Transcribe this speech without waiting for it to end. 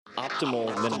optimal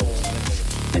minerals.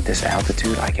 At this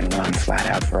altitude, I can run flat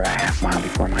out for a half mile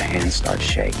before my hands start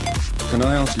shaking. Can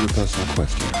I ask you a personal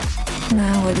question?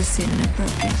 Now would seem an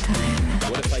appropriate time.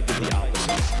 What if I did the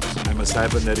opposite? I'm a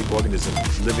cybernetic organism,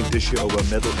 living tissue over a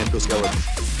metal endoskeleton.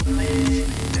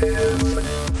 Tim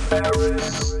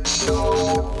Ferriss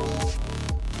Show.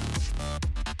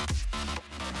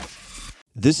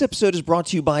 This episode is brought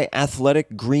to you by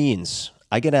Athletic Greens.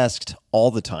 I get asked all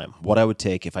the time what I would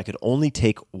take if I could only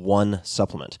take one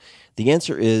supplement. The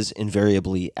answer is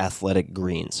invariably Athletic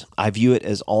Greens. I view it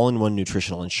as all-in-one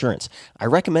nutritional insurance. I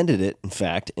recommended it, in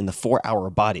fact, in the 4-Hour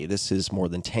Body. This is more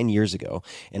than 10 years ago,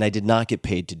 and I did not get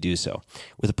paid to do so.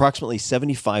 With approximately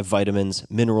 75 vitamins,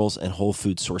 minerals, and whole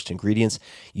food sourced ingredients,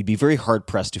 you'd be very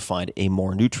hard-pressed to find a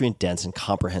more nutrient-dense and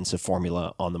comprehensive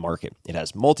formula on the market. It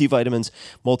has multivitamins,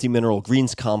 multi-mineral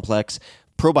greens complex,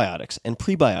 probiotics and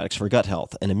prebiotics for gut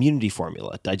health, an immunity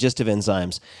formula, digestive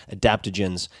enzymes,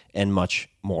 adaptogens, and much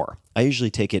more. I usually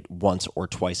take it once or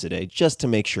twice a day just to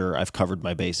make sure I've covered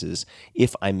my bases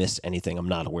if I missed anything I'm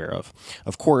not aware of.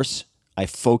 Of course, I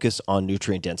focus on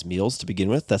nutrient-dense meals to begin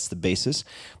with. That's the basis.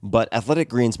 But Athletic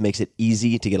Greens makes it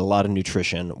easy to get a lot of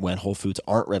nutrition when whole foods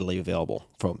aren't readily available.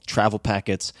 From travel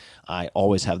packets, I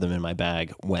always have them in my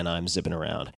bag when I'm zipping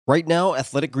around. Right now,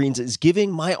 Athletic Greens is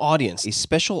giving my audience a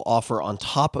special offer on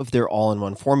top of their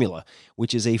all-in-one formula,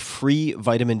 which is a free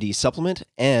vitamin D supplement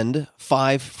and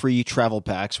 5 free travel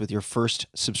packs with your first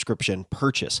subscription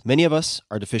purchase. Many of us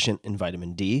are deficient in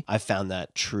vitamin D. I've found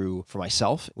that true for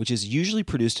myself, which is usually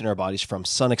produced in our bodies from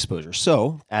sun exposure.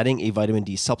 So, adding a vitamin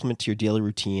D supplement to your daily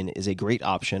routine is a great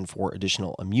option for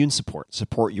additional immune support.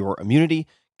 Support your immunity,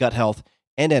 gut health,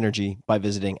 and energy by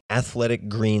visiting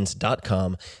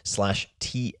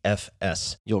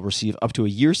athleticgreens.com/TFS. You'll receive up to a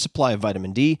year's supply of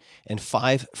vitamin D and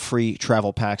 5 free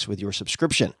travel packs with your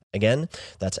subscription. Again,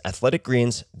 that's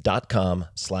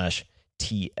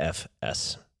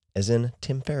athleticgreens.com/TFS, as in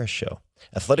Tim Ferriss Show.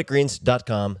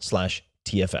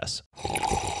 athleticgreens.com/TFS.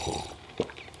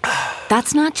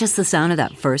 That's not just the sound of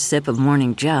that first sip of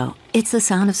Morning Joe. It's the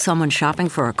sound of someone shopping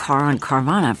for a car on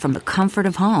Carvana from the comfort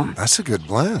of home. That's a good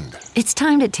blend. It's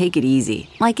time to take it easy,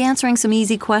 like answering some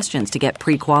easy questions to get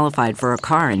pre-qualified for a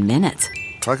car in minutes.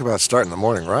 Talk about starting the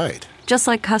morning right. Just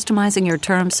like customizing your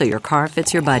terms so your car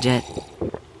fits your budget.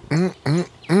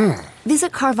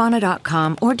 Visit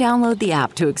Carvana.com or download the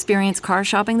app to experience car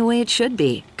shopping the way it should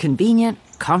be. Convenient,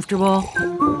 comfortable.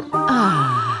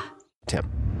 Tim.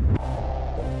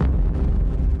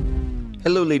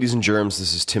 Hello, ladies and germs.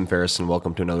 This is Tim Ferriss, and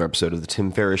welcome to another episode of The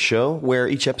Tim Ferriss Show, where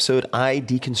each episode I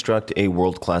deconstruct a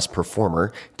world-class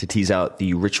performer to tease out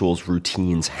the rituals,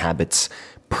 routines, habits,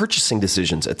 purchasing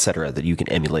decisions, etc. that you can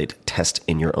emulate, test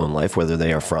in your own life, whether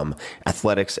they are from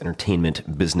athletics,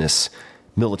 entertainment, business,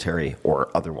 military, or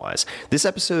otherwise. This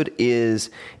episode is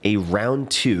a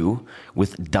round 2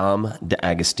 with Dom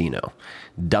D'Agostino.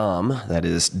 Dom, that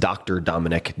is Dr.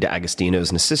 Dominic D'Agostino, is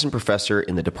an assistant professor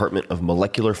in the Department of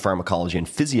Molecular Pharmacology and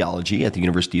Physiology at the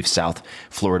University of South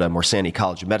Florida Morsani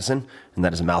College of Medicine, and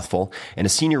that is a mouthful, and a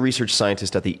senior research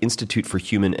scientist at the Institute for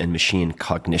Human and Machine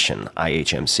Cognition,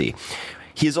 IHMC.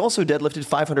 He has also deadlifted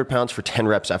 500 pounds for 10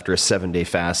 reps after a 7-day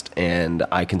fast, and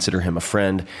I consider him a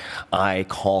friend. I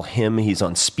call him, he's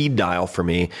on speed dial for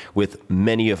me with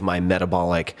many of my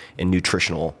metabolic and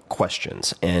nutritional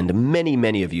questions. And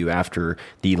many of you, after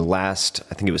the last,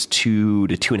 I think it was 2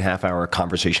 to 2.5 hour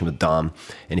conversation with Dom,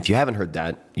 and if you haven't heard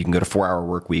that, you can go to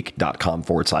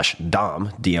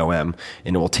 4hourworkweek.com/Dom, D-O-M,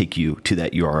 and it will take you to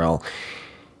that URL.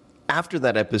 After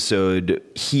that episode,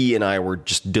 he and I were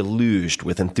just deluged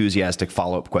with enthusiastic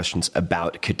follow-up questions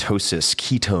about ketosis,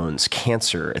 ketones,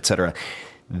 cancer, etc.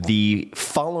 The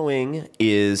following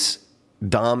is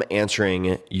Dom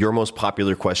answering your most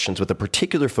popular questions with a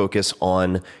particular focus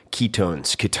on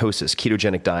ketones, ketosis,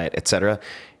 ketogenic diet, etc.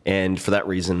 And for that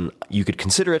reason, you could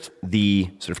consider it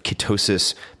the sort of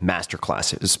ketosis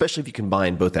masterclass, especially if you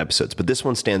combine both episodes. But this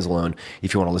one stands alone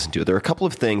if you want to listen to it. There are a couple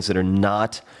of things that are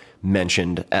not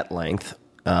mentioned at length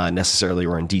necessarily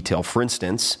or in detail. For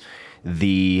instance,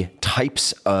 the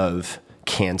types of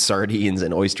canned sardines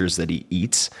and oysters that he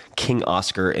eats, King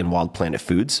Oscar and Wild Planet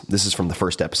Foods. This is from the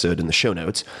first episode in the show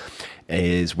notes,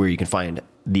 is where you can find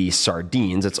the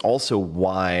sardines. It's also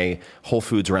why Whole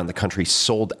Foods around the country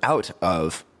sold out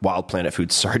of Wild Planet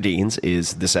Foods sardines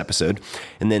is this episode.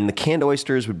 And then the canned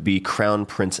oysters would be Crown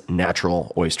Prince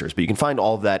Natural Oysters. But you can find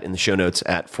all of that in the show notes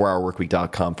at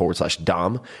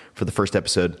 4hourworkweek.com/Dom for the first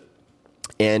episode.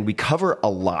 And we cover a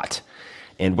lot.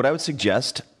 And what I would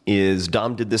suggest is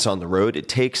Dom did this on the road. It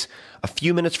takes a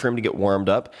few minutes for him to get warmed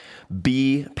up.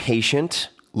 Be patient.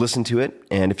 listen to it.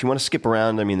 And if you want to skip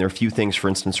around, I mean, there are a few things, for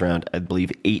instance, around, I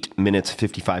believe, 8 minutes,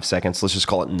 55 seconds. Let's just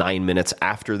call it 9 minutes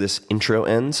after this intro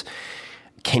ends.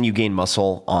 Can you gain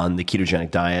muscle on the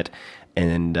ketogenic diet?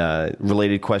 And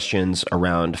related questions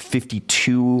around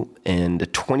 52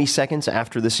 and 20 seconds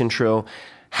after this intro.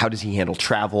 How does he handle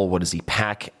travel? What does he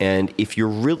pack? And if you're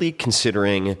really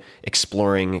considering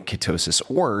exploring ketosis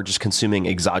or just consuming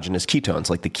exogenous ketones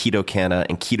like the Ketocana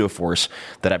and KetoForce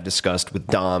that I've discussed with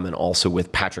Dom and also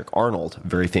with Patrick Arnold,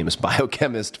 very famous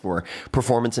biochemist for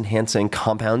performance-enhancing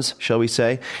compounds, shall we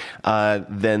say,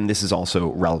 then this is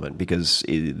also relevant because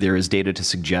there is data to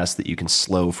suggest that you can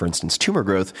slow, for instance, tumor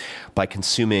growth by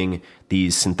consuming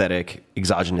these synthetic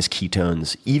exogenous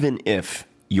ketones, even if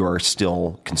you're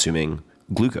still consuming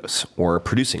glucose or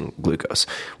producing glucose,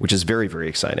 which is very, very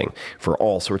exciting for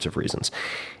all sorts of reasons.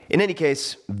 In any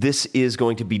case, this is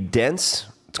going to be dense.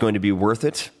 It's going to be worth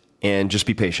it, and just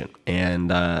be patient.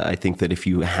 And I think that if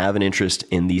you have an interest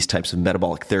in these types of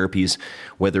metabolic therapies,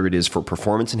 whether it is for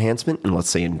performance enhancement and let's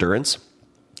say endurance,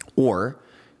 or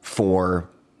for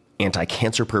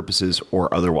anti-cancer purposes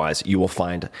or otherwise, you will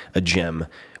find a gem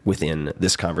within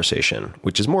this conversation,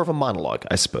 which is more of a monologue,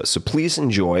 I suppose. So please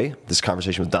enjoy this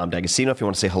conversation with Dom D'Agostino. If you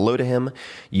want to say hello to him,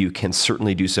 you can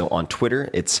certainly do so on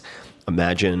Twitter. It's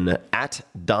imagine at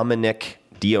Dominic,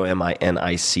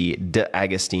 D-O-M-I-N-I-C,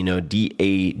 D'Agostino,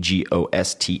 D-A-G-O-S-T-I,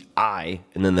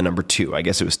 and then the number 2. I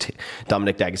guess it was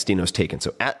Dominic D'Agostino's taken.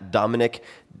 So at Dominic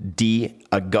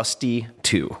D'Agosti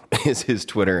 2 is his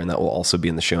Twitter, and that will also be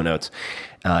in the show notes.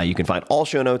 You can find all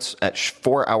show notes at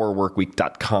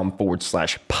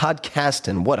 4hourworkweek.com/podcast.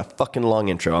 And what a fucking long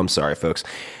intro. I'm sorry, folks.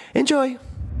 Enjoy.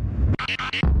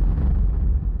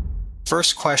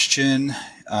 First question,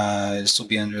 this will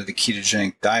be under the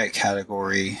ketogenic diet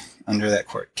category. Under that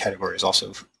category is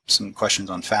also some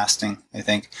questions on fasting, I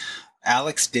think.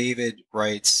 Alex David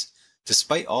writes,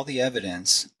 despite all the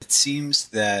evidence, it seems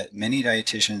that many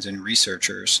dietitians and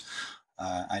researchers,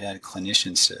 I'd add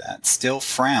clinicians to that, still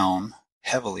frown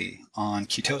heavily on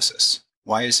ketosis.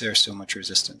 Why is there so much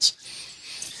resistance?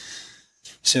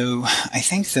 So I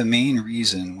think the main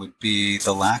reason would be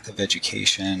the lack of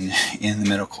education in the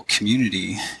medical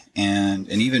community and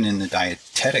even in the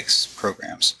dietetics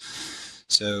programs.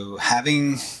 So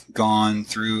having gone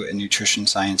through a nutrition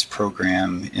science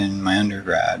program in my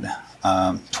undergrad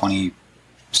 20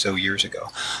 so years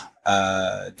ago,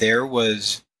 there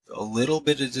was a little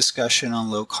bit of discussion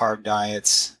on low-carb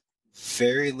diets,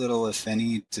 very little, if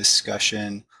any,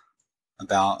 discussion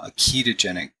about a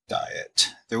ketogenic diet.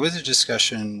 There was a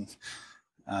discussion,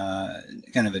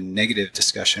 kind of a negative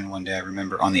discussion one day, I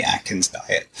remember, on the Atkins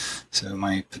diet. So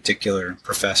my particular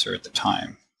professor at the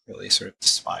time really sort of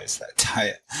despised that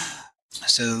diet.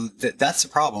 So that's the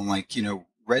problem. Like, you know,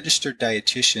 registered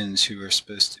dietitians who are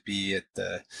supposed to be at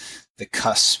the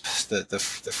cusp,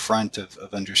 the front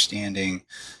of understanding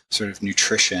sort of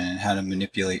nutrition and how to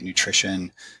manipulate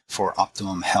nutrition for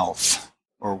optimum health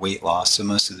or weight loss. So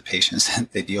most of the patients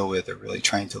that they deal with are really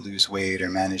trying to lose weight or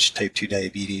manage type 2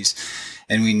 diabetes.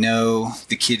 And we know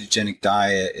the ketogenic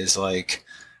diet is like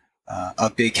a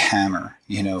big hammer,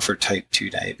 you know, for type 2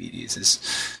 diabetes. As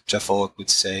Jeff Volek would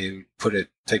say, put a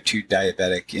type 2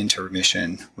 diabetic into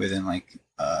remission within like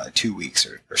 2 weeks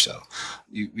or so.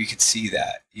 We could see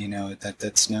that, you know,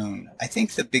 that's known. I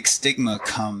think the big stigma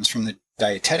comes from the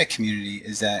dietetic community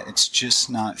is that it's just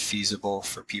not feasible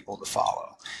for people to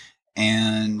follow.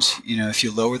 And, you know, if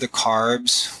you lower the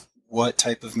carbs, what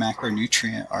type of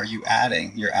macronutrient are you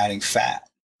adding? You're adding fat,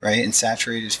 right? And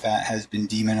saturated fat has been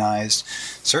demonized.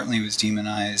 Certainly was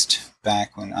demonized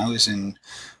back when I was in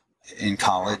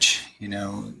college, you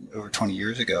know, over 20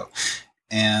 years ago.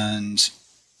 And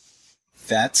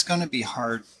that's going to be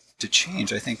hard to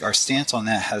change. I think our stance on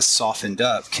that has softened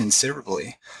up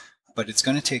considerably, but it's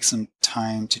going to take some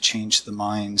time to change the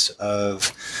minds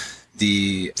of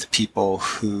the people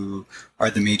who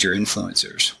are the major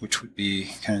influencers, which would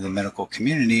be kind of the medical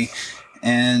community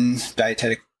and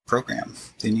dietetic program.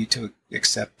 They need to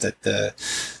accept that the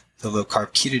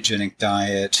low-carb ketogenic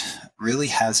diet really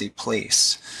has a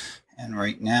place. And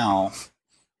right now,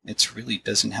 it really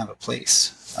doesn't have a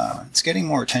place. It's getting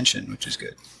more attention, which is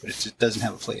good, but it doesn't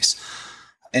have a place.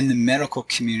 In the medical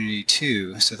community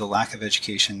too, so the lack of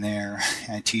education there.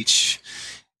 I teach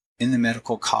in the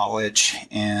medical college,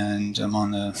 and I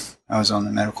was on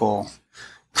the medical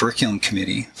curriculum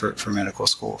committee for medical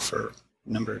school for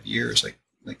a number of years, like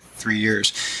 3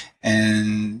 years.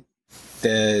 And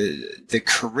the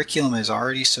curriculum is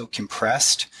already so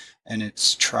compressed, and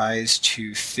it tries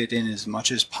to fit in as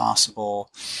much as possible.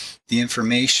 The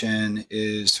information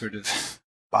is sort of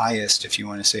biased, if you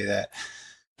want to say that,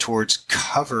 towards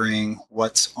covering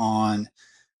what's on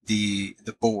the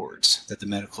boards that the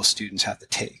medical students have to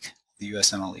take, the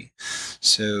USMLE.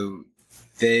 So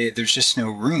there's just no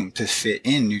room to fit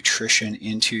in nutrition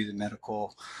into the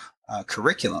medical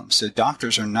curriculum. So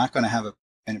doctors are not going to have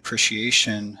an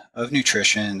appreciation of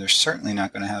nutrition. They're certainly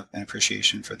not going to have an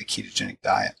appreciation for the ketogenic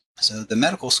diet. So the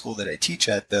medical school that I teach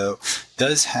at, though,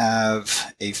 does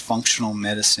have a functional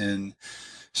medicine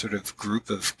sort of group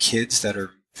of kids that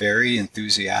are very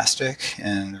enthusiastic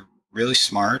and really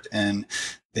smart, and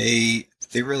they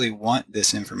really want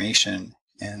this information.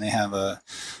 And they have a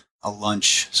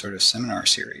lunch sort of seminar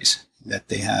series that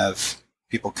they have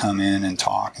people come in and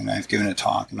talk, and I've given a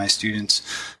talk, and my students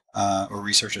or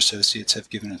research associates have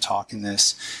given a talk in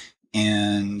this,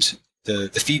 and the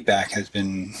feedback has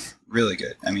been really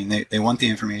good. I mean, they want the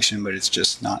information, but it's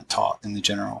just not taught in the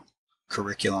general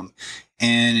curriculum,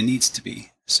 and it needs to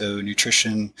be. So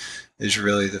nutrition is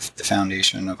really the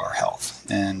foundation of our health,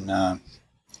 and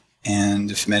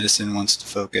if medicine wants to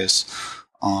focus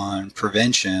on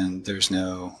prevention, there's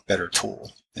no better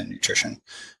tool than nutrition.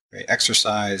 Right?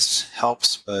 Exercise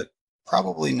helps, but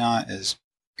probably not as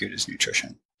good as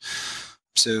nutrition.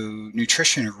 So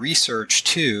nutrition research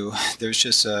too, there's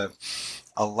just a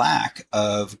lack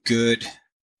of good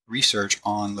research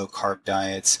on low carb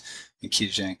diets and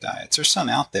ketogenic diets. There's some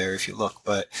out there if you look,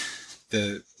 but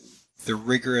the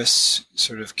rigorous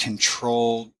sort of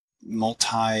controlled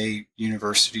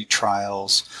multi-university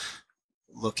trials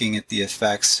looking at the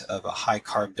effects of a high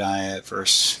carb diet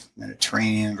versus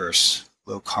Mediterranean versus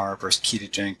low carb versus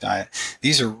ketogenic diet.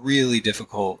 These are really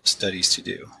difficult studies to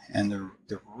do, and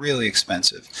they're really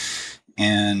expensive.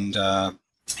 And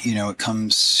it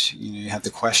comes, you have the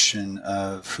question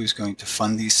of who's going to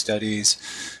fund these studies.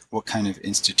 What kind of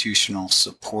institutional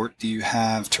support do you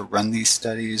have to run these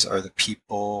studies? Are the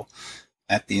people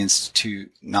at the institute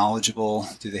knowledgeable?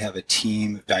 Do they have a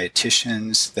team of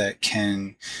dietitians that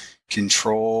can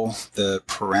control the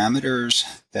parameters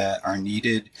that are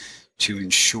needed to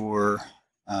ensure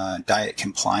diet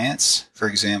compliance? For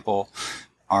example,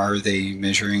 are they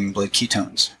measuring blood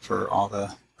ketones for all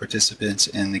the participants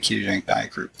in the ketogenic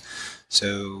diet group?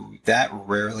 So that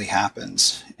rarely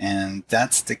happens, and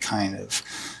that's the kind of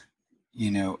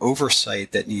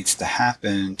oversight that needs to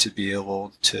happen to be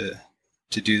able to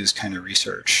do this kind of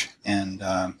research. And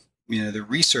the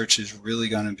research is really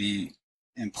going to be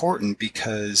important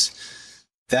because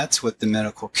that's what the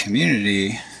medical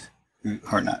community who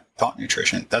are not taught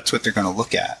nutrition, that's what they're going to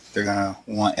look at. They're going to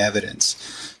want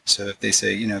evidence. So if they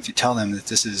say, if you tell them that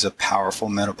this is a powerful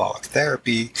metabolic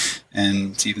therapy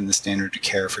and it's even the standard of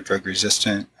care for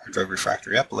drug-resistant or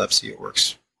drug-refractory epilepsy, it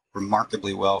works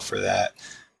remarkably well for that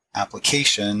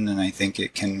application, and I think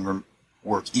it can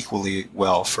work equally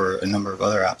well for a number of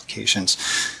other applications,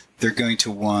 they're going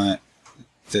to want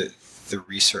the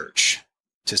research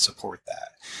to support that.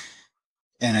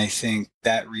 And I think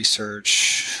that research,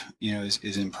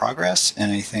 is in progress.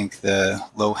 And I think the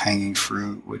low-hanging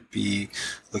fruit would be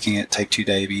looking at type 2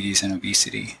 diabetes and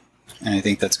obesity. And I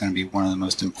think that's going to be one of the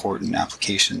most important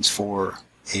applications for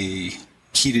a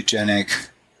ketogenic,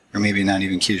 or maybe not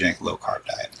even ketogenic, low-carb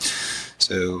diet.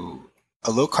 So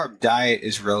a low-carb diet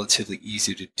is relatively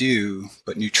easy to do,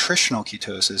 but nutritional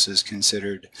ketosis is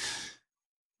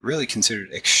really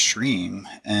considered extreme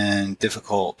and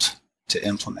difficult to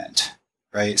implement.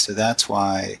 Right. So that's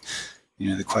why,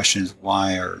 the question is,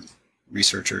 why are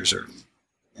researchers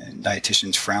and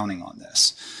dietitians frowning on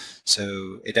this?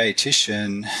 So a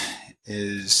dietitian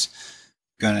is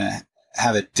going to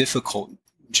have a difficult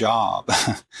job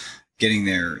getting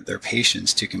their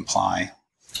patients to comply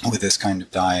with this kind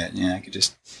of diet. I could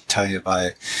just tell you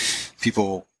by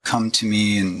people come to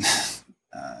me, and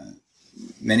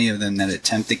many of them that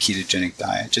attempt the ketogenic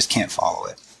diet just can't follow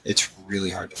it. It's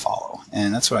really hard to follow.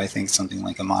 And that's what I think something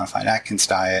like a modified Atkins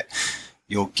diet,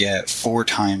 you'll get 4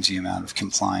 times the amount of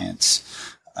compliance.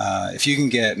 If you can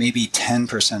get maybe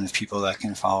 10% of people that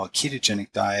can follow a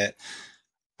ketogenic diet,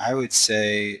 I would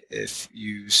say if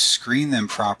you screen them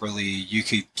properly, you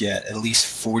could get at least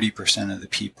 40% of the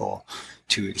people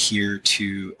to adhere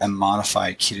to a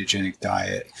modified ketogenic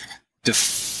diet,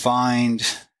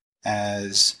 defined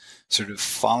as sort of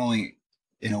following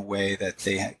in a way that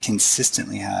they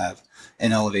consistently have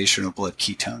an elevation of blood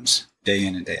ketones day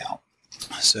in and day out.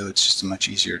 So it's just a much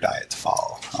easier diet to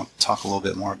follow. I'll talk a little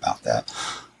bit more about that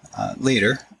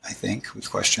later, I think,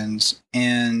 with questions.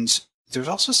 And there's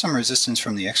also some resistance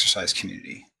from the exercise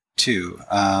community too.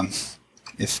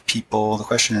 The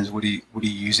question is, what are you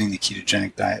using the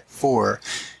ketogenic diet for?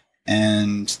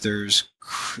 And there's,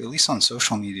 at least on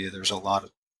social media, there's a lot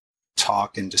of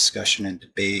talk and discussion and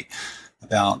debate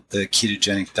about the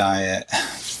ketogenic diet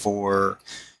for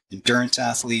endurance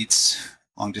athletes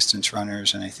long distance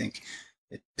runners. And I think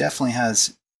it definitely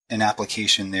has an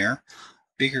application there.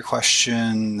 Bigger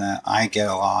question that I get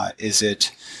a lot, is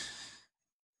it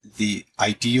the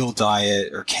ideal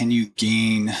diet, or can you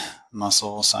gain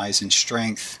muscle size and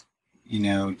strength,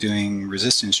 doing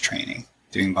resistance training,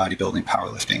 doing bodybuilding,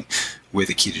 powerlifting with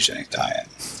a ketogenic diet?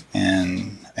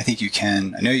 And I think you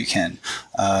can. I know you can.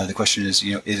 The question is,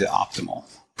 is it optimal?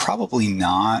 Probably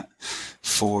not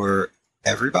for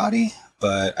everybody,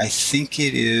 but I think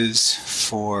it is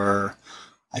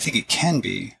I think it can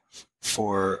be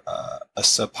for a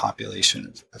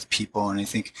subpopulation of people. And I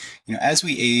think, as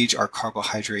we age, our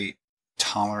carbohydrate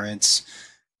tolerance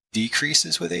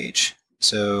decreases with age.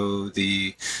 So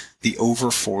the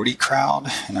over 40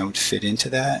 crowd, and I would fit into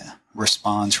that,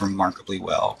 responds remarkably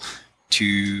well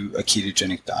to a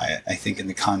ketogenic diet, I think, in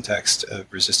the context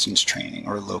of resistance training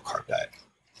or a low carb diet.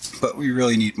 But we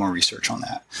really need more research on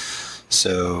that.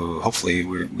 So hopefully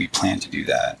we plan to do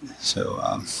that. So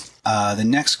the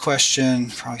next question,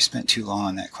 probably spent too long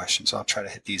on that question, so I'll try to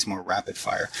hit these more rapid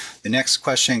fire. The next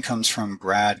question comes from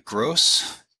Brad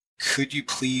Gross. Could you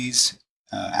please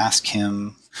ask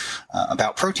him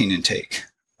about protein intake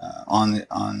on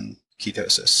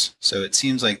ketosis? So it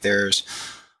seems like there's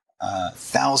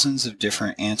thousands of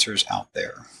different answers out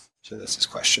there. So that's his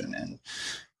question. And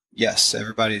yes,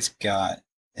 everybody's got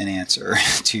an answer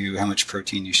to how much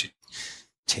protein you should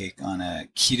take on a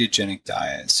ketogenic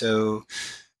diet. So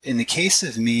in the case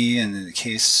of me, and in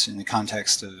the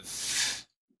context of,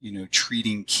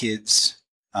 treating kids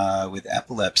with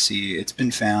epilepsy, it's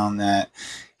been found that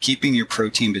keeping your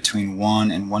protein between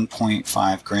 1 and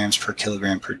 1.5 grams per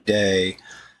kilogram per day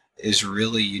is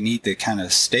really, you need to kind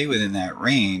of stay within that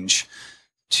range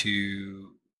to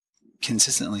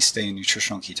consistently stay in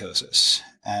nutritional ketosis,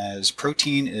 as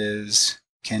protein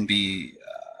can be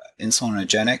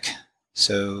insulinogenic.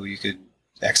 So you could,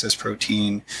 excess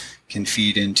protein can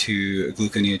feed into a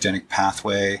gluconeogenic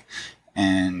pathway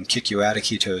and kick you out of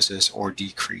ketosis or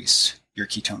decrease your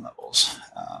ketone levels.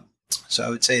 So I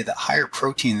would say that higher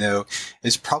protein, though,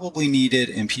 is probably needed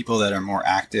in people that are more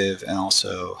active and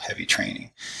also heavy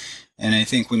training. And I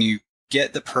think when you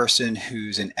get the person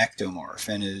who's an ectomorph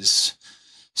and is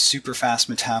super fast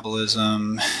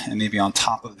metabolism, and maybe on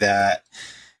top of that,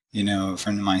 a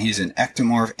friend of mine, he's an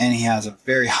ectomorph and he has a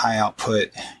very high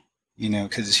output,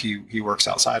 because he works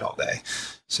outside all day.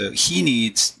 So he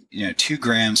needs, 2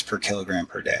 grams per kilogram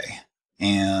per day.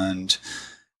 And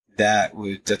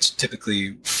that's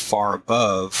typically far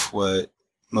above what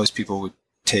most people would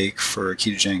take for a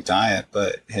ketogenic diet,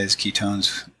 but his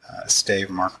ketones stay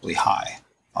remarkably high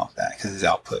off that because his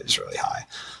output is really high.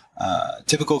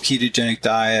 Typical ketogenic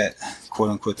diet, quote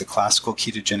unquote, the classical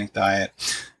ketogenic diet,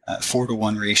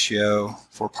 4-to-1 ratio,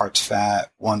 4 parts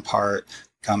fat, 1 part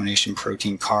combination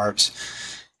protein carbs,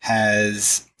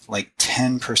 has like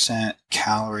 10%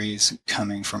 calories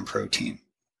coming from protein.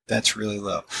 That's really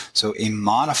low. So a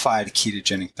modified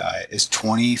ketogenic diet is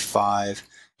 25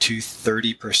 to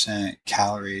 30%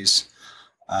 calories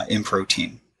in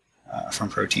protein, from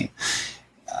protein,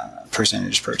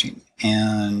 percentage protein.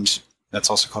 And that's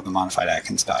also called the modified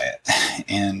Atkins diet.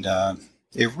 And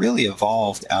it really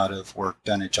evolved out of work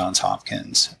done at Johns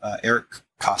Hopkins. Eric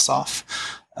Kossoff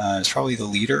is probably the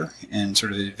leader in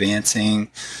sort of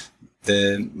advancing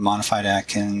the modified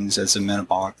Atkins as a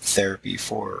metabolic therapy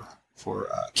for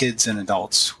kids and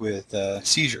adults with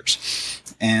seizures.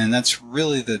 And that's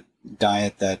really the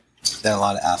diet that a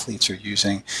lot of athletes are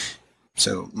using.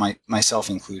 So myself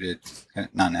included,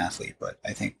 not an athlete, but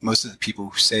I think most of the people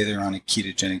who say they're on a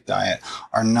ketogenic diet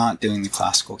are not doing the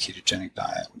classical ketogenic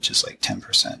diet, which is like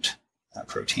 10%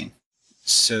 protein.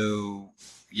 So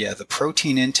yeah, the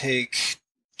protein intake,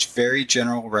 very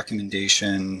general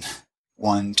recommendation,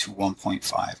 1 to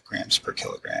 1.5 grams per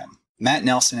kilogram. Matt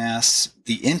Nelson asks,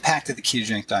 the impact of the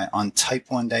ketogenic diet on type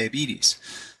 1 diabetes.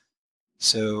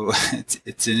 So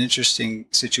it's an interesting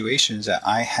situation, is that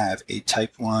I have a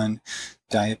type 1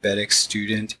 diabetic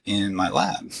student in my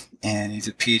lab, and he's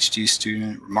a PhD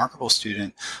student, remarkable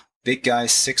student, big guy,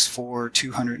 6'4",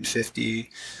 250.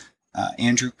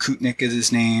 Andrew Kutnick is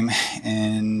his name,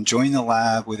 and joined the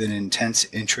lab with an intense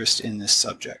interest in this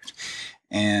subject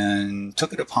and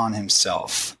took it upon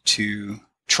himself to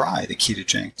try the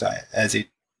ketogenic diet as a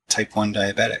type 1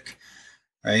 diabetic,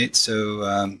 right?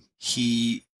 So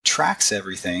he tracks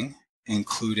everything,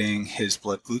 including his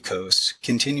blood glucose,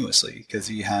 continuously, because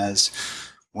he has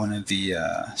one of the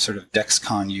sort of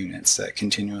Dexcom units that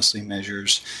continuously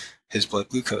measures his blood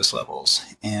glucose levels.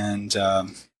 And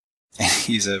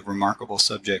he's a remarkable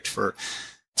subject for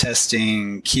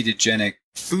testing ketogenic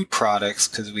food products,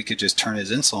 because we could just turn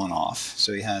his insulin off.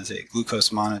 So he has a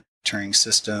glucose monitoring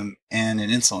system and an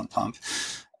insulin pump.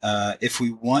 If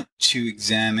we want to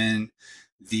examine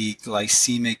the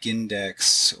glycemic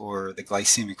index or the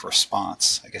glycemic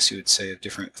response, I guess you would say, of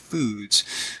different foods,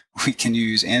 we can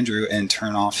use Andrew and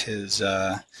turn off his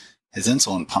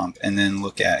insulin pump and then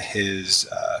look at his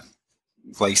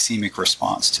glycemic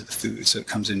response to the food. So it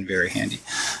comes in very handy.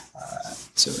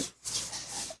 So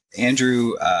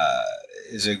Andrew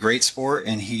is a great sport,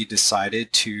 and he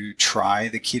decided to try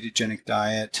the ketogenic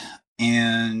diet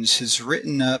and has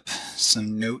written up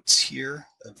some notes here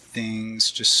of things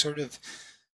just sort of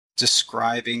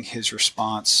describing his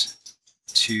response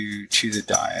to the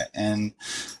diet. And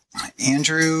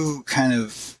Andrew kind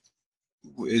of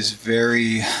is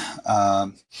very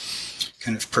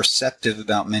kind of perceptive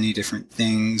about many different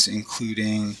things,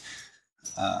 including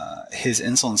his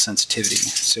insulin sensitivity.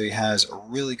 So he has a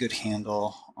really good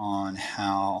handle on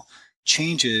how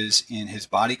changes in his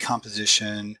body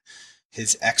composition,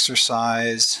 his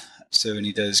exercise, so when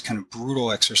he does kind of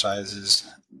brutal exercises,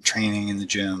 training in the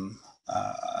gym,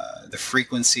 the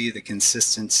frequency, the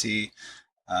consistency,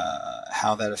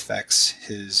 how that affects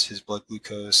his blood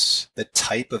glucose, the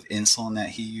type of insulin that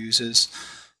he uses,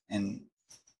 and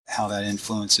how that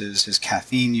influences his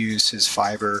caffeine use, his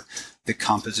fiber, the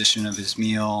composition of his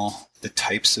meal, the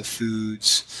types of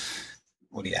foods,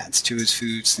 what he adds to his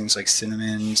foods, things like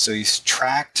cinnamon. So he's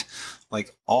tracked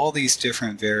like all these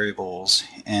different variables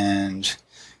and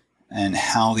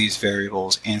how these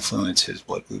variables influence his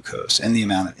blood glucose and the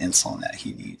amount of insulin that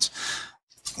he needs.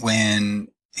 When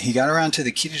he got around to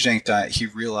the ketogenic diet, he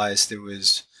realized there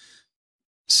was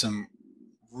some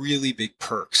really big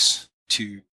perks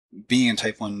to being a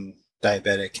type 1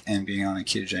 diabetic and being on a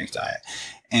ketogenic diet.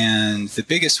 And the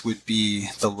biggest would be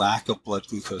the lack of blood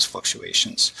glucose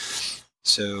fluctuations.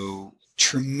 So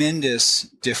tremendous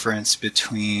difference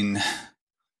between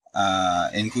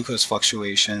in glucose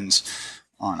fluctuations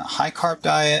on a high carb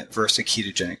diet versus a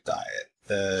ketogenic diet.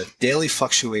 The daily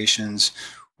fluctuations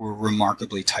were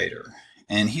remarkably tighter.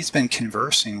 And he's been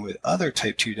conversing with other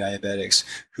type 2 diabetics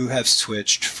who have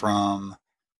switched from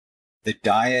the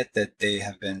diet that they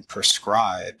have been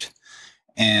prescribed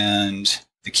and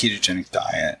the ketogenic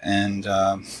diet. And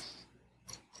I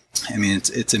mean,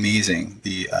 it's amazing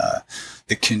the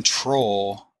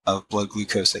control of blood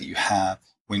glucose that you have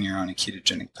when you're on a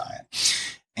ketogenic diet.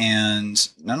 And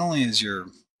not only is his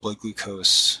blood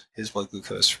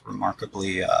glucose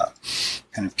remarkably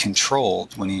kind of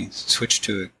controlled when he switched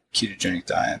to a ketogenic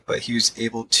diet, but he was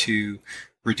able to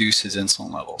reduce his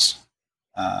insulin levels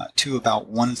to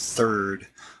about 1/3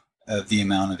 of the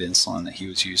amount of insulin that he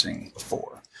was using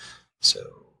before.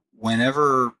 So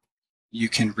whenever you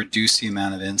can reduce the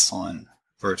amount of insulin,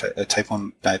 or a type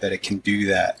 1 diabetic can do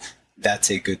that, that's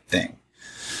a good thing.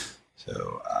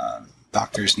 So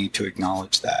doctors need to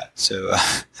acknowledge that. So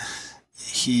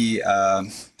he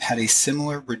had a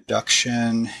similar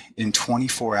reduction in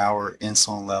 24-hour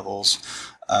insulin levels,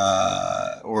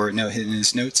 in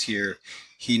his notes here,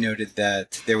 he noted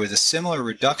that there was a similar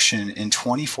reduction in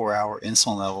 24-hour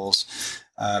insulin levels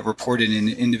reported in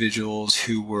individuals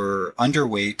who were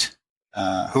underweight,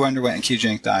 who underwent a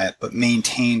ketogenic diet but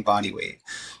maintained body weight.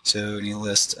 So he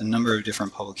lists a number of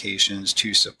different publications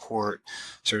to support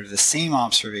sort of the same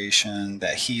observation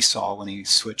that he saw when he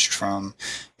switched from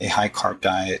a high carb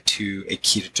diet to a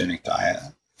ketogenic diet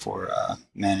for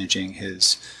managing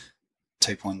his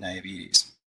type 1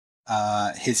 diabetes.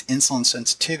 His insulin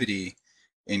sensitivity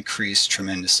increased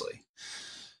tremendously.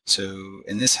 So,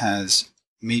 and this has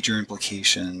major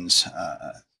implications,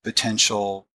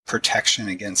 potential protection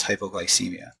against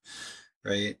hypoglycemia,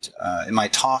 right? In my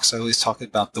talks, I always talk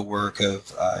about the work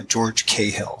of George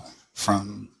Cahill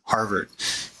from Harvard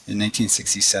in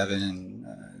 1967,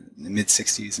 in the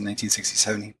mid-60s. In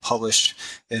 1967, he published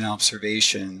an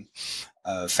observation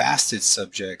of fasted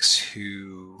subjects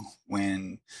who,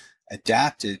 when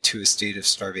adapted to a state of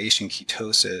starvation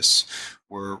ketosis,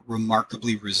 were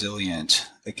remarkably resilient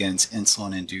against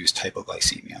insulin-induced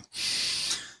hypoglycemia.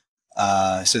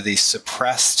 So they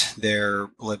suppressed their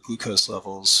blood glucose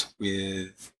levels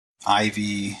with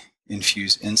IV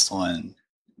infused insulin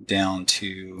down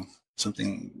to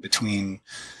something between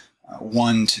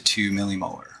 1 to 2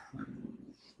 millimolar.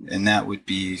 And that would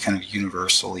be kind of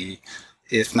universally,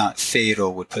 if not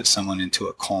fatal, would put someone into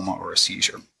a coma or a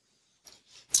seizure.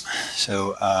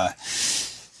 So,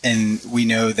 and we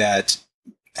know that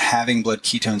having blood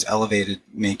ketones elevated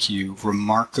make you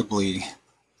remarkably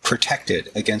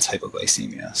protected against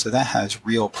hypoglycemia. So that has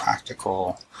real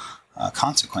practical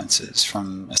consequences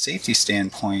from a safety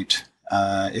standpoint.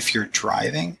 If you're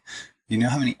driving, you know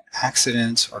how many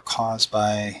accidents are caused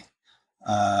by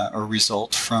or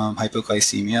result from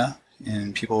hypoglycemia.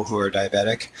 in people who are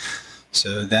diabetic.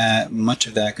 So that much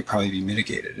of that could probably be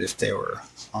mitigated if they were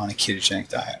on a ketogenic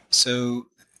diet. So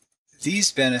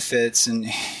these benefits, and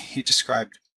he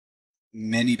described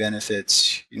many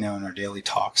benefits, in our daily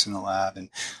talks in the lab, and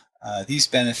these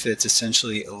benefits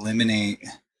essentially eliminate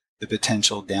the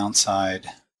potential downside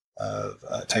of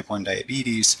type 1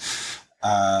 diabetes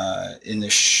in the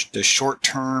short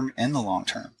term and the long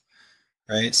term,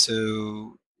 right?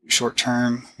 So short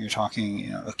term, you're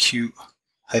talking, acute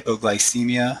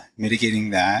hypoglycemia,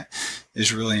 mitigating that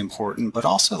is really important, but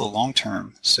also the long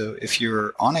term. So if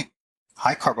you're on a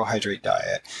high carbohydrate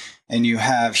diet and you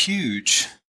have huge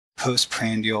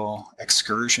postprandial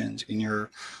excursions in your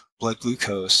blood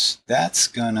glucose,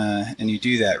 and you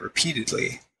do that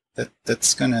repeatedly,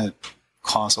 that's gonna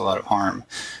cause a lot of harm,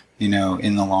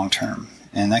 in the long term.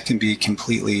 And that can be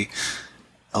completely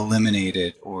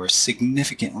eliminated or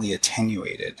significantly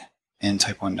attenuated in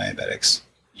type 1 diabetics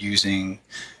using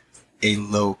a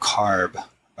low carb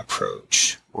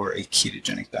approach or a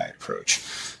ketogenic diet approach.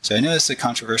 So I know it's a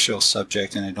controversial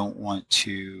subject, and I don't want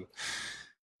to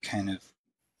kind of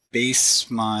base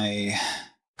my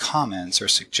comments or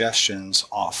suggestions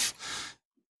off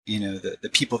the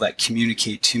people that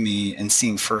communicate to me and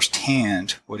seeing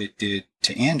firsthand what it did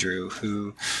to Andrew,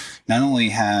 who not only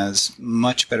has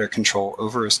much better control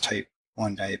over his type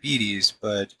 1 diabetes,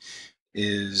 but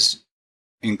has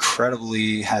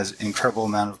incredible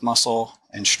amount of muscle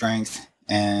and strength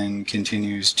and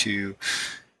continues to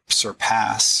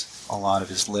surpass a lot of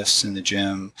his lifts in the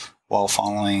gym while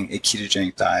following a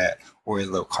ketogenic diet or a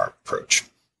low carb approach.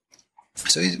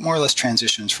 So he more or less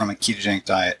transitions from a ketogenic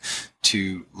diet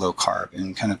to low carb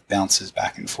and kind of bounces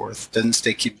back and forth. Doesn't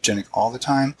stay ketogenic all the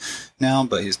time now,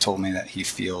 but he's told me that he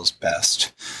feels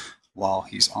best while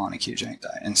he's on a ketogenic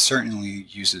diet and certainly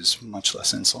uses much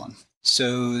less insulin.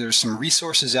 So there's some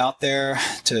resources out there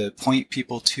to point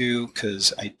people to,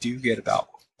 because I do get about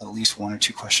at least 1 or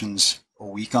 2 questions a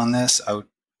week on this. I would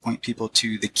point people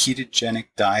to the Ketogenic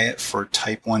Diet for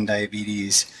Type 1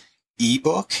 Diabetes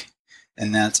ebook,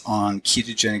 and that's on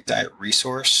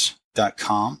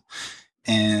ketogenicdietresource.com.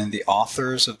 And the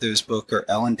authors of those books are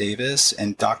Ellen Davis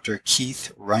and Dr.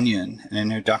 Keith Runyon. And I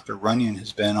know Dr. Runyon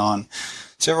has been on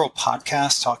several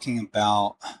podcasts talking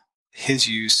about his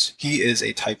use. He is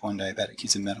a type 1 diabetic.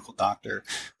 He's a medical doctor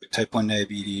with type 1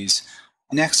 diabetes.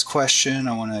 Next question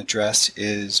I want to address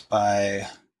is by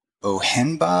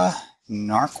Ohenba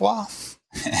Narkwa,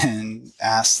 and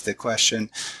asks the question,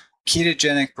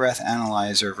 ketogenic breath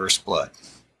analyzer versus blood.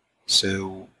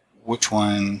 So which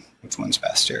one's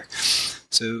best here?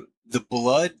 So the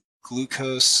blood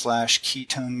glucose /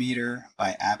 ketone meter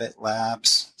by Abbott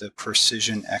Labs, the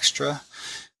Precision Extra.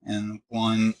 And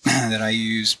one that I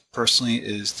use personally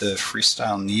is the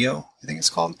Freestyle Neo, I think it's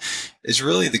called, is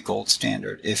really the gold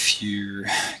standard. If you're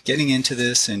getting into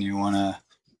this and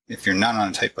if you're not on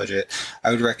a tight budget, I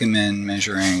would recommend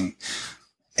measuring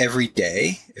every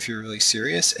day if you're really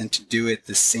serious, and to do it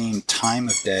the same time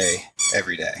of day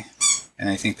every day. And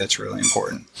I think that's really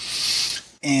important.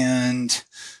 And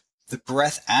the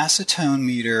breath acetone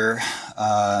meter,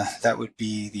 that would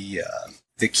be the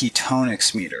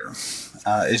Ketonix meter,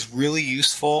 is really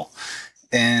useful,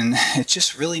 and it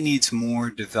just really needs more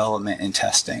development and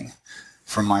testing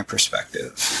from my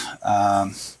perspective.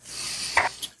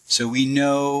 So we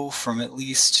know from at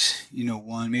least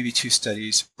 1, maybe 2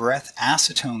 studies, breath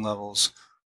acetone levels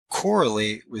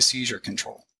correlate with seizure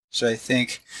control. So I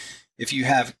think if you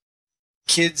have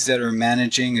kids that are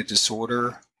managing a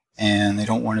disorder and they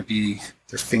don't want to be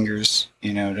their fingers,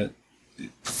 to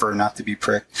prefer not to be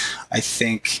pricked, I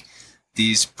think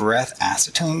these breath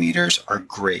acetone meters are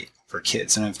great for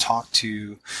kids. And I've talked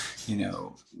to,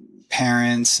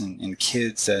 parents and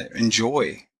kids that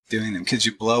enjoy doing them. Kids,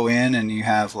 you blow in and you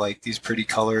have like these pretty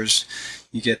colors.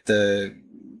 You get the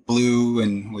blue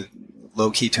and with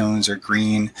low ketones, or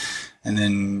green, and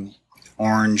then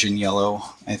orange and yellow,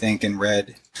 I think, and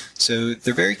red. So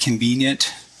they're very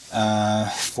convenient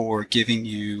for giving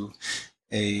you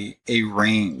a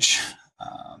range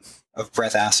of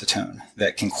breath acetone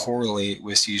that can correlate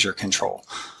with seizure control.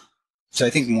 So I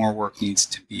think more work needs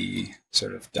to be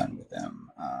sort of done with them.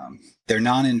 They're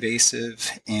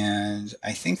non-invasive, and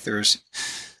I think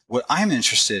what I'm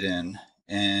interested in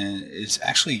is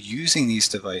actually using these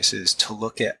devices to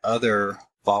look at other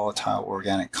volatile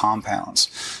organic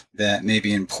compounds that may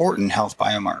be important health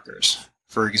biomarkers.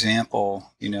 For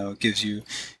example, it gives you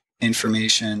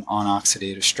information on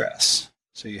oxidative stress.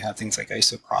 So you have things like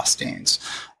isoprostanes,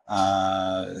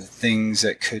 things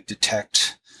that could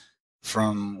detect,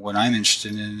 from what I'm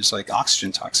interested in, is like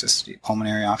oxygen toxicity.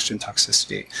 Pulmonary oxygen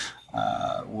toxicity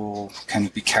will kind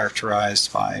of be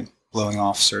characterized by blowing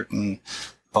off certain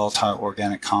volatile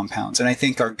organic compounds. And I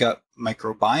think our gut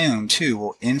microbiome too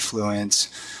will influence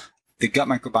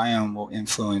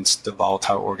the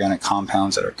volatile organic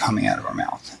compounds that are coming out of our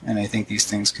mouth. And I think these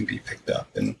things can be picked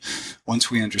up. And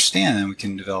once we understand them, we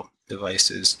can develop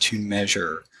devices to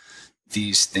measure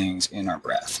these things in our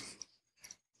breath.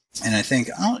 And I think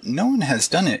no one has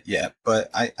done it yet, but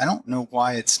I don't know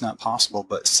why it's not possible,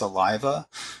 but saliva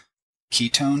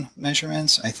ketone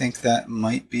measurements, I think that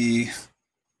might be,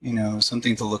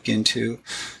 something to look into.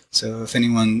 So if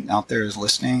anyone out there is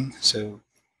listening, so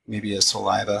maybe a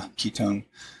saliva ketone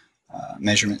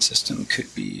measurement system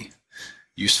could be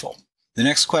useful. The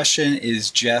next question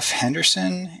is Jeff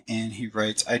Henderson, and he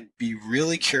writes, I'd be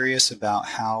really curious about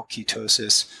how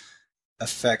ketosis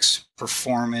affects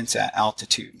performance at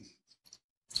altitude.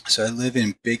 So I live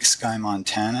in Big Sky,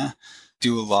 Montana,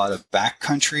 do a lot of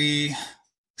backcountry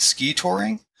ski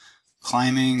touring,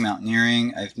 climbing,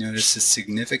 mountaineering. I've noticed a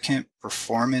significant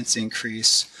performance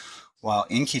increase while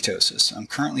in ketosis. I'm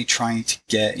currently trying to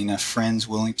get enough friends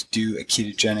willing to do a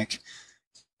ketogenic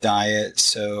diet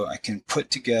so I can put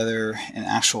together an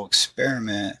actual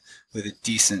experiment with a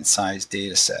decent sized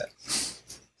data set.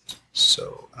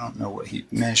 So I don't know what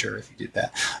he'd measure if he did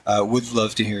that. Would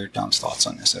love to hear Dom's thoughts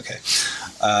on this. Okay.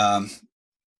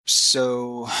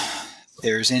 So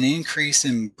there's an increase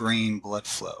in brain blood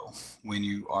flow when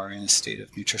you are in a state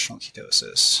of nutritional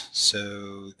ketosis.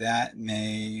 So that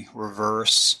may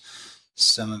reverse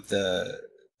some of the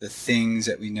things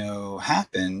that we know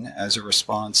happen as a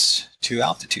response to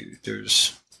altitude.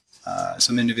 There's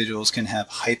some individuals can have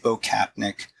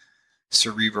hypocapnic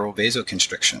cerebral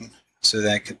vasoconstriction. So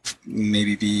that could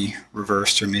maybe be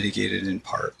reversed or mitigated in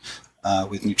part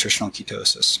with nutritional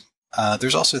ketosis.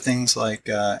 There's also things like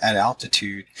at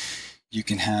altitude, you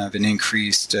can have an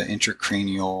increased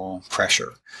intracranial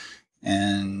pressure.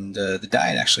 And the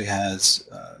diet actually has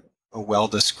a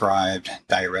well-described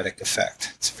diuretic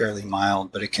effect. It's fairly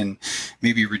mild, but it can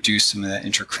maybe reduce some of that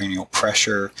intracranial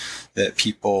pressure that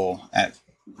people at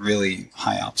really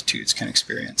high altitudes can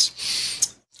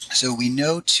experience. So we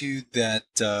know too that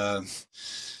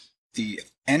the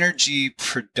energy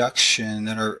production,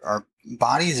 that our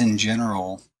bodies in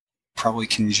general probably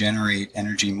can generate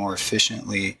energy more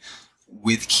efficiently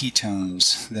with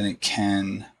ketones than it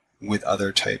can with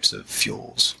other types of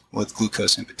fuels, with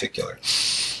glucose in particular.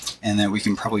 And that we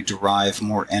can probably derive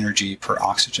more energy per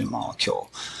oxygen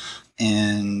molecule.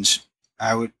 And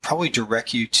I would probably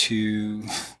direct you to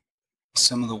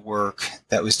some of the work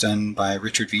that was done by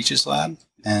Richard Veach's lab.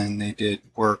 And they did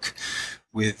work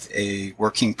with a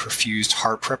working perfused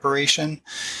heart preparation.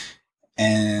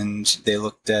 And they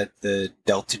looked at the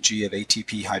delta G of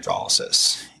ATP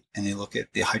hydrolysis. And they looked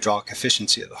at the hydraulic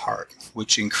efficiency of the heart,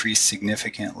 which increased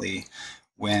significantly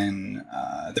when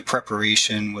the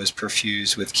preparation was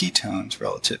perfused with ketones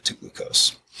relative to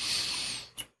glucose.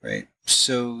 Right.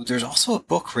 So there's also a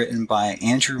book written by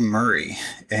Andrew Murray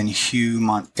and Hugh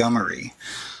Montgomery.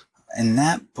 And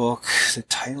that book, the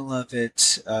title of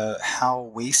it,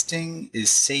 How Wasting is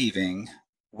Saving,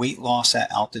 Weight Loss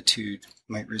at Altitude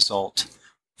Might Result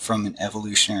from an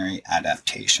Evolutionary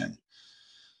Adaptation.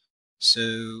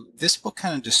 So this book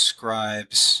kind of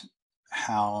describes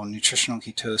how nutritional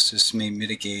ketosis may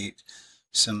mitigate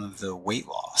some of the weight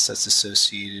loss that's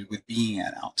associated with being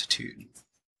at altitude.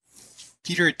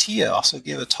 Peter Attia also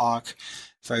gave a talk,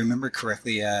 if I remember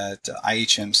correctly, at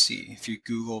IHMC. If you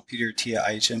Google Peter Attia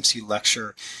IHMC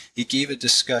lecture, he gave a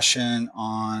discussion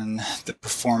on the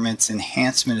performance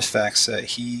enhancement effects that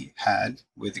he had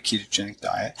with the ketogenic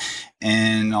diet,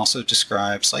 and also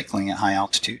described cycling at high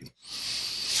altitude.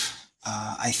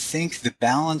 I think the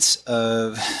balance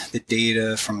of the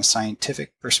data from a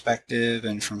scientific perspective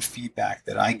and from feedback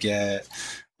that I get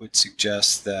would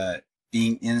suggest that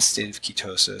being in a state of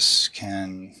ketosis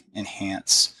can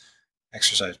enhance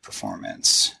exercise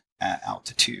performance at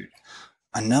altitude.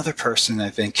 Another person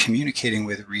I've been communicating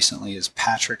with recently is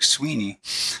Patrick Sweeney.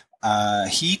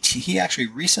 He actually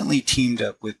recently teamed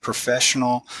up with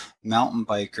professional mountain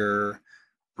biker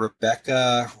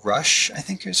Rebecca Rush, I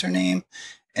think is her name,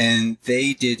 and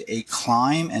they did a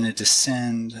climb and a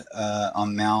descend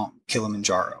on Mount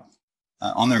Kilimanjaro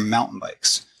on their mountain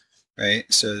bikes. Right,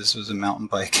 so this was a mountain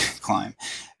bike climb,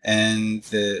 and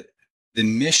the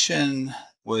mission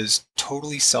was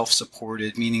totally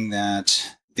self-supported, meaning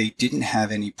that they didn't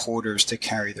have any porters to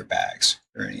carry their bags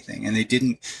or anything, and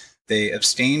they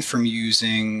abstained from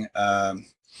using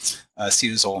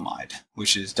acetazolamide,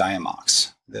 which is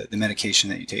Diamox, the medication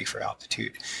that you take for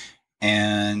altitude.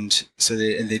 And so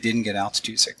they didn't get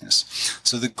altitude sickness.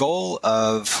 So the goal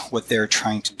of what they're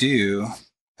trying to do,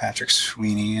 Patrick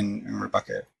Sweeney and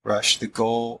Rebecca Rush, the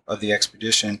goal of the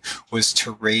expedition was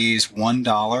to raise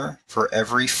 $1 for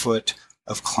every foot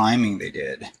of climbing they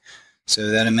did. So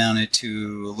that amounted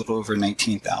to a little over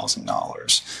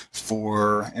 $19,000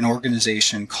 for an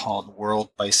organization called World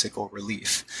Bicycle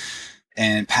Relief.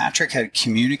 And Patrick had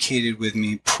communicated with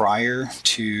me prior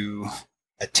to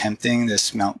attempting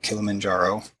this Mount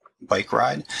Kilimanjaro bike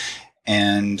ride.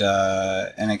 And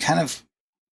I kind of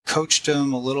coached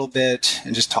him a little bit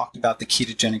and just talked about the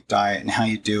ketogenic diet and how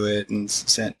you do it, and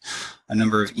sent a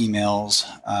number of emails.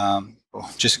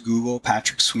 Just Google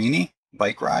Patrick Sweeney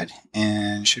bike ride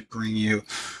and should bring you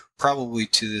probably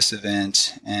to this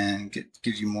event and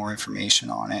give you more information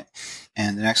on it.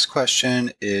 And the next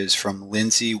question is from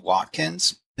Lindsay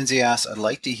Watkins. Lindsay asks, I'd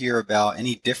like to hear about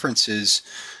any differences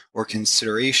or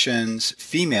considerations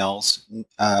females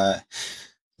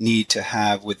need to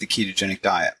have with the ketogenic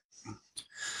diet.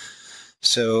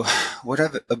 So what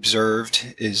I've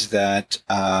observed is that,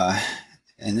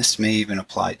 and this may even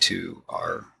apply to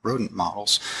our rodent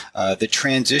models, the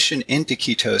transition into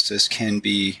ketosis can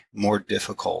be more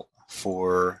difficult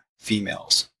for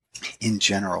females. In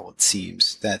general, it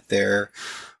seems that they're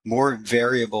more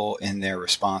variable in their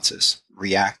responses,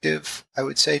 reactive, I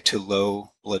would say, to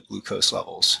low blood glucose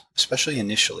levels, especially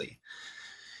initially.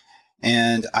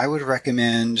 And I would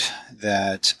recommend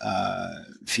that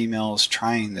females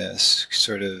trying this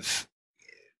sort of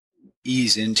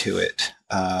ease into it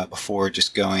before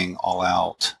just going all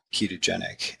out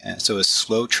ketogenic. And so a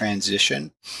slow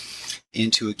transition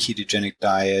into a ketogenic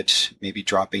diet, maybe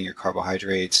dropping your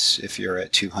carbohydrates if you're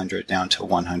at 200 down to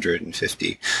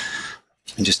 150,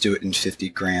 and just do it in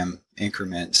 50-gram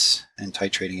increments and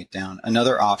titrating it down.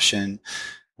 Another option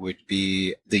would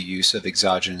be the use of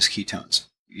exogenous ketones.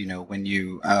 You know, when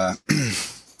you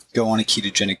go on a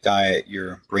ketogenic diet,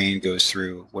 your brain goes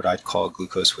through what I'd call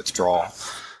glucose withdrawal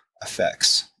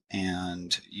effects.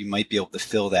 And you might be able to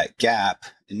fill that gap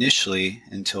initially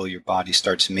until your body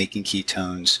starts making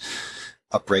ketones,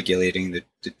 upregulating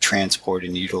the transport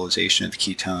and utilization of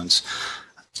ketones.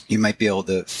 You might be able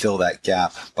to fill that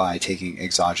gap by taking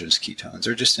exogenous ketones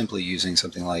or just simply using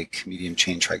something like medium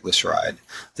chain triglyceride.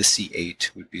 The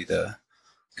C8 would be the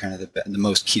kind of the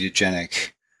most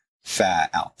ketogenic fat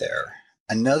out there.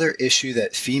 Another issue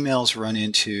that females run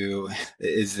into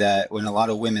is that when a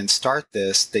lot of women start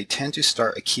this, they tend to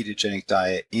start a ketogenic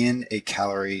diet in a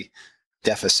calorie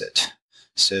deficit.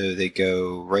 So they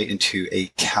go right into a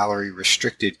calorie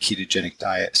restricted ketogenic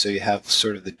diet. So you have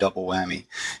sort of the double whammy.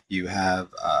 You have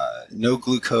no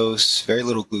glucose, very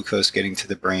little glucose getting to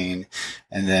the brain,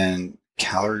 and then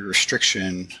calorie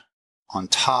restriction on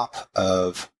top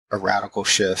of a radical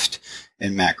shift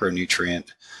in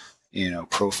macronutrient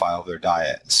profile of their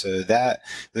diet. So that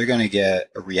they're going to get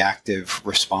a reactive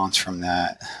response from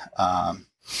that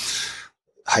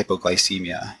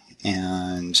hypoglycemia.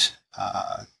 And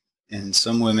in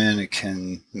some women, it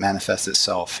can manifest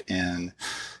itself in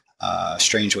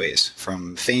strange ways,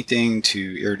 from fainting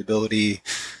to irritability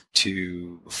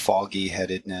to foggy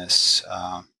headedness.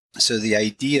 So the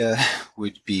idea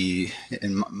would be,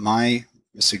 and my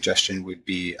suggestion would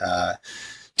be,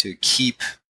 to keep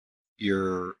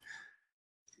your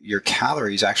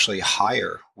calories actually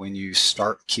higher when you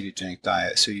start ketogenic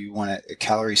diet. So you want a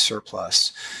calorie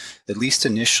surplus, at least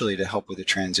initially, to help with the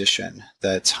transition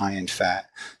that's high in fat.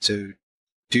 So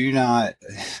do not,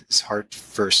 it's hard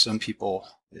for some people,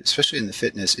 especially in the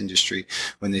fitness industry,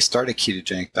 when they start a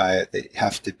ketogenic diet, they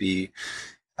have to be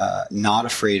not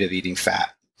afraid of eating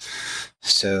fat.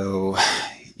 So,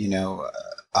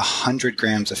 100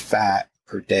 grams of fat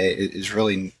per day is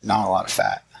really not a lot of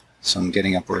fat. So I'm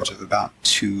getting upwards of about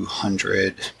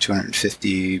 200,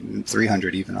 250,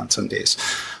 300 even on some days.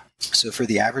 So for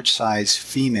the average size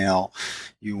female,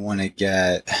 you want to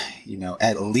get,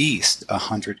 at least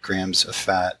 100 grams of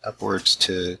fat, upwards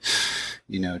to,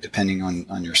 depending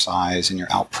on your size and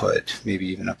your output, maybe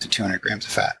even up to 200 grams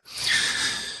of fat.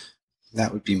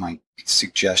 That would be my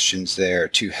suggestions there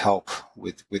to help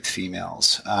with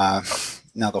females.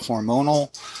 Now, the hormonal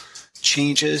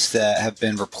changes that have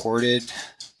been reported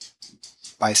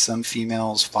by some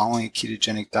females following a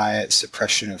ketogenic diet,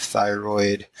 suppression of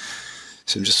thyroid.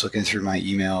 So I'm just looking through my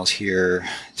emails here,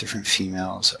 different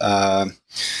females. That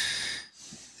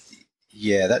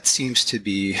seems to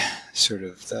be sort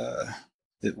of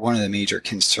one of the major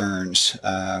concerns.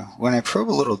 When I probe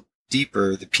a little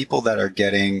deeper, the people that are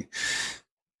getting,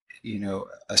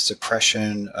 a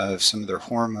suppression of some of their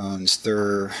hormones,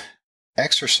 they're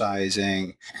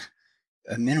exercising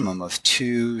a minimum of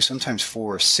 2, sometimes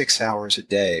 4, 6 hours a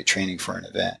day training for an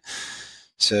event.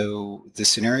 So the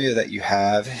scenario that you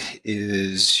have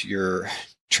is you're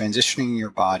transitioning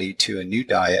your body to a new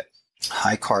diet,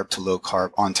 high carb to low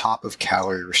carb, on top of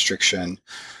calorie restriction,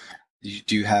 you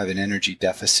do have an energy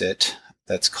deficit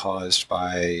that's caused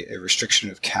by a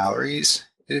restriction of calories,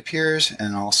 it appears,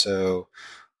 and also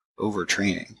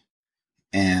overtraining.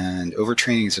 And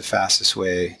overtraining is the fastest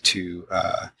way to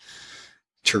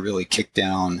really kick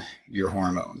down your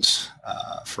hormones.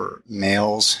 For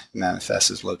males, it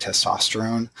manifests as low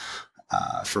testosterone.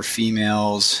 For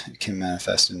females, it can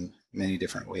manifest in many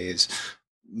different ways.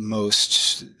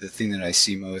 The thing that I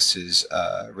see most is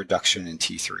reduction in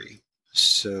T3.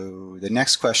 So the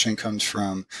next question comes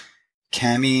from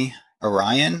Cami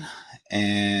Orion,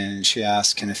 and she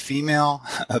asks, can a female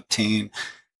obtain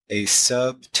a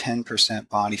sub 10%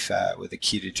 body fat with a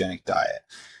ketogenic diet?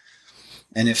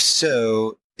 And if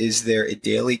so, is there a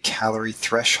daily calorie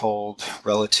threshold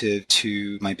relative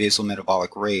to my basal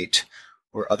metabolic rate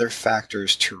or other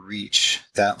factors to reach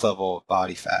that level of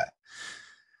body fat?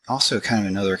 Also, kind of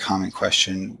another common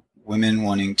question, women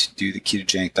wanting to do the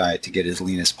ketogenic diet to get as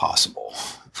lean as possible.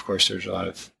 Of course, there's a lot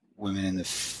of women in the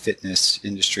fitness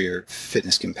industry or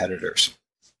fitness competitors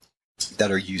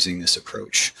that are using this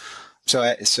approach. So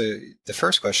the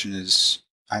first question is,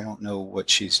 I don't know what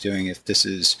she's doing, if this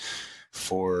is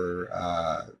for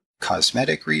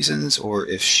cosmetic reasons or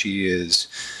if she is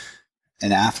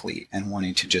an athlete and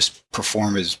wanting to just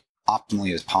perform as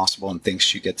optimally as possible and thinks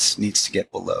she needs to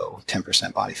get below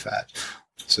 10% body fat.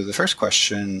 So the first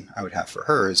question I would have for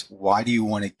her is, why do you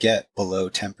want to get below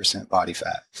 10% body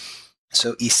fat?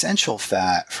 So essential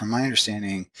fat, from my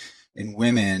understanding, in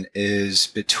women is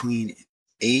between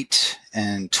 8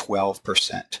 and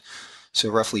 12%. So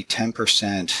roughly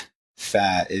 10%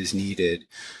 fat is needed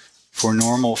for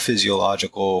normal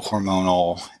physiological,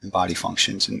 hormonal, and body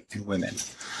functions in women.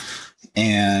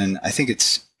 And I think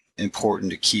it's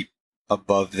important to keep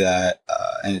above that,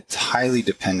 and it's highly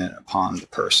dependent upon the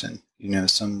person. You know,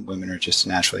 some women are just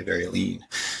naturally very lean,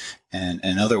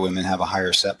 and other women have a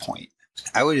higher set point.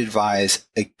 I would advise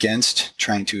against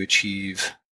trying to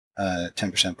achieve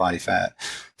 10% body fat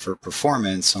for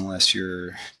performance unless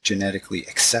you're genetically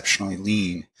exceptionally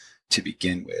lean to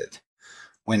begin with.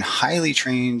 When highly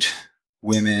trained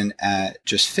women at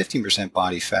just 15%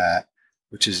 body fat,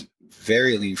 which is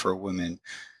very lean for a woman,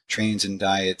 trains and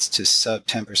diets to sub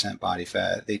 10% body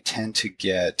fat, they tend to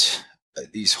get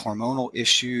these hormonal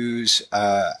issues.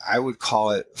 I would call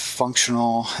it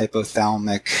functional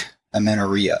hypothalamic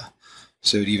amenorrhea.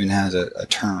 So it even has a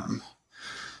term,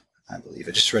 I believe.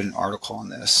 I just read an article on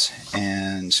this,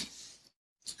 and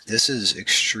this is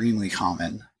extremely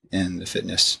common in the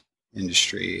fitness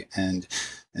industry, and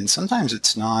sometimes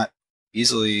it's not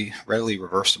readily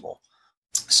reversible.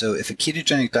 So if a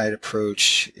ketogenic diet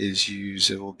approach is used,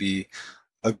 it will be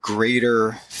a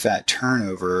greater fat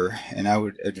turnover, and I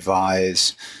would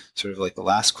advise, sort of like the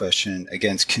last question,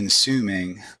 against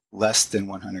consuming less than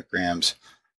 100 grams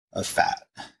of fat.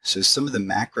 So some of the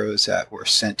macros that were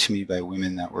sent to me by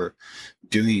women that were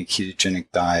doing a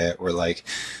ketogenic diet were like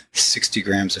 60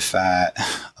 grams of fat,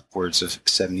 upwards of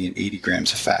 70 and 80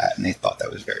 grams of fat, and they thought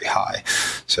that was very high.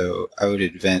 So I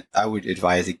would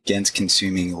advise against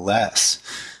consuming less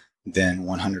than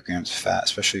 100 grams of fat,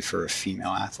 especially for a female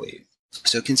athlete.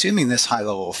 So consuming this high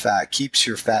level of fat keeps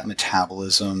your fat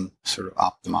metabolism sort of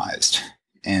optimized,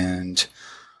 and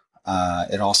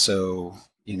it also,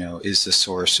 is the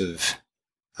source of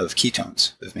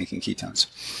ketones, of making ketones.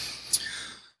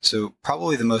 So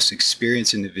probably the most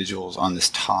experienced individuals on this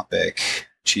topic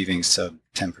achieving sub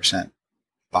 10%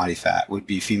 body fat would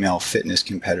be female fitness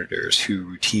competitors who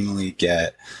routinely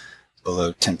get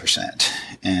below 10%.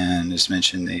 And as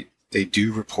mentioned, they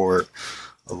do report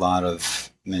a lot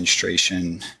of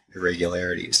menstruation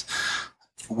irregularities.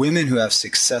 Women who have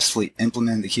successfully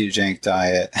implemented the ketogenic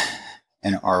diet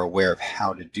and are aware of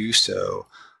how to do so.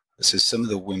 So some of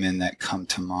the women that come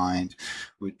to mind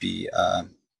would be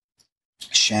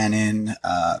Shannon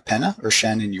Penna, or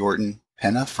Shannon Yorton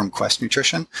Penna from Quest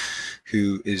Nutrition,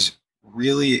 who is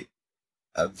really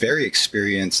a very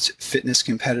experienced fitness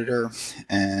competitor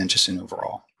and just an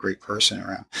overall great person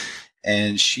around.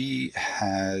 And she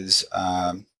has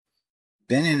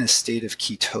been in a state of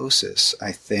ketosis,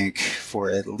 I think,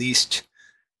 for at least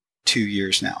 2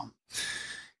 years now.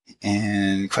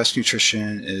 And Quest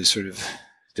Nutrition is sort of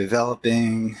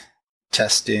developing,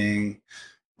 testing,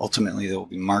 ultimately they will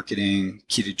be marketing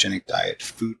ketogenic diet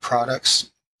food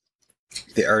products.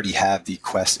 They already have the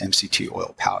Quest MCT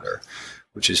oil powder,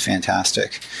 which is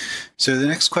fantastic. So the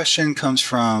next question comes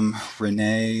from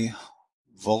Renee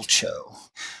Volcho.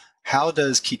 How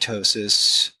does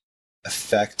ketosis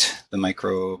affect the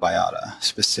microbiota,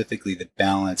 specifically the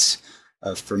balance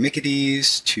of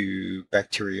Firmicutes to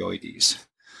Bacteroides?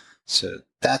 So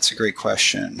that's a great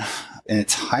question. And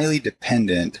it's highly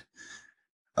dependent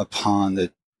upon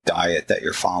the diet that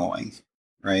you're following,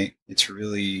 right? It's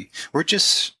really, we're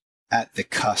just at the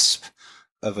cusp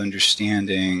of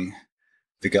understanding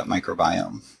the gut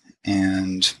microbiome.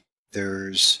 And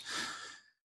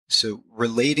so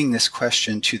relating this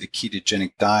question to the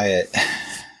ketogenic diet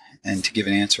and to give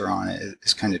an answer on it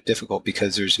is kind of difficult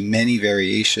because there's many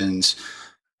variations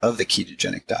of the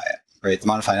ketogenic diet, right? The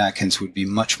modified Atkins would be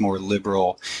much more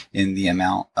liberal in the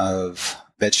amount of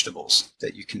vegetables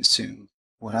that you consume.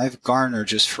 What I've garnered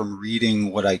just from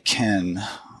reading what I can,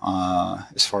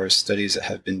 as far as studies that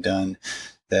have been done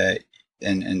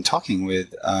and talking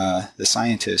with the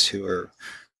scientists who are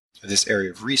of this area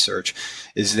of research,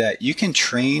 is that you can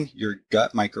train your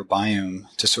gut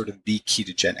microbiome to sort of be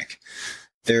ketogenic.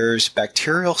 There's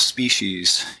bacterial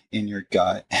species in your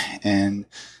gut, and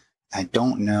I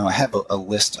don't know, I have a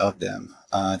list of them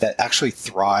that actually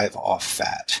thrive off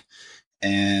fat.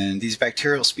 And these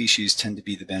bacterial species tend to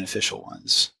be the beneficial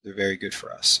ones. They're very good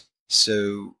for us.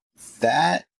 So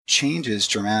that changes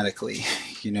dramatically,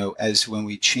 as when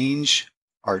we change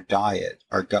our diet,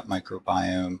 our gut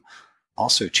microbiome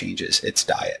also changes its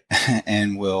diet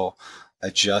and will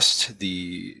adjust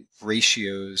the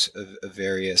ratios of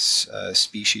various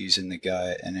species in the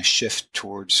gut and a shift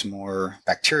towards more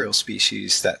bacterial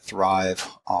species that thrive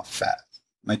off fat.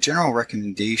 My general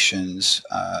recommendations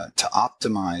to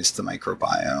optimize the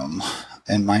microbiome,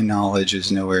 and my knowledge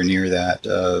is nowhere near that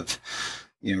of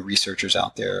researchers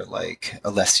out there like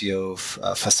Alessio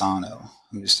Fasano,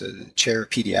 who's the chair of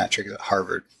pediatrics at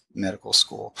Harvard Medical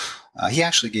School. He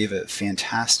actually gave a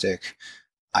fantastic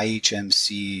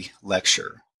IHMC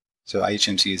lecture. So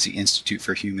IHMC is the Institute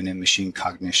for Human and Machine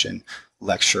Cognition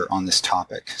lecture on this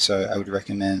topic. So I would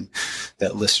recommend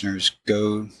that listeners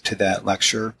go to that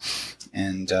lecture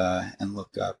and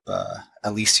look up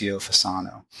Alessio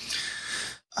Fasano.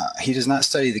 He does not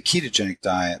study the ketogenic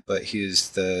diet, but he is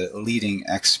the leading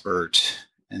expert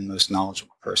and most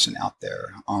knowledgeable person out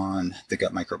there on the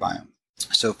gut microbiome.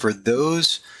 So for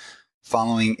those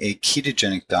following a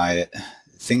ketogenic diet,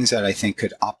 things that I think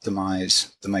could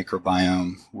optimize the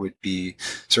microbiome would be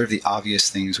sort of the obvious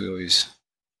things we always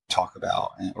talk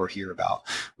about or hear about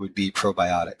would be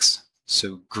probiotics.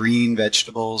 So green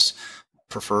vegetables,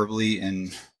 preferably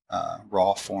in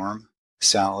raw form,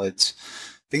 salads,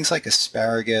 things like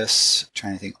asparagus, I'm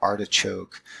trying to think,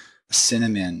 artichoke,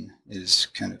 cinnamon is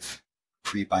kind of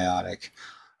prebiotic,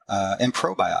 and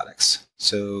probiotics.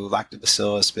 So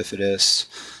Lactobacillus bifidus,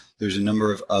 there's a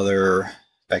number of other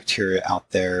bacteria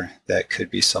out there that could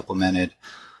be supplemented.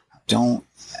 I don't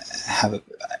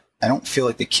feel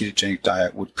like the ketogenic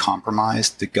diet would compromise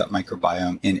the gut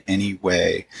microbiome in any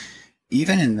way,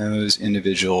 even in those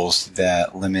individuals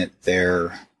that limit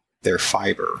their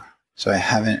fiber. So I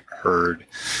haven't heard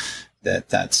that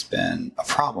that's been a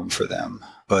problem for them.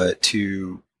 But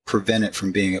to prevent it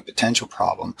from being a potential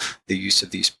problem, the use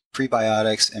of these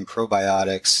prebiotics and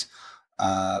probiotics,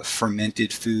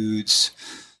 fermented foods,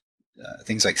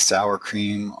 things like sour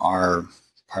cream are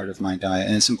part of my diet.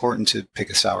 And it's important to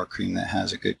pick a sour cream that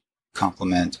has a good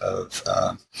complement of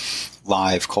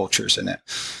live cultures in it.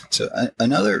 So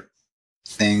another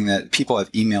thing that people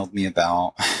have emailed me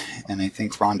about, and I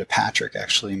think Rhonda Patrick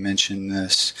actually mentioned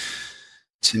this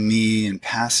to me in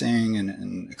passing,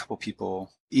 and a couple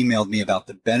people emailed me about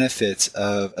the benefits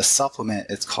of a supplement.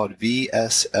 It's called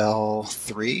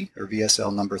VSL3 or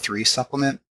VSL number 3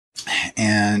 supplement.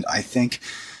 And I think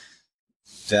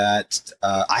that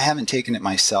I haven't taken it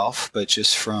myself, but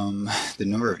just from the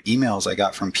number of emails I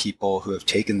got from people who have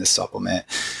taken this supplement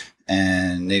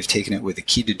and they've taken it with a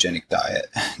ketogenic diet.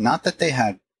 Not that they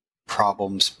had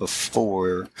problems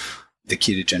before the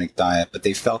ketogenic diet, but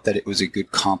they felt that it was a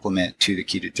good complement to the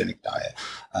ketogenic diet.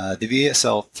 The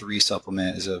VSL3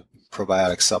 supplement is a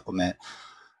probiotic supplement.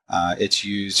 It's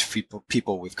used for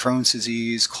people with Crohn's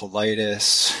disease,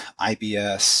 colitis,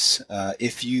 IBS.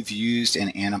 If you've used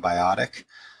an antibiotic,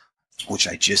 which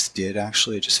I just did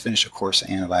actually, I just finished a course of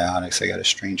antibiotics. I got a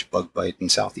strange bug bite in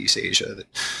Southeast Asia that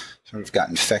sort of got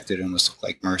infected and almost looked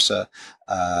like MRSA.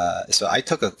 So I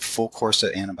took a full course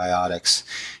of antibiotics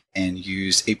and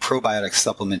used a probiotic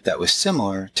supplement that was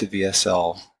similar to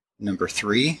VSL number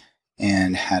 3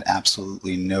 and had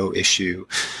absolutely no issue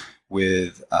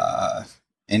with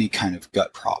any kind of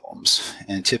gut problems.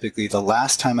 And typically the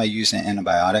last time I used an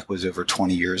antibiotic was over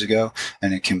 20 years ago,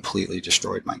 and it completely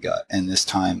destroyed my gut. And this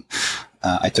time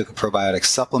I took a probiotic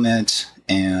supplement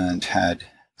and had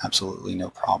absolutely no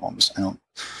problems. I don't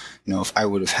know if I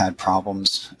would have had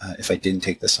problems if I didn't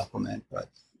take the supplement, but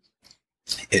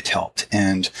it helped.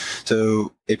 And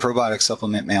so a probiotic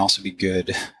supplement may also be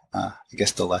good I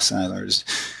guess the lesson I learned is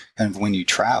kind of when you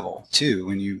travel too,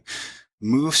 when you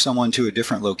move someone to a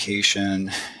different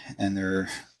location and they're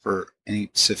for any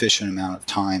sufficient amount of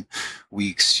time,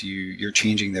 weeks, you're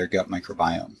changing their gut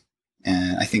microbiome.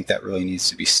 And I think that really needs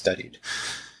to be studied.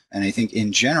 And I think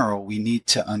in general, we need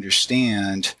to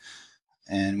understand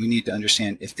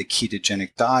if the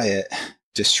ketogenic diet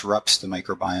disrupts the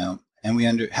microbiome. And we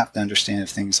have to understand if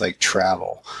things like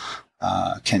travel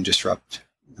can disrupt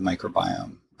the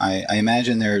microbiome. I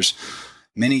imagine there's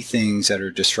many things that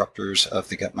are disruptors of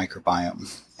the gut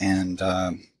microbiome. And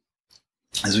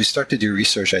as we start to do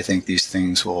research, I think these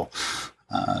things will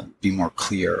be more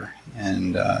clear,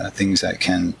 and things that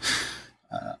can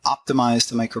optimize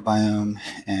the microbiome.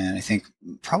 And I think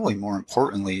probably more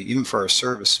importantly, even for our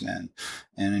servicemen,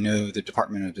 and I know the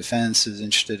Department of Defense is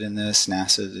interested in this,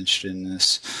 NASA is interested in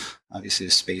this. Obviously,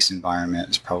 the space environment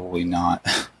is probably not,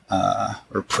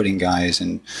 or putting guys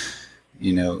in,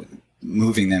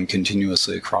 moving them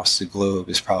continuously across the globe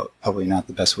is probably not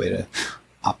the best way to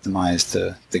optimize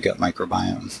the gut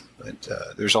microbiome. But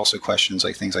there's also questions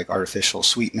like things like artificial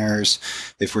sweeteners,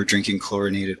 if we're drinking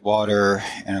chlorinated water,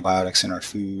 antibiotics in our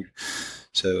food.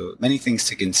 So many things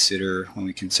to consider when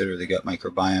we consider the gut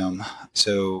microbiome.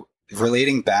 So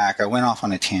relating back, I went off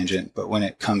on a tangent, but when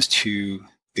it comes to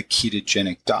the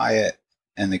ketogenic diet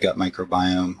and the gut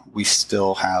microbiome, we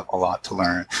still have a lot to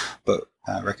learn. But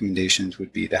recommendations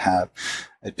would be to have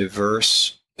a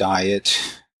diverse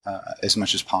diet as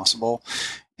much as possible.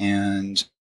 And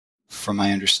from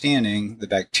my understanding, the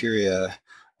bacteria,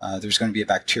 there's going to be a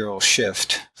bacterial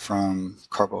shift from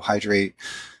carbohydrate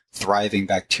thriving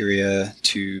bacteria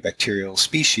to bacterial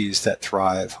species that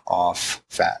thrive off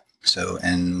fat. So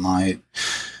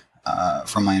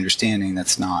from my understanding,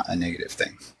 that's not a negative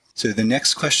thing. So the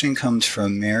next question comes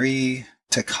from Mary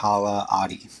Takala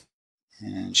Adi.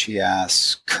 And she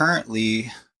asks,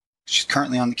 she's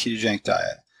currently on the ketogenic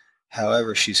diet.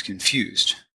 However, she's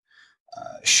confused.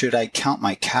 Should I count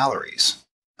my calories?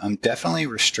 I'm definitely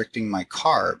restricting my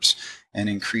carbs and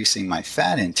increasing my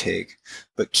fat intake,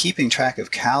 but keeping track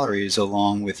of calories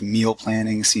along with meal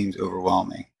planning seems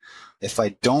overwhelming. If I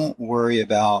don't worry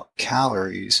about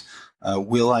calories,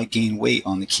 will I gain weight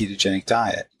on the ketogenic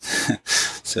diet?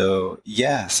 So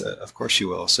yes, of course you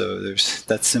will. So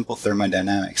that's simple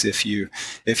thermodynamics. If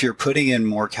you're putting in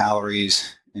more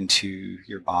calories into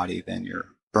your body than you're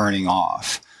burning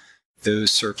off,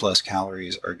 those surplus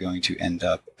calories are going to end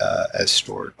up as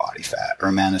stored body fat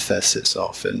or manifest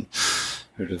itself in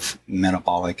sort of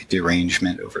metabolic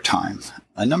derangement over time.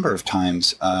 A number of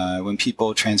times when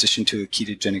people transition to a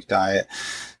ketogenic diet,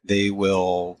 they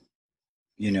will,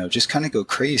 just kind of go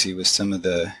crazy with some of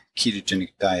the ketogenic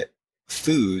diet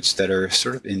foods that are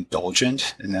sort of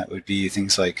indulgent, and that would be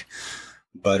things like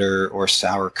butter or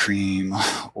sour cream,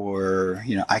 or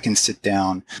I can sit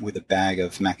down with a bag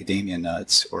of macadamia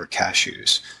nuts or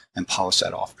cashews and polish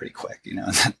that off pretty quick.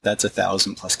 That's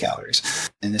 1,000+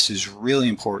 calories. And this is really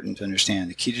important to understand.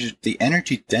 The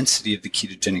energy density of the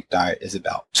ketogenic diet is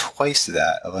about twice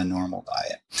that of a normal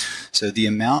diet. So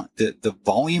the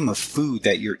volume of food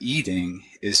that you're eating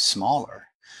is smaller,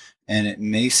 and it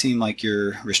may seem like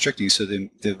you're restricting. So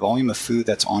the volume of food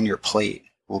that's on your plate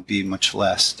will be much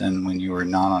less than when you are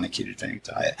not on a ketogenic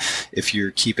diet if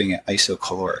you're keeping it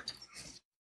isocaloric.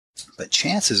 But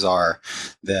chances are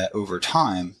that over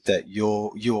time that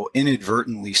you'll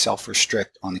inadvertently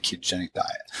self-restrict on the ketogenic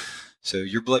diet. So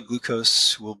your blood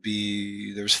glucose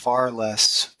there's far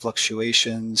less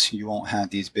fluctuations. You won't have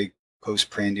these big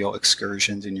postprandial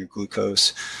excursions in your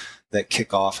glucose that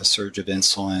kick off a surge of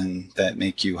insulin that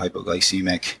make you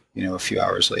hypoglycemic, a few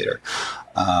hours later,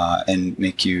 and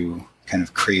make you kind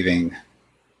of craving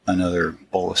another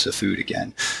bolus of food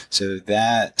again. So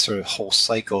that sort of whole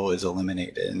cycle is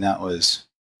eliminated, and that was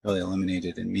really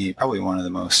eliminated in me. Probably one of the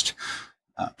most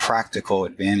practical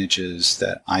advantages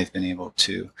that I've been able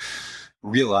to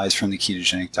realize from the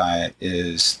ketogenic diet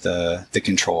is the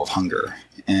control of hunger.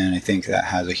 And I think that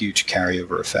has a huge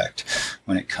carryover effect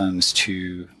when it comes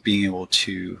to being able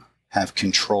to have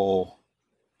control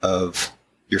of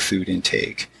your food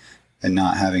intake and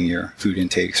not having your food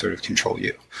intake sort of control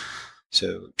you.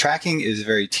 So tracking is a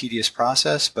very tedious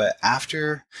process, but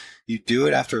after you do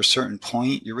it after a certain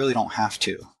point, you really don't have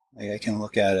to. Like I can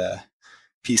look at a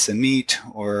piece of meat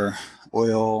or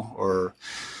oil or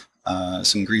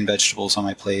some green vegetables on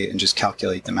my plate and just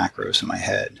calculate the macros in my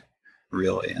head,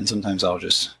 really. And sometimes I'll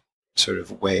just sort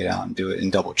of weigh it out and do it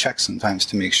and double check sometimes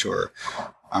to make sure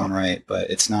I'm right. But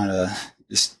it's not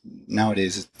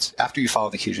nowadays, after you follow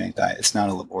the ketogenic diet, it's not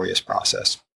a laborious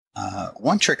process.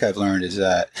 One trick I've learned is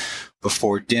that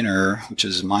before dinner, which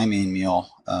is my main meal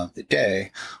of the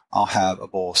day, I'll have a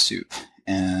bowl of soup.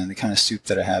 And the kind of soup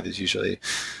that I have is usually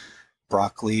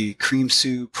broccoli cream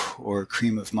soup or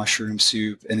cream of mushroom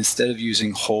soup. And instead of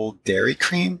using whole dairy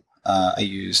cream, I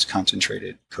use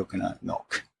concentrated coconut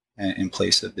milk in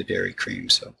place of the dairy cream.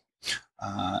 So,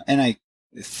 and I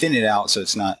thin it out so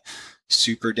it's not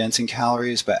super dense in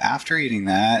calories. But after eating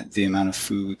that, the amount of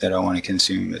food that I want to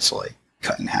consume is like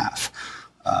cut in half.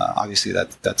 Obviously,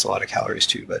 that's a lot of calories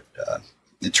too, but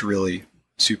it's really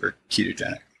super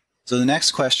ketogenic. So the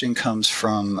next question comes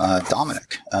from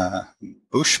Dominic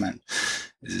Bushman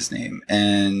is his name.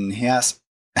 And he asks,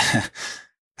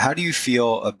 how do you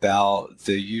feel about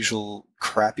the usual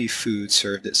crappy food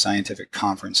served at scientific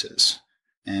conferences?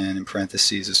 And in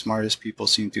parentheses, the smartest people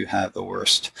seem to have the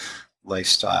worst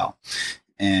lifestyle.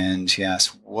 And he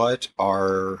asks, what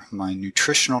are my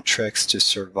nutritional tricks to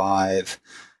survive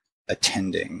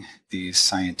attending these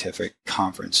scientific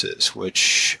conferences,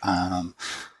 which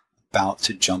about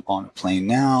to jump on a plane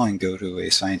now and go to a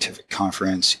scientific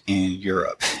conference in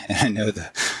Europe. And I know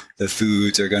the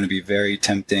foods are going to be very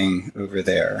tempting over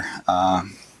there,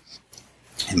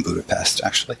 in Budapest,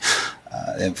 actually.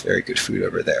 They have very good food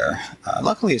over there.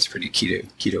 Luckily, it's pretty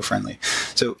keto friendly.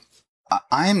 So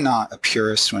I'm not a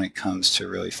purist when it comes to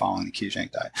really following the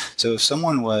ketogenic diet. So if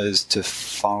someone was to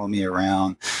follow me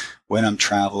around when I'm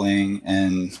traveling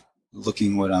and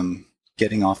looking what I'm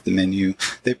getting off the menu,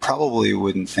 they probably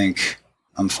wouldn't think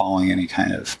I'm following any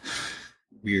kind of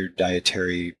weird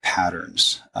dietary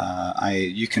patterns.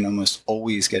 You can almost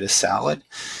always get a salad,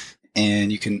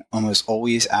 and you can almost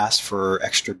always ask for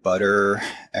extra butter,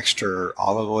 extra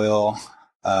olive oil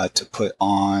to put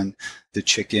on the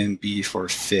chicken, beef, or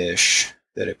fish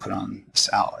that I put on the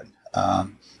salad.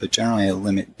 But generally, I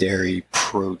limit dairy,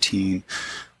 protein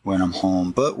when I'm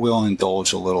home, but will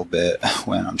indulge a little bit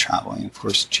when I'm traveling. Of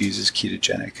course, cheese is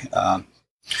ketogenic.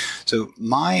 So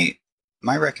my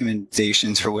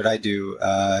recommendations for what I do,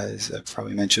 as I've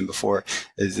probably mentioned before,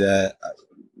 is that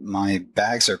my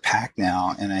bags are packed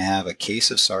now, and I have a case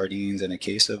of sardines and a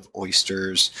case of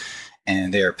oysters,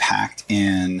 and they are packed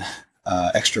in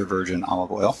extra virgin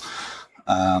olive oil.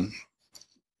 And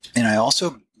I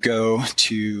also go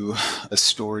to a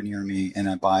store near me and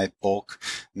I buy bulk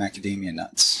macadamia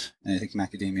nuts. And I think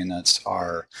macadamia nuts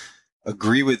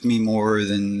agree with me more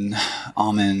than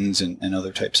almonds and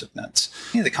other types of nuts.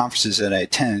 Many of the conferences that I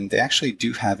attend, they actually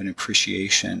do have an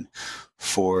appreciation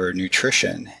for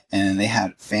nutrition, and they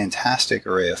had fantastic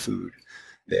array of food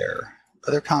there.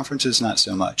 Other conferences, not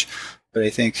so much. But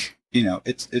I think,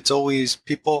 it's always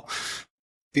people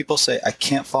say, I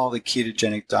can't follow the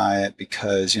ketogenic diet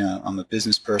because, I'm a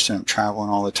business person, I'm traveling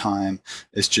all the time.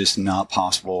 It's just not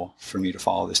possible for me to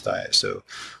follow this diet. So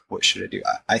what should I do?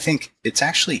 I think it's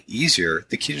actually easier.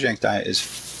 The ketogenic diet is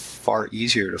far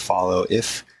easier to follow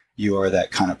if you are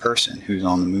that kind of person who's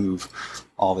on the move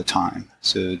all the time.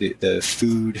 So the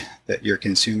food that you're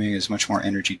consuming is much more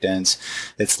energy dense.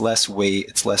 It's less weight.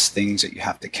 It's less things that you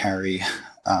have to carry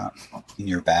in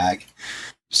your bag.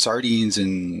 Sardines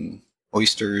and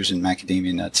oysters and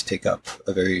macadamia nuts take up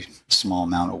a very small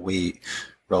amount of weight,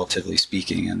 relatively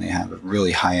speaking, and they have a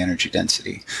really high energy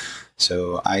density.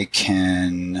 So I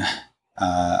tend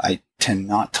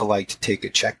not to like to take a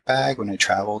check bag when I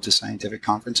travel to scientific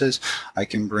conferences. I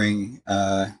can bring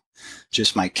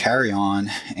just my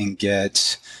carry-on and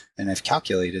get, and I've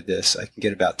calculated this, I can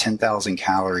get about 10,000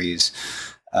 calories,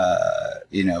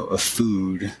 of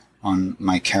food on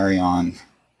my carry-on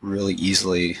really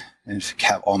easily, and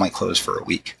have all my clothes for a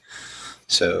week.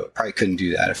 So I probably couldn't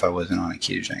do that if I wasn't on a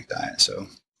ketogenic diet. So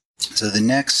the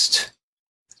next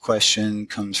question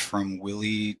comes from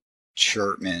Willie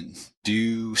Chertman.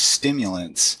 Do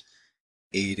stimulants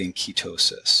aid in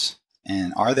ketosis?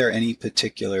 And are there any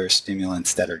particular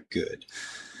stimulants that are good?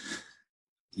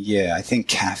 Yeah, I think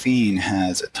caffeine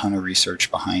has a ton of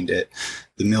research behind it.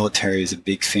 The military is a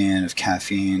big fan of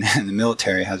caffeine, and the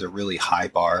military has a really high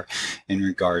bar in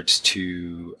regards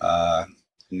to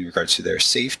their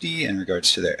safety, in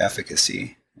regards to their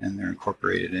efficacy, and they're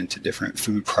incorporated into different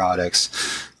food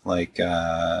products like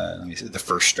the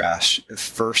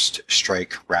First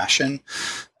Strike ration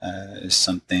is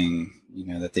something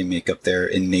that they make up there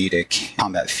in Natick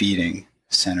Combat Feeding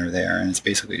Center there, and it's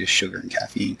basically just sugar and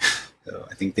caffeine. So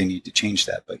I think they need to change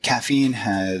that. But caffeine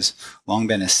has long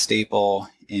been a staple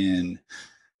in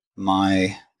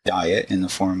my diet in the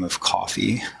form of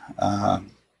coffee.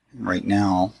 Right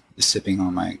now, sipping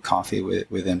on my coffee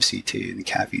with MCT, the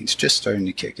caffeine's just starting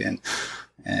to kick in.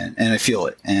 And I feel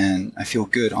it. And I feel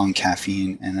good on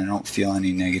caffeine, and I don't feel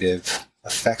any negative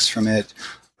effects from it.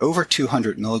 Over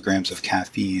 200 milligrams of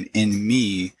caffeine in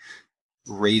me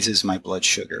raises my blood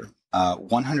sugar.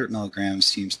 100 milligrams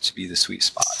seems to be the sweet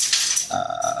spot.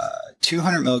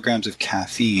 200 milligrams of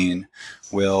caffeine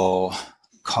will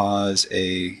cause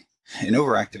an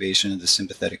overactivation of the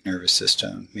sympathetic nervous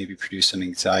system, maybe produce some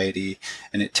anxiety,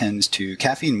 and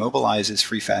caffeine mobilizes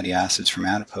free fatty acids from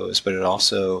adipose, but it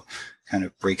also kind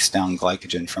of breaks down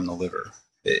glycogen from the liver.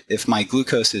 If my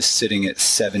glucose is sitting at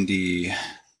 70,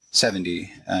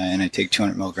 and I take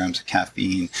 200 milligrams of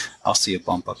caffeine, I'll see a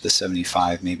bump up to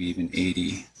 75, maybe even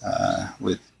 80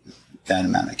 with that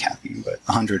amount of caffeine. But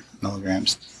 100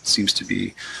 milligrams seems to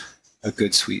be a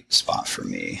good sweet spot for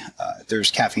me.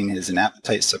 There's caffeine as an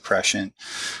appetite suppression.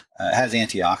 It has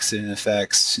antioxidant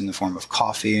effects in the form of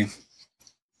coffee.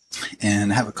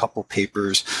 And I have a couple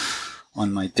papers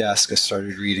on my desk. I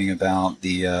started reading about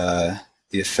the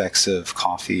effects of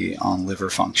coffee on liver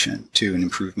function too, an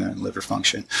improvement in liver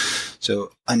function.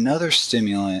 So another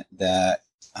stimulant that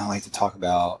I like to talk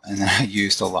about and that I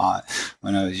used a lot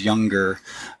when I was younger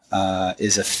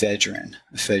is ephedrine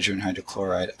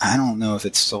hydrochloride. I don't know if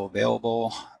it's still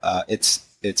available.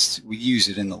 We use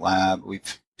it in the lab.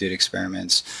 We've did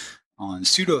experiments on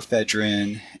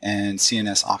pseudoephedrine and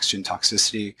CNS oxygen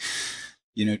toxicity.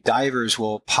 Divers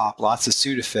will pop lots of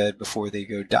Sudafed before they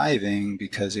go diving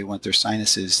because they want their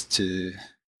sinuses to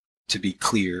be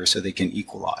clear so they can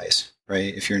equalize,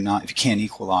 right? If you can't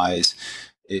equalize,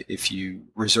 if you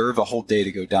reserve a whole day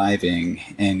to go diving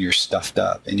and you're stuffed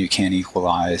up and you can't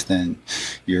equalize, then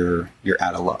you're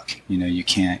out of luck. You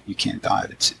can't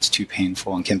dive. It's too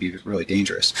painful and can be really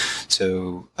dangerous.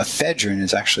 So ephedrine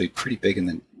is actually pretty big in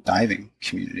the diving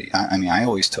community. I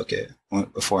always took it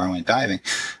before I went diving.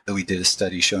 We did a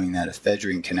study showing that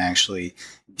ephedrine can actually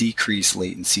decrease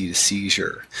latency to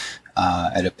seizure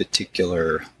at a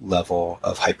particular level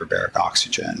of hyperbaric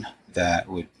oxygen that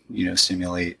would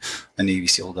simulate a Navy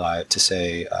SEAL dive to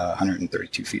say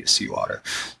 132 feet of seawater.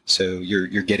 So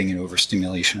you're getting an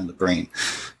overstimulation of the brain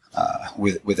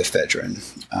with ephedrine.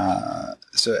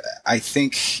 So I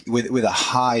think with a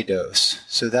high dose,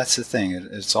 so that's the thing.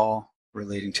 It's all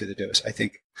relating to the dose. I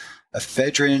think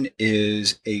ephedrine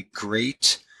is a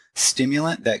great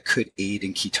stimulant that could aid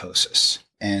in ketosis,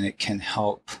 and it can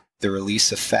help the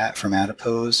release of fat from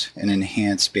adipose and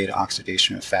enhance beta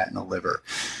oxidation of fat in the liver.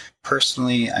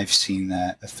 Personally, I've seen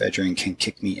that ephedrine can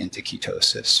kick me into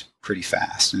ketosis pretty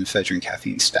fast, an ephedrine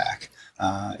caffeine stack.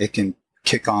 It can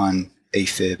kick on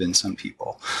AFib in some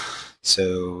people.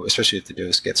 So especially if the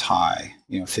dose gets high,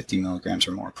 50 milligrams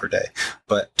or more per day.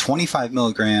 But 25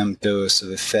 milligram dose of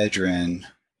ephedrine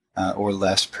or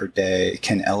less per day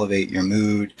can elevate your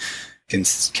mood,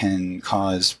 can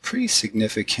cause pretty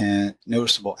significant,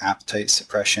 noticeable appetite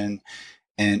suppression.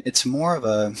 And it's more of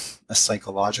a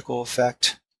psychological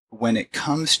effect. When it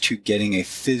comes to getting a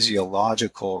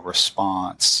physiological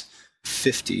response,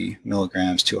 50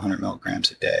 milligrams to 100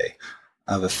 milligrams a day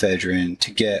of ephedrine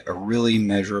to get a really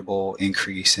measurable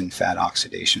increase in fat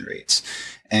oxidation rates.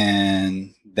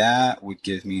 And that would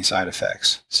give me side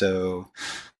effects. So,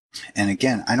 and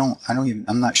again,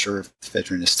 I'm not sure if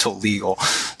ephedrine is still legal.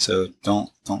 So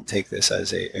don't take this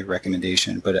as a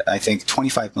recommendation, but I think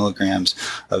 25 milligrams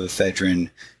of ephedrine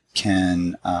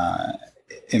can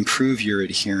improve your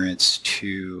adherence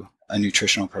to a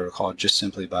nutritional protocol just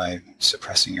simply by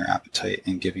suppressing your appetite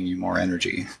and giving you more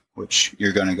energy, which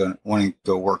you're going to want to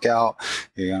go work out.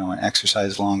 You're going to want to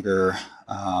exercise longer.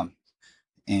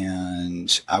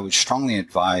 And I would strongly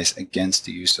advise against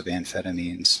the use of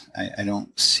amphetamines. I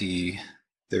don't see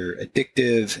they're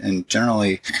addictive, and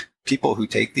generally people who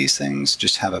take these things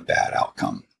just have a bad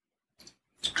outcome.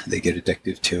 They get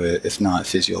addictive to it, if not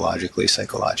physiologically,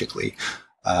 psychologically.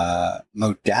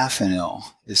 Modafinil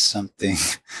is something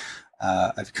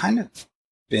I've kind of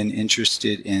been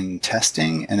interested in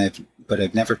testing, but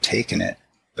I've never taken it.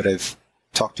 But I've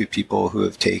talked to people who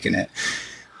have taken it.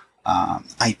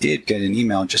 I did get an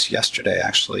email just yesterday,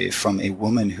 actually, from a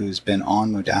woman who's been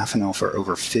on modafinil for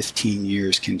over 15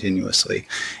 years continuously,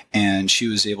 and she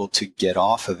was able to get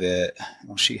off of it.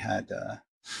 Well, she had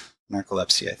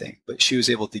narcolepsy, I think, but she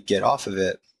was able to get off of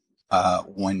it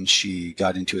when she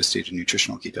got into a state of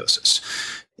nutritional ketosis,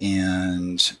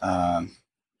 and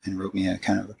wrote me a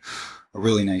kind of a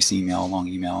really nice email, a long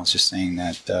email, just saying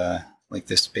that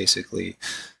this basically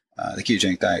the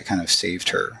ketogenic diet kind of saved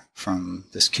her from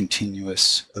this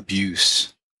continuous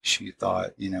abuse. She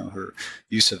thought, her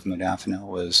use of modafinil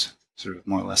was sort of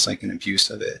more or less like an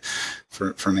abuse of it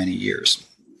for many years.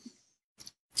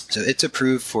 So it's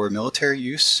approved for military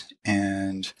use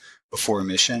and before a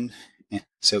mission.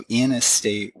 So in a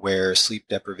state where sleep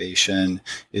deprivation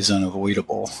is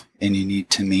unavoidable and you need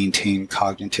to maintain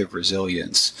cognitive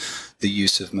resilience, the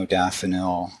use of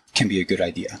modafinil can be a good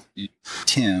idea.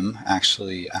 Tim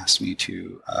actually asked me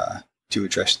to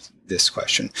address this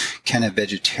question. Can a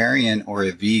vegetarian or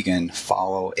a vegan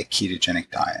follow a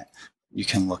ketogenic diet? You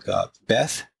can look up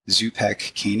Beth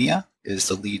Zupek-Kania is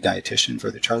the lead dietitian for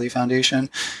the Charlie Foundation.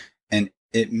 And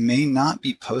it may not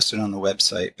be posted on the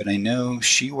website, but I know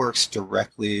she works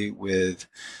directly with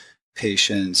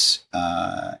patients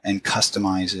and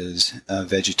customizes a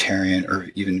vegetarian or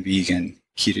even vegan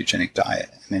ketogenic diet,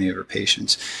 many of her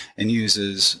patients, and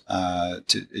uses,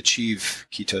 to achieve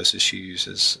ketosis, she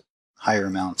uses higher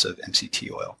amounts of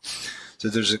MCT oil. So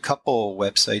there's a couple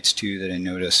websites too that I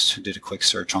noticed, did a quick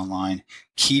search online.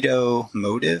 Keto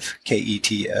Motive,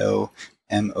 KETO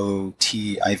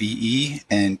MOTIVE,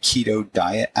 and Keto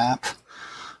Diet App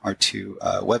are two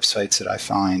websites that I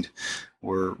find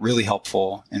were really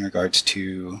helpful in regards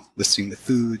to listing the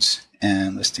foods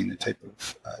and listing the type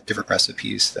of different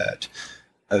recipes that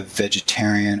a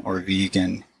vegetarian or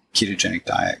vegan ketogenic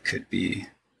diet could be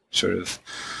sort of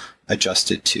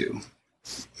adjusted to.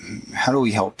 How do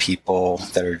we help people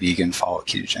that are vegan follow a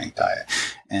ketogenic diet?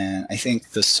 And I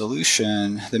think the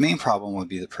solution, the main problem would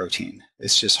be the protein.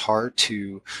 It's just hard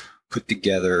to put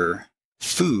together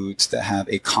foods that have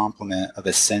a complement of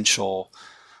essential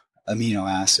amino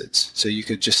acids. So you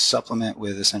could just supplement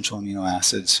with essential amino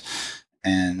acids,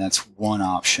 and that's one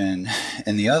option.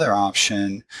 And the other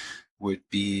option would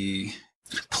be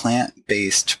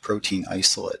plant-based protein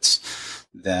isolates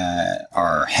that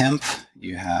are hemp.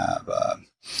 You have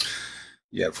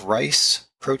rice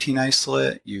protein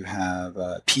isolate. You have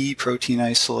pea protein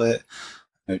isolate.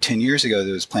 10 years ago,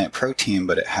 there was plant protein,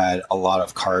 but it had a lot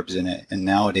of carbs in it. And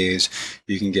nowadays,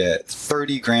 you can get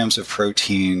 30 grams of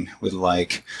protein with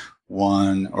like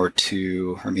 1 or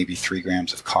 2 or maybe 3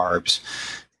 grams of carbs.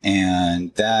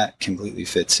 And that completely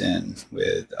fits in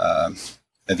with a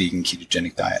vegan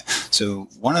ketogenic diet. So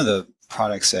one of the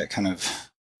products that kind of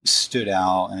stood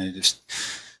out, and I just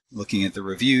looking at the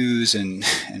reviews and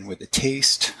with the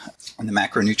taste and the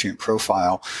macronutrient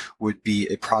profile, would be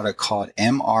a product called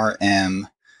MRM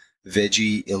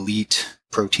Veggie Elite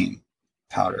Protein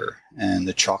Powder. And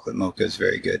the chocolate mocha is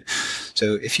very good.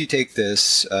 So if you take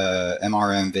this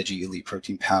MRM Veggie Elite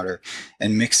Protein Powder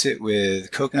and mix it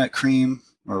with coconut cream,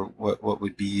 or what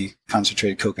would be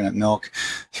concentrated coconut milk,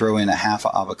 throw in a half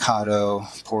of avocado,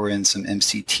 pour in some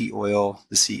MCT oil,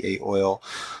 the C8 oil,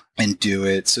 and do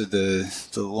it. So the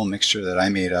little mixture that I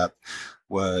made up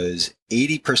was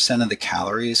 80% of the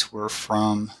calories were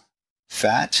from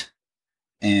fat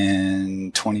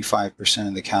and 25%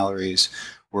 of the calories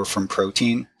were from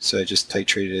protein. So I just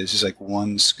titrated it. It's just like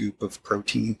 1 scoop of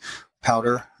protein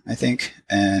powder, I think,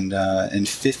 and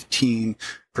 15%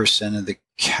 of the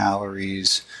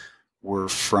calories were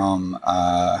from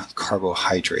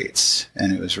carbohydrates,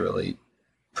 and it was really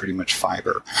pretty much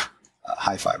fiber,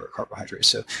 high fiber carbohydrates.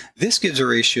 So this gives a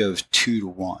ratio of 2 to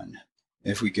 1.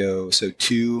 If we go, so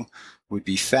 2 would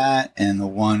be fat, and the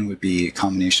 1 would be a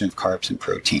combination of carbs and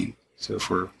protein. So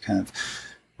if we're kind of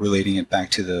relating it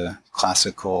back to the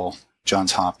classical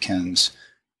Johns Hopkins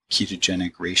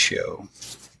ketogenic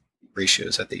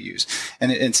ratios that they use,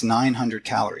 and it's 900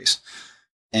 calories.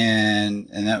 And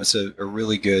that was a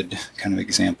really good kind of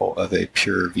example of a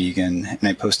pure vegan. And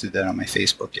I posted that on my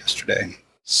Facebook yesterday.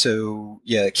 So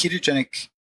yeah, a ketogenic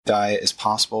diet is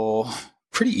possible,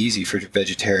 pretty easy for a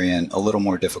vegetarian, a little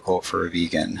more difficult for a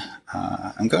vegan.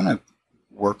 I'm going to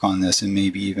work on this and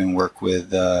maybe even work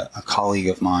with a colleague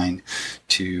of mine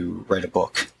to write a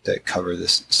book that covers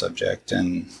this subject.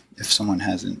 And if someone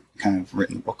hasn't kind of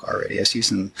written a book already, I see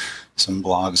some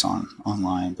blogs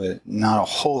online, but not a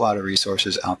whole lot of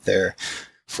resources out there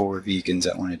for vegans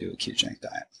that want to do a ketogenic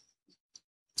diet.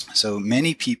 So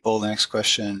many people, the next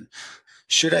question,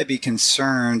 should I be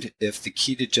concerned if the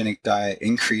ketogenic diet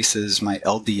increases my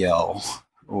LDL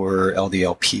or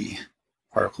LDLP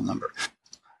particle number?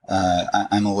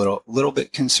 I'm a little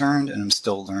bit concerned, and I'm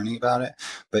still learning about it.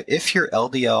 But if your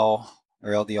LDL or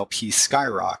LDLP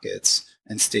skyrockets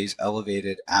and stays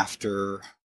elevated after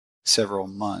several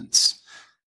months,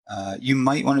 you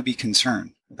might want to be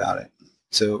concerned about it.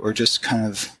 So, or just kind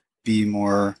of be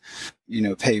more,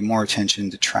 pay more attention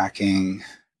to tracking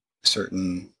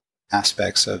certain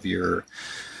aspects of your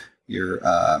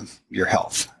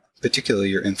health, particularly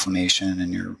your inflammation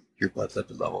and your blood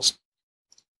lipid levels.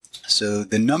 So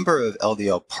the number of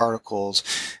LDL particles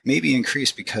may be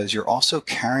increased because you're also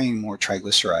carrying more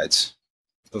triglycerides.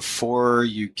 Before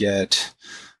you get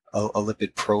a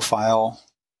lipid profile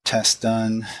test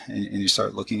done and you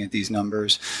start looking at these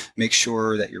numbers, make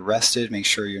sure that you're rested, make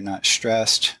sure you're not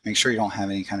stressed, make sure you don't have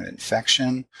any kind of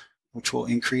infection, which will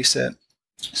increase it.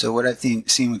 So what I've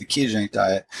seen with the ketogenic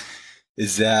diet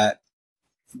is that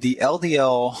the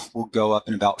LDL will go up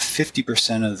in about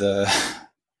 50% of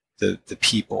the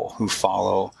people who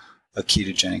follow a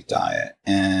ketogenic diet,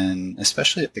 and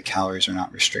especially if the calories are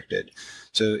not restricted.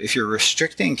 So if you're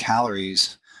restricting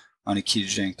calories on a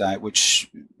ketogenic diet,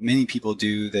 which many people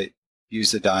do that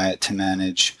use the diet to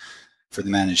manage for the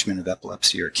management of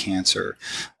epilepsy or cancer,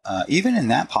 even in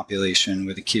that population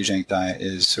where the ketogenic diet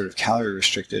is sort of calorie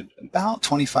restricted, about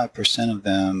 25% of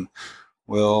them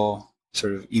will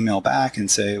sort of email back and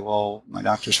say, well, my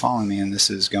doctor's following me and this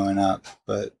is going up,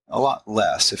 but a lot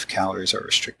less if calories are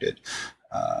restricted.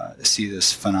 See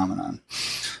this phenomenon.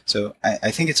 So I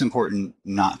think it's important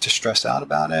not to stress out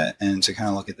about it and to kind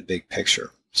of look at the big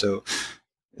picture. So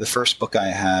the first book I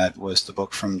had was the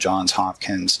book from Johns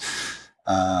Hopkins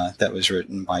that was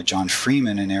written by John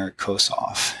Freeman and Eric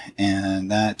Kosoff.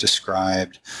 And that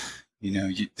described,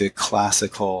 the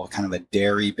classical kind of a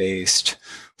dairy-based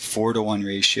 4-to-1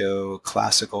 ratio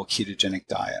classical ketogenic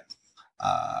diet.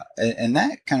 And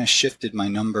that kind of shifted my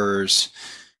numbers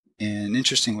in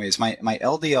interesting ways. My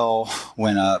LDL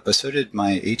went up, but so did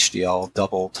my HDL,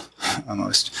 doubled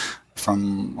almost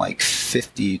from like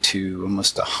 50 to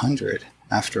almost 100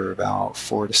 after about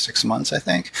 4 to 6 months, I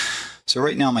think. So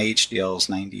right now my HDL is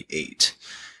 98.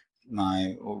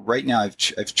 Right now I've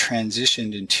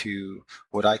transitioned into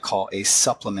what I call a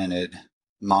supplemented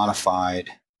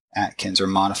modified Atkins or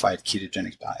modified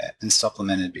ketogenic diet, and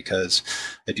supplemented because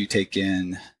I do take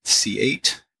in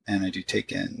C8 and I do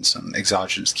take in some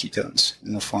exogenous ketones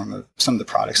in the form of some of the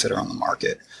products that are on the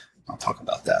market. I'll talk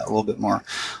about that a little bit more.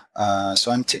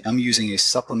 So I'm using a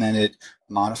supplemented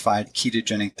modified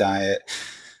ketogenic diet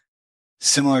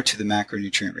similar to the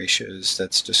macronutrient ratios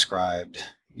that's described,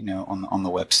 on the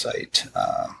website.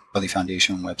 Belly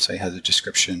Foundation website has a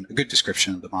good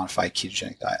description of the modified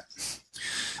ketogenic diet.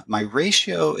 My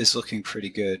ratio is looking pretty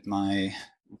good. My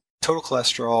total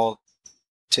cholesterol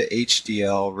to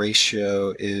HDL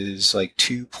ratio is like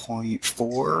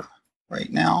 2.4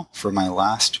 right now for my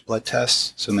last blood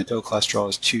test. So my total cholesterol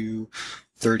is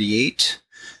 238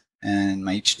 and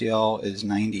my HDL is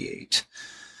 98.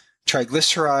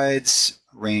 Triglycerides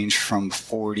range from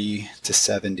 40 to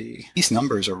 70. These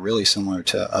numbers are really similar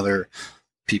to other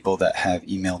people that have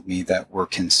emailed me that were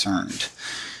concerned.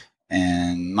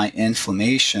 And my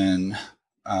inflammation,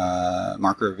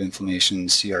 marker of inflammation,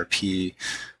 CRP,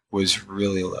 was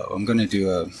really low. I'm going to do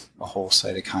a whole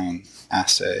cytokine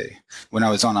assay. When I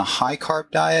was on a high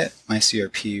carb diet, my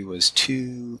CRP was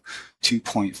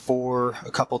 2.4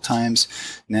 a couple times.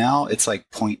 Now it's like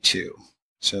 0.2.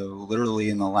 So literally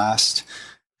in the last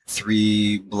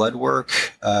 3 blood work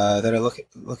that I'm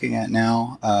looking at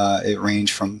now, it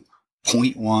ranged from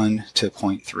 0.1 to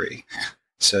 0.3.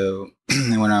 So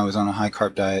when I was on a high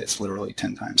carb diet, it's literally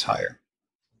 10 times higher.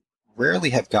 Rarely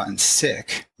have gotten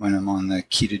sick when I'm on the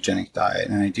ketogenic diet,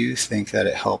 and I do think that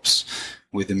it helps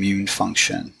with immune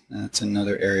function. And that's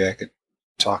another area I could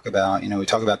talk about. We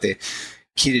talk about the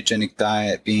ketogenic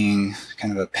diet being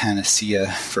kind of a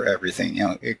panacea for everything.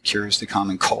 It cures the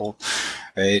common cold,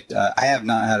 right? I have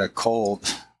not had a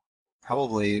cold,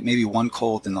 probably maybe one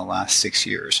cold in the last 6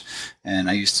 years, and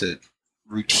I used to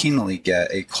routinely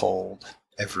get a cold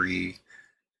every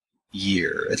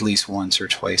year, at least once or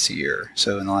twice a year.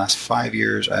 So in the last 5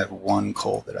 years, I have one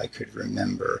cold that I could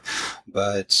remember.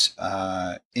 But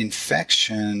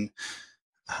infection,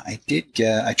 I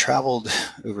traveled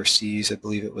overseas, I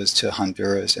believe it was to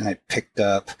Honduras, and I picked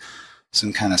up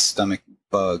some kind of stomach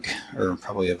bug, or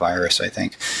probably a virus, I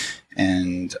think.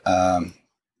 And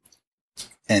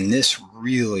this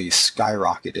really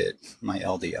skyrocketed my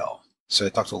LDL. So I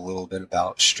talked a little bit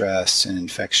about stress and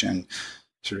infection,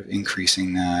 sort of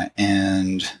increasing that.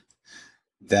 And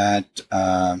that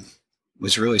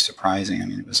was really surprising. I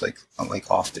mean, it was like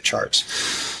off the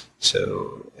charts.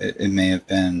 So it may have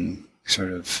been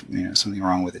sort of, something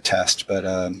wrong with the test. But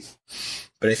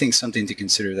I think something to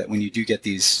consider, that when you do get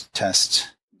these tests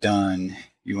done,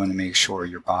 you want to make sure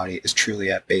your body is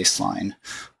truly at baseline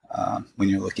when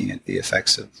you're looking at the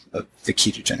effects of the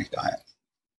ketogenic diet.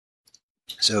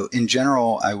 So in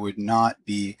general, I would not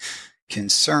be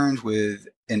concerned with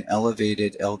an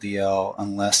elevated LDL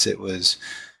unless it was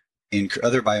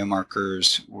other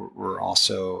biomarkers were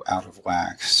also out of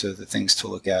whack. So the things to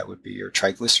look at would be your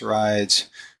triglycerides,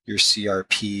 your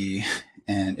CRP,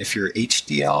 and if your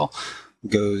HDL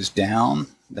goes down,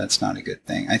 that's not a good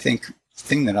thing. I think the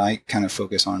thing that I kind of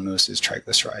focus on most is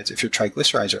triglycerides. If your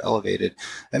triglycerides are elevated,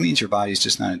 that means your body's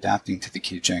just not adapting to the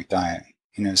ketogenic diet.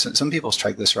 Some people's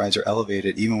triglycerides are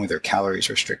elevated even with their calories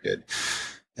restricted.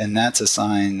 And that's a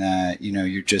sign that, the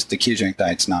ketogenic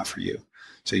diet's not for you.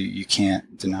 So you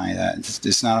can't deny that.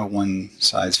 It's not a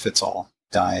one-size-fits-all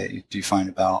diet. You do find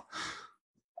about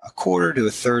a quarter to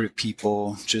a third of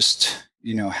people just,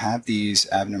 have these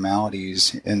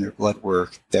abnormalities in their blood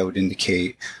work that would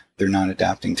indicate they're not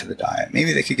adapting to the diet.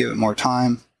 Maybe they could give it more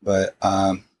time, but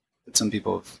some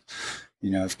people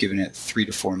have given it 3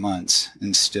 to 4 months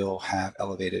and still have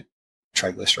elevated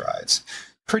triglycerides.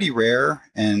 Pretty rare,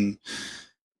 and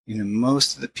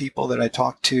most of the people that I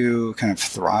talk to kind of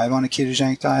thrive on a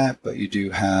ketogenic diet, but you do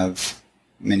have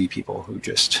many people who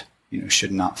just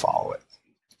should not follow it.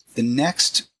 The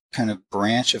next kind of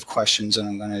branch of questions that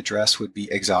I'm going to address would be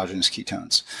exogenous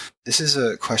ketones. This is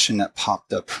a question that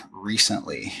popped up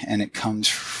recently, and it comes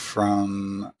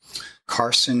from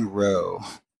Carson Rowe.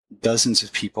 Dozens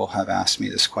of people have asked me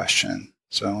this question,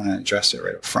 so I want to address it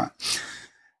right up front.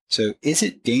 So, is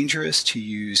it dangerous to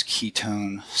use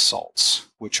ketone salts,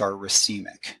 which are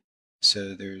racemic?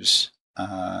 So there's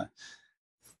the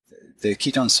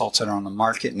ketone salts that are on the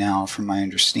market now, from my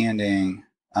understanding,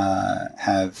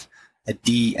 have a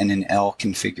D and an L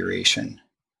configuration.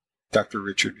 Dr.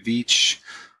 Richard Veach,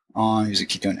 who's a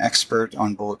ketone expert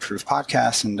on Bulletproof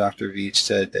Podcast, and Dr. Veach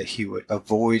said that he would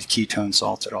avoid ketone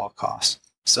salts at all costs.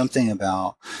 Something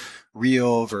about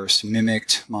real versus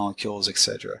mimicked molecules,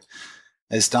 etc.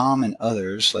 As Dom and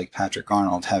others, like Patrick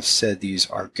Arnold, have said these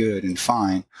are good and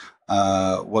fine,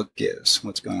 what gives?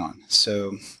 What's going on?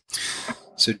 So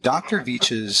Dr.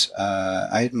 Veach's,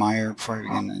 I admire, before I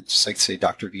begin, I'd just like to say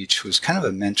Dr. Veach was kind of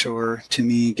a mentor to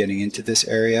me getting into this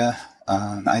area.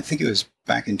 I think it was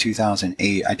back in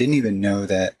 2008. I didn't even know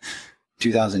that,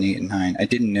 2008 and 2009, I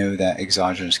didn't know that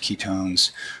exogenous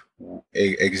ketones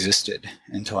existed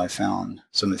until I found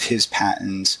some of his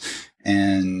patents,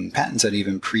 and patents that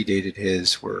even predated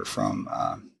his were from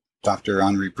Dr.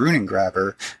 Henri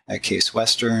Brunengraber at Case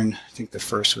Western. I think the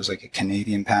first was like a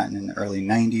Canadian patent in the early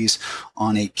 90s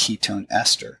on a ketone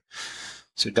ester.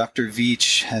 So Dr.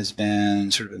 Veach has been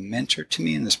sort of a mentor to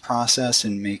me in this process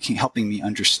and helping me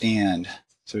understand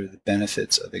sort of the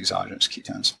benefits of exogenous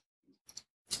ketones.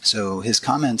 So his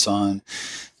comments on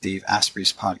Dave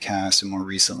Asprey's podcast and more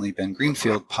recently Ben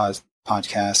Greenfield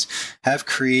podcast have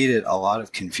created a lot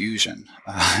of confusion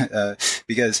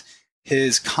because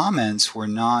his comments were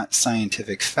not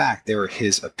scientific fact, they were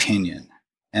his opinion.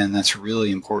 And that's really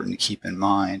important to keep in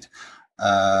mind.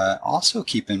 Also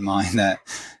keep in mind that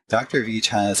Dr. Veach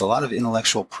has a lot of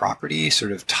intellectual property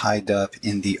sort of tied up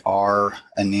in the R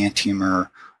enantiomer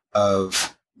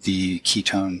of the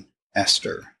ketone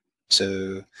ester.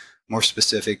 So more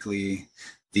specifically,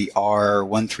 the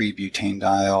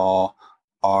R1,3-butanediol,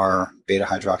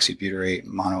 R-beta-hydroxybutyrate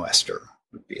monoester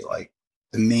would be like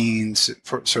the main,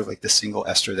 sort of like the single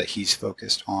ester that he's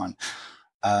focused on.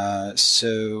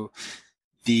 So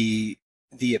the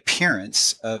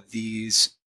appearance of these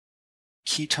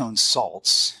ketone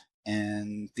salts,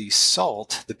 and the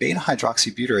salt, the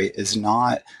beta-hydroxybutyrate, is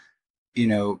not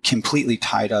completely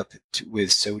tied up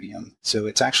with sodium. So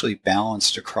it's actually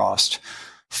balanced across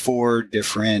 4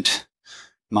 different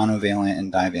monovalent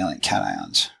and divalent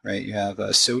cations, right? You have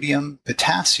sodium,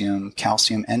 potassium,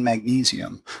 calcium, and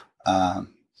magnesium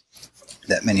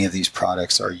that many of these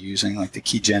products are using, like the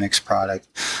Kegenix product.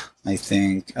 I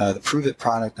think the Prove It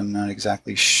product, I'm not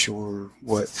exactly sure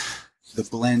what the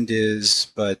blend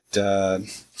is, but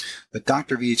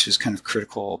Dr. Veach is kind of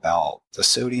critical about the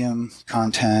sodium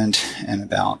content and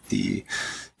about the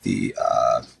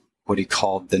what he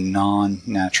called the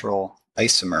non-natural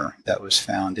isomer that was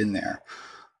found in there.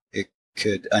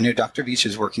 I know Dr. Veach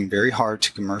is working very hard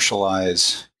to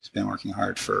commercialize. He's been working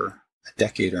hard for a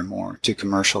decade or more to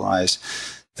commercialize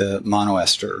the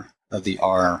monoester of the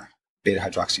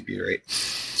R-beta-hydroxybutyrate.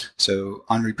 So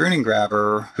Henri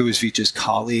Brunengraber, who is Veach's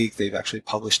colleague, they've actually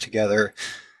published together,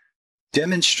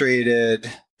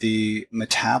 demonstrated the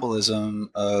metabolism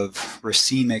of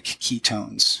racemic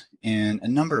ketones in a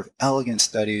number of elegant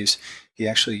studies. He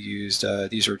actually used,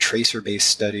 these were tracer-based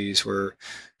studies where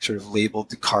sort of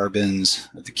labeled the carbons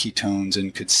of the ketones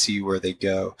and could see where they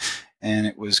go. And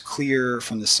it was clear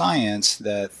from the science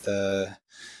that the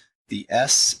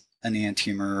S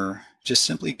enantiomer just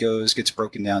simply gets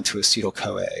broken down to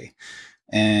acetyl-CoA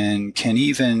and can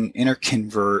even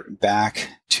interconvert back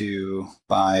to,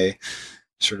 by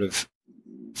sort of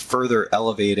further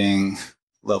elevating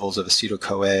levels of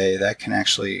acetyl-CoA, that can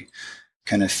actually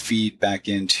kind of feed back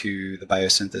into the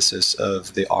biosynthesis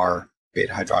of the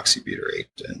R-beta-hydroxybutyrate.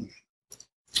 And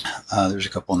there's a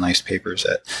couple of nice papers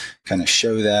that kind of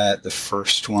show that. The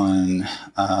first one,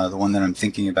 the one that I'm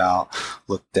thinking about,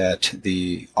 looked at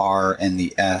the R and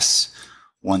the S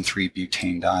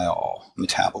 1,3-butanediol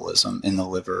metabolism in the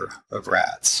liver of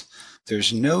rats.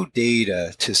 There's no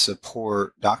data to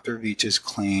support Dr. Veach's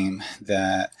claim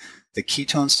that the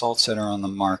ketone salts that are on the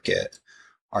market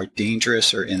are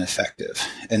dangerous or ineffective.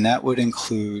 And that would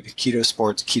include Keto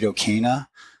Sports Ketocana,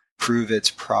 Prove Its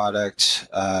product,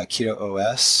 Keto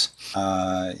OS.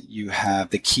 You have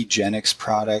the Ketogenics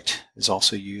product is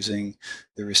also using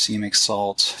the racemic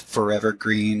salt. Forever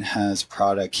Green has a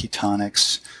product,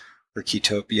 Ketonics or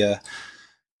Ketopia.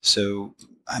 So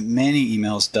many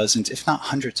emails, dozens, if not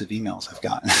hundreds of emails I've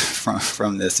gotten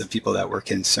from this of people that were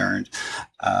concerned.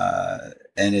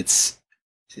 And it's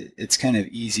kind of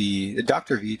easy.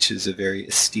 Dr. Veach is a very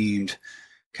esteemed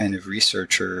kind of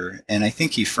researcher, and I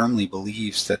think he firmly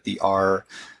believes that the R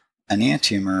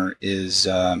enantiomer is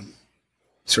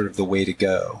sort of the way to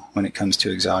go when it comes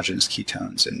to exogenous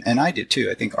ketones. And I did too.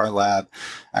 I think our lab,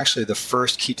 actually the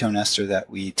first ketone ester that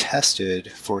we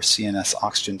tested for CNS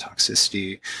oxygen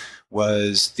toxicity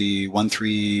was the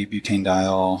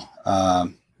 1,3-butanediol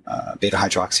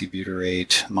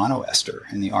beta-hydroxybutyrate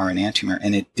monoester in the R enantiomer,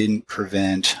 and it didn't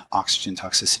prevent oxygen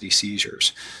toxicity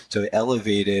seizures. So it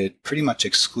elevated pretty much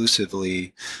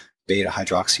exclusively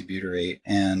beta-hydroxybutyrate.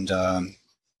 And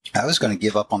I was going to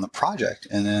give up on the project.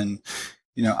 And then,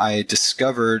 I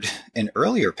discovered an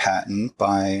earlier patent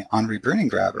by Henri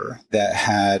Brunengraber that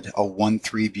had a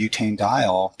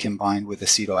 1,3-butanediol combined with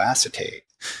acetoacetate.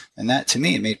 And that, to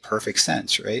me, it made perfect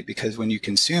sense, right? Because when you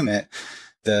consume it,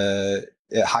 it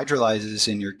hydrolyzes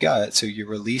in your gut, so you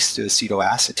release the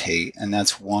acetoacetate, and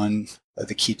that's one of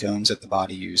the ketones that the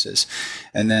body uses.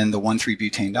 And then the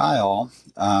 1,3-butanediol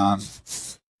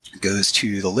goes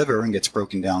to the liver and gets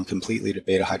broken down completely to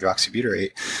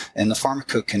beta-hydroxybutyrate. And the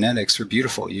pharmacokinetics are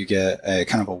beautiful. You get a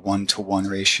kind of a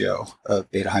 1-to-1 ratio of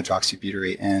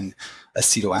beta-hydroxybutyrate and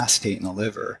acetoacetate in the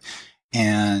liver.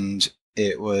 And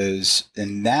it was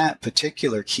in that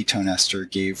particular ketone ester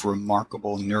gave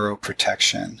remarkable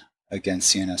neuroprotection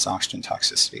against CNS oxygen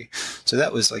toxicity. So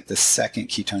that was like the second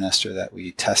ketone ester that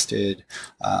we tested.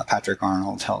 Patrick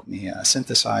Arnold helped me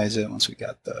synthesize it once we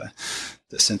got the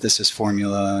synthesis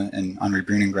formula, and Henri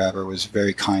Brunengraber was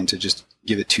very kind to just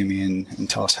give it to me and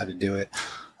tell us how to do it.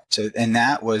 So, and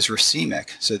that was racemic.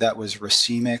 So that was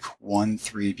racemic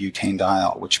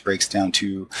 1,3-butanediol, which breaks down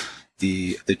to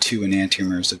the two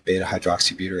enantiomers of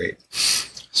beta-hydroxybutyrate.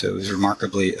 So it was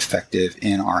remarkably effective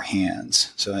in our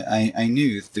hands. So I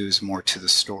knew that there was more to the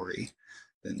story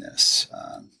than this.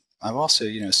 I've also,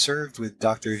 served with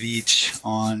Dr. Veach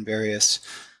on various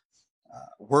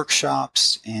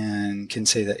workshops, and can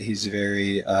say that he's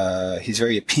very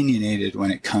opinionated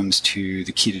when it comes to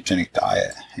the ketogenic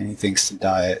diet. And he thinks the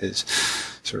diet is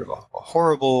sort of a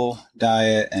horrible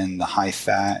diet, and the high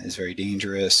fat is very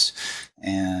dangerous.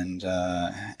 And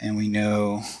we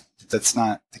know that's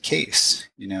not the case,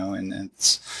 and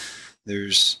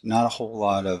there's not a whole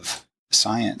lot of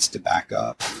science to back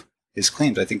up his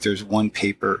claims. I think there's one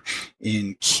paper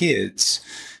in Kids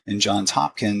in Johns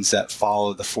Hopkins that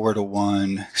followed the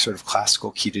 4-to-1 sort of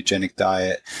classical ketogenic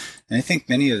diet. And I think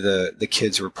many of the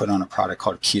kids were put on a product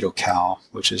called KetoCal,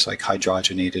 which is like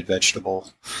hydrogenated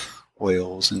vegetable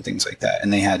oils and things like that.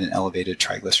 And they had an elevated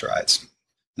triglycerides.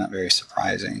 Not very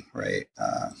surprising, right?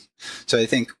 So I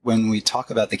think when we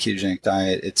talk about the ketogenic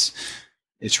diet,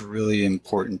 it's really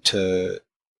important to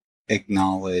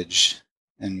acknowledge,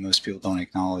 and most people don't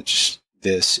acknowledge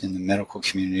this in the medical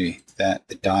community, that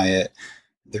the diet,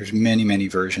 there's many, many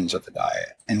versions of the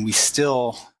diet. And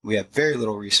we have very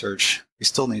little research. We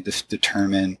still need to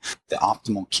determine the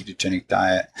optimal ketogenic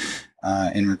diet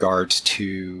in regards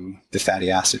to the fatty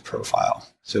acid profile.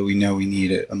 So we know we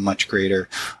need a much greater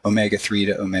omega-3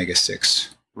 to omega-6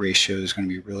 ratio is going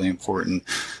to be really important.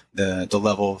 The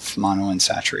level of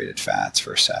monounsaturated fats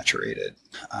versus saturated.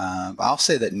 I'll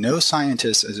say that no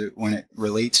scientist, when it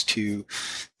relates to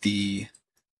the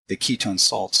ketone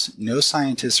salts, no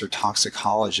scientist or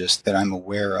toxicologist that I'm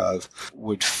aware of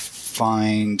would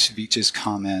find Veach's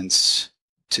comments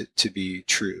to be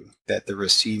true, that the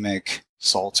racemic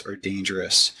salts are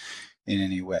dangerous in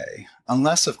any way,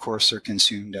 unless, of course, they're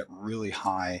consumed at really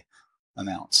high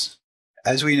amounts.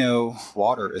 As we know,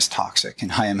 water is toxic in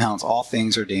high amounts. All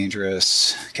things are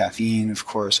dangerous. Caffeine, of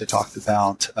course, I talked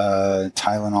about.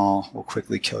 Tylenol will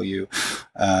quickly kill you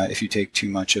if you take too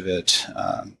much of it.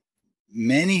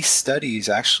 Many studies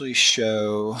actually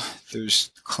show,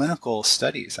 there's clinical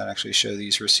studies that actually show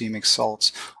these racemic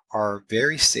salts are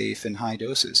very safe in high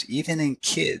doses, even in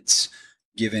kids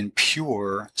given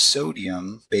pure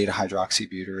sodium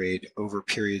beta-hydroxybutyrate over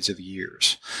periods of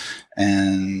years.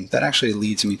 And that actually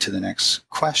leads me to the next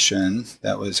question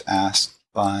that was asked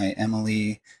by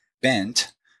Emily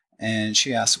Bent. And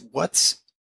she asked, what's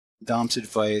Dom's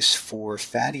advice for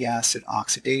fatty acid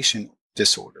oxidation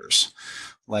disorders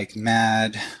like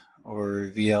MAD or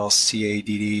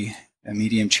VLCADD a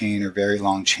medium chain or very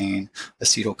long chain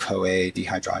acetyl-CoA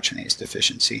dehydrogenase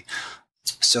deficiency.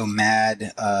 So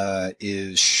MAD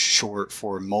is short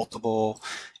for multiple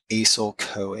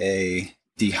acyl-CoA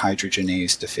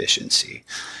dehydrogenase deficiency.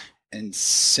 And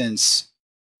since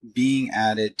being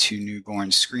added to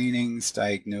newborn screenings,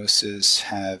 diagnoses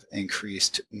have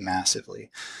increased massively.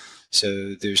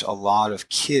 So there's a lot of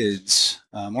kids,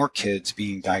 more kids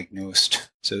being diagnosed.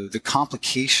 So the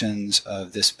complications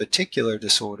of this particular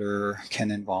disorder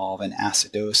can involve an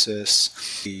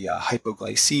acidosis, the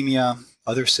hypoglycemia,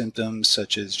 other symptoms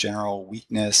such as general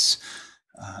weakness,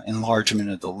 enlargement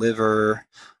of the liver,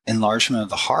 enlargement of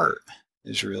the heart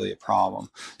is really a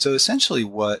problem. So essentially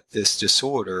what this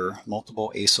disorder,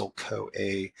 multiple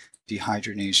acyl-CoA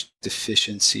dehydrogenase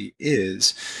deficiency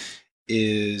is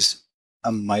a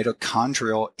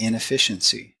mitochondrial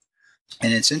inefficiency.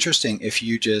 And it's interesting, if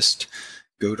you just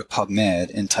go to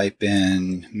PubMed and type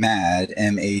in MAD,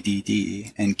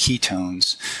 M-A-D-D, and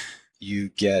ketones, you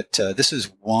get, this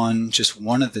is just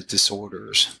one of the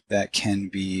disorders that can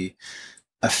be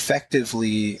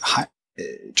effectively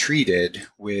treated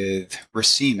with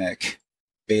racemic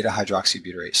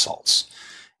beta-hydroxybutyrate salts.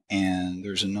 And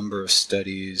there's a number of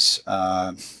studies.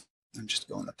 I'm just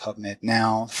going to PubMed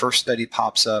now. First study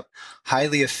pops up,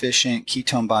 highly efficient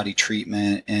ketone body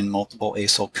treatment in multiple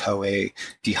acyl-CoA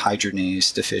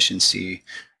dehydrogenase deficiency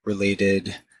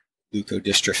related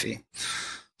leukodystrophy.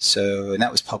 So, and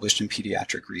that was published in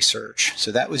Pediatric Research. So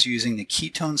that was using the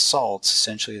ketone salts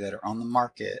essentially that are on the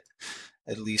market,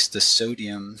 at least the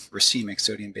sodium, racemic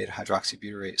sodium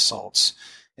beta-hydroxybutyrate salts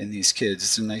in these kids.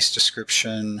 It's a nice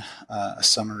description, a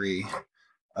summary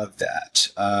of that.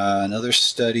 Another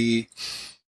study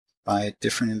by a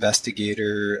different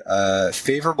investigator,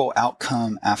 favorable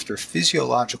outcome after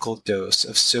physiological dose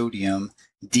of sodium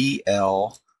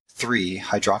DL3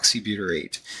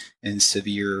 hydroxybutyrate in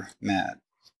severe MAD.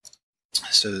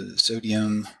 So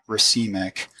sodium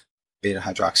racemic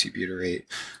beta-hydroxybutyrate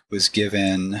was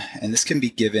given, and this can be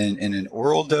given in an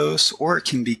oral dose or it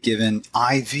can be given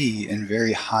IV in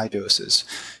very high doses,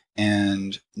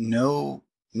 and no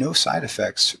side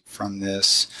effects from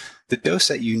this. The dose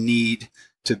that you need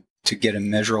to get a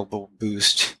measurable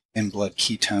boost in blood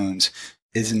ketones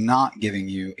is not giving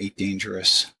you a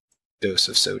dangerous dose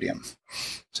of sodium.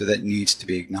 So that needs to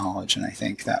be acknowledged, and I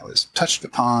think that was touched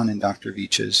upon in Dr.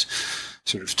 Veach's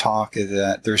sort of talk, is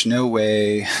that there's no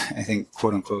way, I think,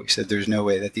 quote unquote, he said there's no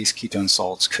way that these ketone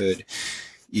salts could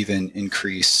even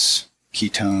increase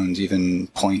ketones even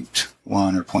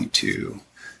 0.1 or 0.2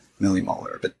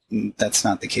 millimolar, but that's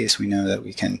not the case. We know that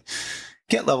we can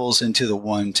get levels into the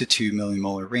 1 to 2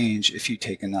 millimolar range if you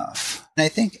take enough. And I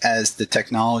think as the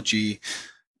technology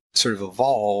sort of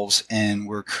evolves and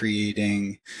we're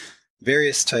creating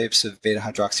various types of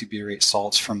beta-hydroxybutyrate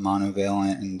salts from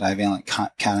monovalent and divalent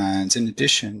cations, in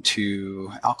addition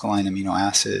to alkaline amino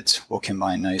acids, will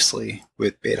combine nicely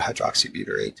with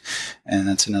beta-hydroxybutyrate. And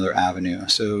that's another avenue.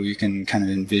 So you can kind of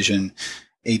envision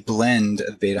a blend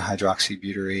of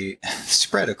beta-hydroxybutyrate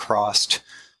spread across,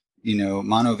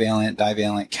 monovalent,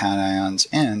 divalent cations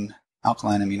and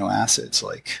alkaline amino acids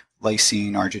like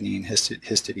lysine, arginine,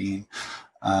 histidine,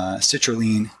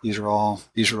 citrulline.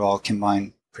 These are all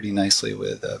combined pretty nicely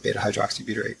with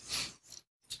beta-hydroxybutyrate.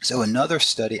 So another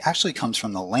study actually comes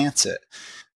from the Lancet,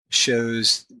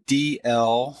 shows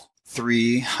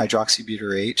DL3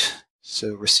 hydroxybutyrate,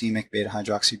 so racemic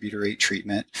beta-hydroxybutyrate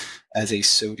treatment as a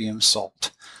sodium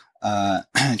salt,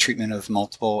 treatment of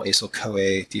multiple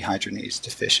acyl-CoA dehydrogenase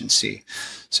deficiency.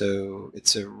 So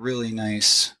it's a really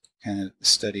nice kind of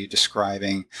study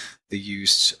describing the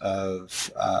use of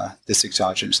this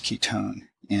exogenous ketone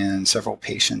in several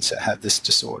patients that have this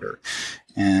disorder.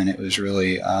 And it was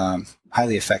really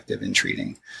highly effective in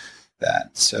treating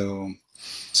that. So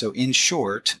in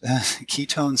short,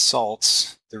 ketone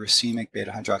salts, the racemic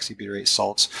beta-hydroxybutyrate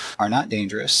salts, are not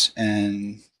dangerous,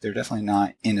 and they're definitely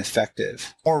not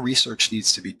ineffective. More research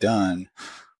needs to be done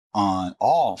on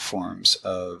all forms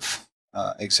of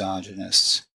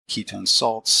exogenous ketone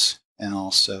salts and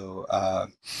also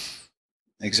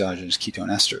exogenous ketone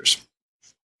esters.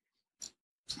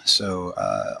 So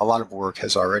a lot of work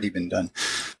has already been done.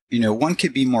 One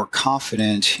could be more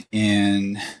confident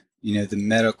in, the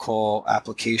medical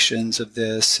applications of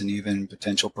this and even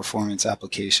potential performance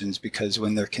applications, because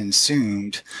when they're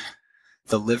consumed,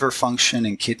 the liver function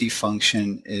and kidney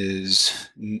function is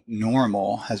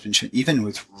normal, has been shown, even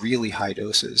with really high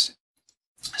doses.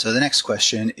 So the next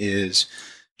question is,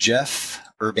 Jeff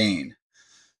Urbane,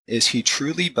 is he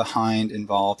truly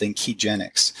involved in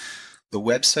Ketogenics? The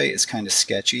website is kind of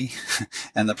sketchy,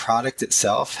 and the product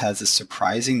itself has a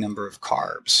surprising number of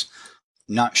carbs,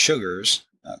 not sugars,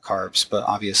 carbs, but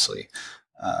obviously,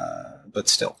 but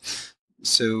still.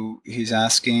 So he's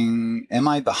asking, am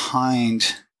I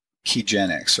behind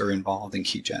ketogenics or involved in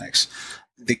ketogenics?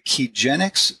 The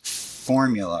ketogenics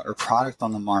formula or product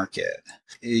on the market,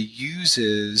 it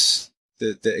uses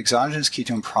the exogenous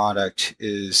ketone product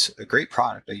is a great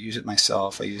product. I use it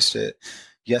myself. I used it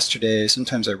yesterday.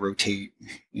 Sometimes I rotate,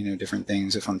 different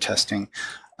things if I'm testing.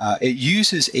 It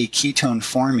uses a ketone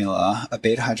formula, a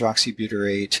beta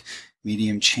hydroxybutyrate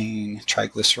medium chain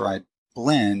triglyceride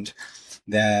blend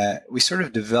that we sort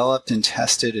of developed and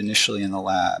tested initially in the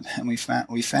lab. And we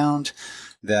found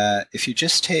that if you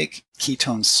just take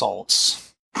ketone salts,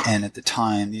 and at the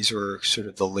time, these were sort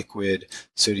of the liquid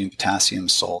sodium potassium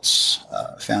salts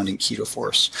found in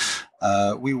KetoForce,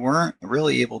 we weren't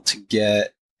really able to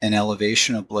get an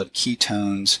elevation of blood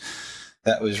ketones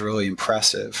that was really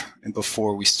impressive, and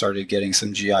before we started getting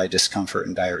some GI discomfort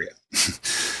and diarrhea.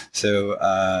 So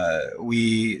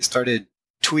we started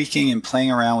tweaking and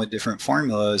playing around with different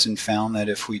formulas and found that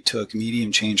if we took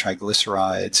medium chain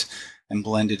triglycerides and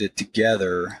blended it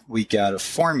together, we got a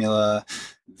formula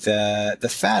that the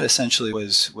fat essentially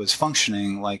was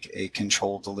functioning like a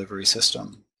controlled delivery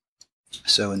system.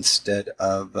 So instead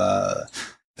of the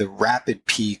rapid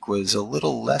peak was a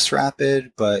little less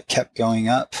rapid, but kept going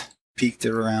up, peaked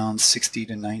at around 60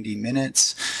 to 90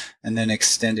 minutes, and then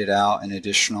extended out an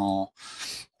additional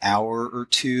hour or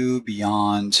two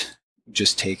beyond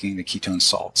just taking the ketone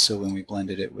salts. So when we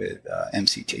blended it with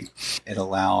MCT, it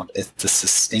allowed the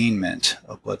sustainment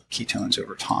of blood ketones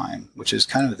over time, which is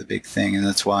kind of the big thing. And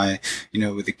that's why,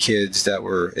 with the kids that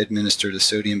were administered a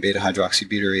sodium beta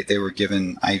hydroxybutyrate, they were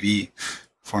given IV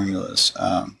formulas.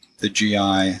 The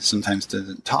GI sometimes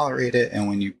doesn't tolerate it, and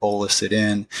when you bolus it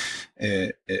in,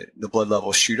 the blood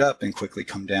levels shoot up and quickly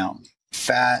come down.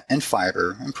 Fat and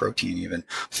fiber and protein, even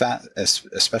fat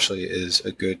especially, is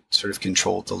a good sort of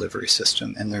controlled delivery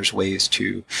system, and there's ways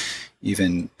to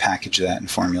even package that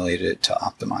and formulate it to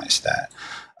optimize that.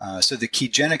 So the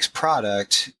ketogenics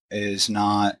product is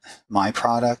not my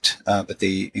product, but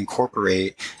they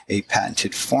incorporate a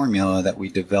patented formula that we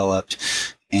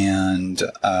developed, and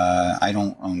I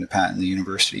don't own the patent. The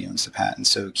university owns the patent.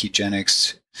 So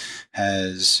ketogenics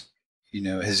has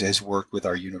worked with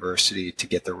our university to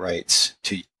get the rights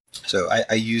to. So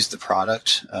I use the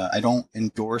product. I don't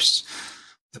endorse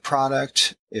the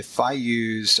product. I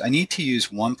need to use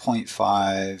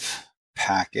 1.5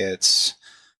 packets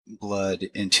blood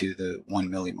into the 1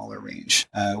 millimolar range.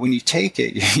 When you take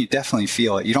it, you definitely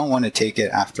feel it. You don't want to take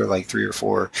it after like 3 or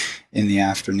 4 in the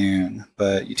afternoon,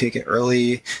 but you take it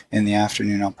early in the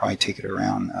afternoon. I'll probably take it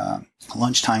around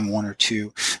lunchtime, 1 or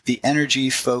 2. The energy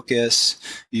focus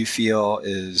you feel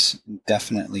is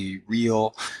definitely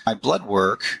real. My blood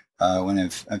work, when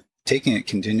I've taken it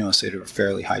continuously at a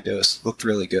fairly high dose, looked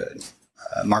really good.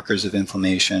 Markers of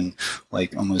inflammation,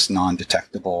 like almost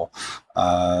non-detectable.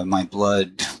 My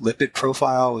blood lipid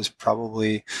profile was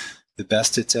probably the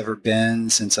best it's ever been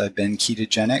since I've been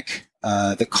ketogenic.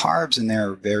 The carbs in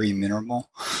there are very minimal.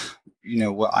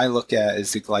 What I look at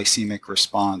is the glycemic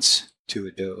response to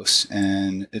a dose,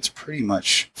 and it's pretty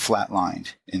much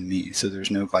flatlined in me. So there's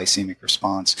no glycemic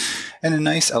response, and a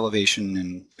nice elevation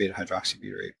in beta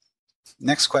hydroxybutyrate.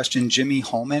 Next question, Jimmy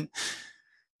Holman.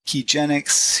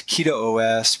 Ketogenics, Keto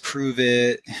OS, Prove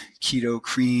It, Keto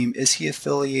Cream. Is he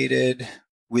affiliated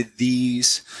with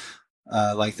these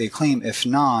like they claim? If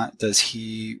not, does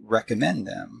he recommend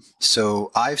them?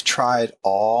 So I've tried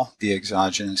all the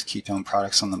exogenous ketone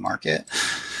products on the market,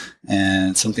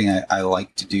 and it's something I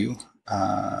like to do.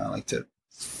 I like to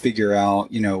figure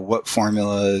out, what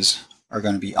formulas are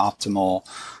going to be optimal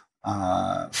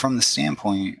from the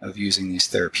standpoint of using these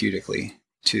therapeutically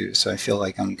too. So I feel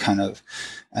like I'm kind of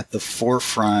at the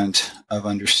forefront of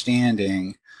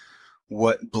understanding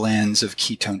what blends of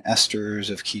ketone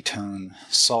esters, of ketone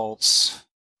salts,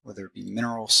 whether it be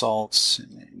mineral salts,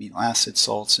 and amino acid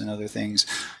salts, and other things.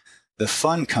 The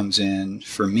fun comes in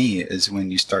for me is when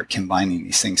you start combining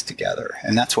these things together.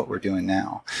 And that's what we're doing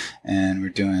now. And we're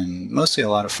doing mostly a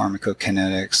lot of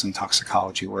pharmacokinetics and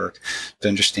toxicology work to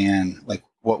understand like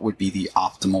what would be the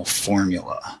optimal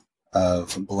formula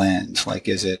of blend. Like,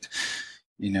 is it,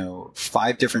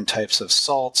 5 different types of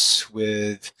salts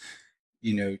with,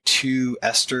 2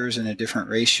 esters in a different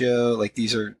ratio? Like,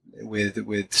 these are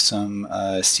with some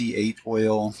C8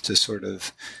 oil to sort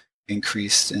of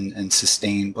increase and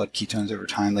sustain blood ketones over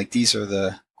time. Like, these are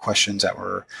the questions that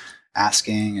we're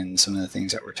asking and some of the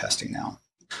things that we're testing now.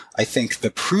 I think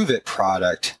the Prove It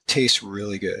product tastes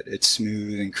really good. It's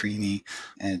smooth and creamy,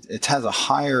 and it has a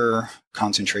higher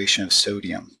concentration of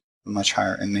sodium, much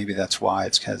higher, and maybe that's why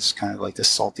it has kind of like this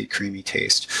salty, creamy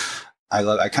taste.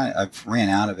 I've ran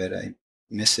out of it. I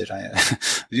miss it. I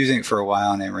was using it for a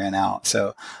while and I ran out.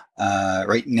 So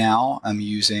right now I'm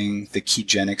using the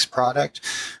Keygenix product,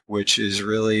 which is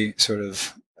really sort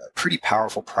of a pretty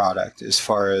powerful product as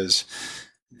far as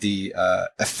the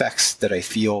effects that I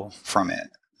feel from it.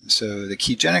 So the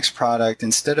Keygenix product,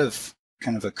 instead of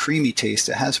kind of a creamy taste,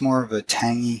 it has more of a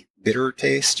tangy, bitter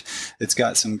taste. It's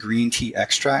got some green tea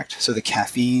extract. So the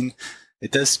caffeine,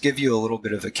 it does give you a little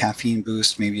bit of a caffeine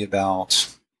boost, maybe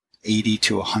about 80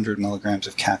 to 100 milligrams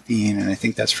of caffeine. And I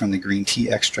think that's from the green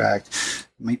tea extract.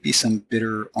 Might be some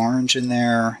bitter orange in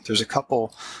there. There's a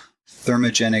couple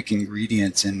thermogenic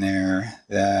ingredients in there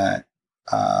that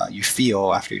you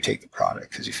feel after you take the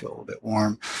product because you feel a little bit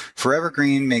warm. Forever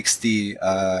Green makes the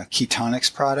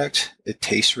Ketonix product. It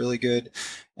tastes really good.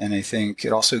 And I think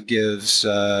it also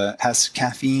has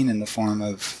caffeine in the form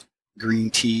of green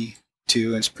tea too.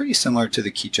 And it's pretty similar to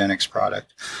the Keygenix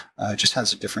product. It just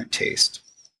has a different taste.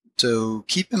 So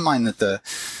keep in mind that the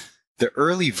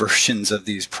early versions of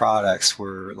these products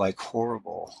were like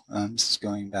horrible. This is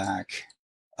going back.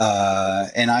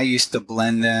 And I used to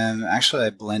blend them. Actually, I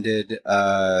blended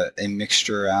a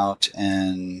mixture out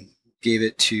and gave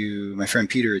it to my friend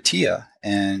Peter Attia.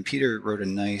 And Peter wrote a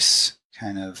nice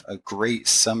kind of a great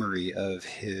summary of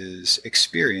his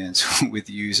experience with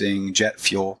using jet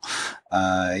fuel.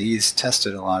 He's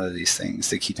tested a lot of these things,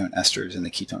 the ketone esters and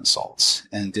the ketone salts,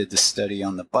 and did the study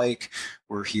on the bike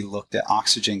where he looked at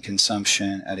oxygen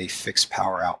consumption at a fixed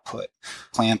power output,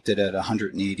 clamped it at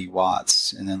 180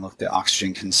 watts, and then looked at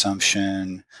oxygen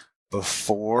consumption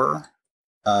before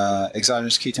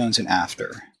exogenous ketones and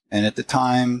after. And at the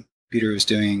time, Peter was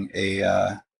doing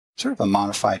a sort of a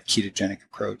modified ketogenic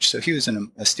approach. So he was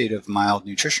in a state of mild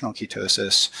nutritional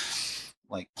ketosis,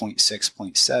 like 0.6,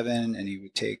 0.7, and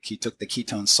he took the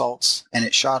ketone salts, and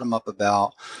it shot him up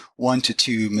about 1 to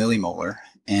 2 millimolar,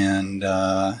 and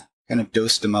kind of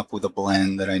dosed him up with a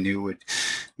blend that I knew would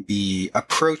be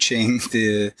approaching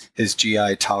his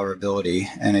GI tolerability.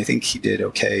 And I think he did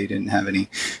okay. He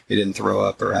didn't throw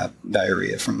up or have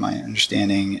diarrhea from my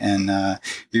understanding. And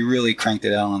he really cranked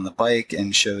it out on the bike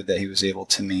and showed that he was able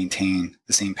to maintain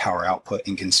the same power output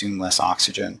and consume less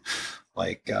oxygen,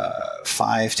 like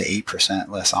 5 to 8%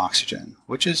 less oxygen,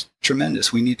 which is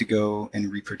tremendous. We need to go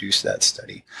and reproduce that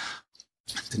study.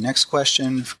 The next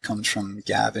question comes from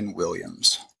Gavin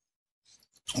Williams.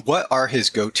 What are his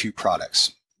go-to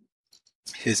products?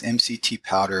 His MCT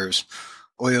powders,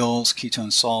 oils,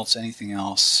 ketone salts, anything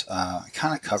else? I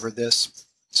kind of covered this.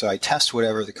 So I test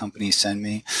whatever the companies send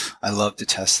me. I love to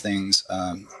test things.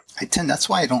 That's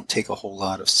why I don't take a whole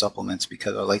lot of supplements,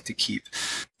 because I like to keep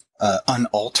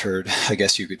unaltered, I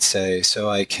guess you could say, so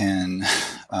I can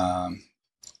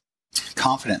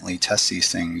confidently test these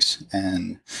things.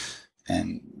 And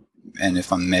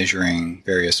if I'm measuring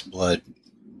various blood,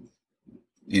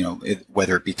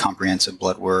 whether it be comprehensive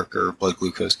blood work or blood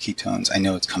glucose ketones, I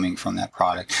know it's coming from that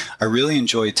product. I really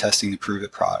enjoy testing the Prove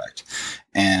It product.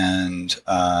 And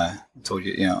I told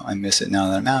you, I miss it now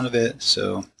that I'm out of it.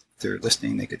 So if they're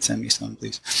listening, they could send me some,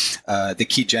 please. The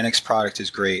Keygenix product is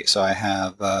great. So I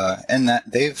have, I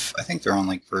think they're on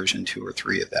like version 2 or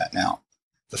 3 of that now.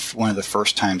 One of the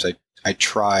first times I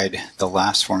tried the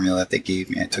last formula that they gave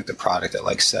me, I took the product at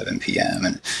like 7 p.m.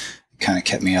 and it kind of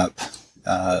kept me up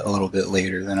a little bit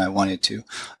later than I wanted to.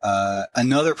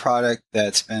 Another product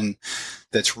that's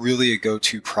really a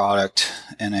go-to product,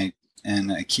 and I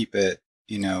keep it,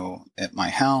 at my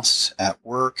house, at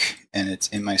work, and it's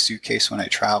in my suitcase when I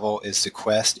travel, is the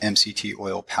Quest MCT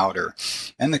oil powder.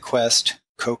 And the Quest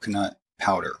coconut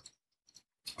powder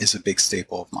is a big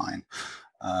staple of mine.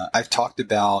 I've talked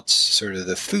about sort of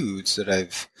the foods that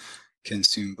I've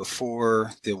consumed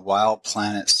before. The Wild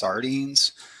Planet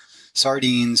sardines.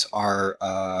 Sardines are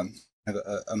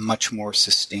a much more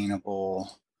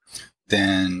sustainable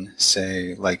than,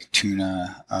 say, like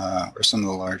tuna or some of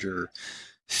the larger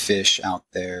fish out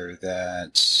there,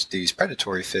 that these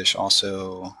predatory fish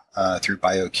also, through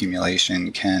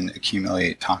bioaccumulation, can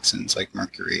accumulate toxins like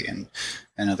mercury and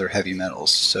other heavy metals.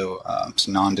 So it's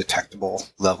non-detectable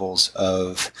levels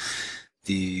of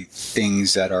the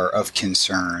things that are of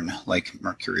concern, like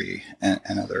mercury and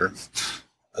other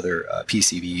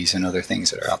PCBs and other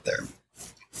things that are out there.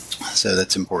 So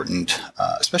that's important,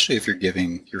 especially if you're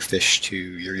giving your fish to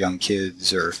your young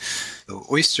kids. Or the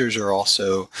oysters are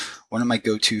also one of my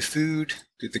go-to food.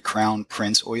 The Crown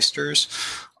Prince oysters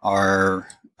are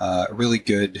a really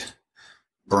good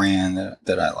brand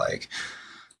that I like.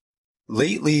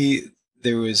 Lately,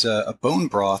 there was a bone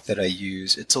broth that I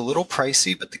use. It's a little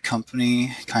pricey, but the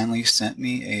company kindly sent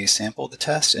me a sample to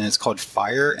test, and it's called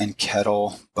Fire and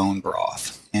Kettle Bone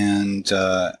Broth. And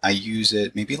I use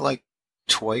it maybe like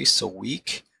twice a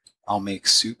week, I'll make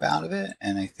soup out of it,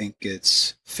 and I think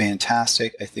it's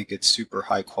fantastic. I think it's super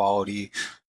high quality.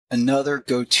 Another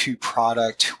go-to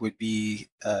product would be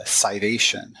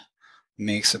Scivation.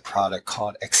 Makes a product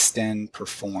called Extend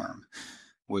Perform,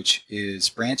 which is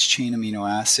branched chain amino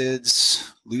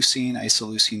acids, leucine,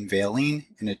 isoleucine, valine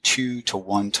in a 2 to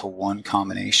 1 to 1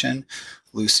 combination.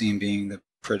 Leucine being the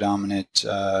predominant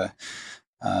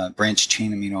branched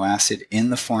chain amino acid in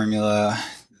the formula.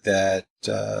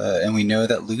 And we know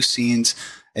that leucine's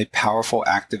a powerful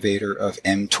activator of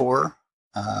mTOR,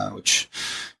 which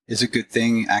is a good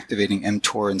thing. Activating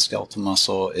mTOR in skeletal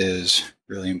muscle is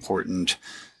really important.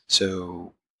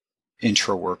 So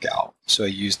intra-workout. So I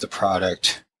use the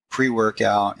product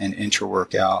pre-workout and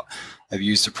intra-workout. I've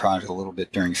used the product a little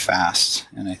bit during fast,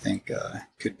 and I think it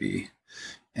could be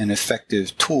an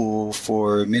effective tool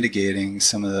for mitigating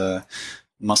some of the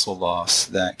muscle loss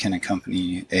that can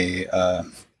accompany a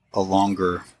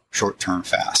longer short-term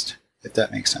fast, if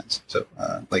that makes sense. So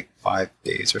like 5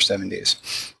 days or 7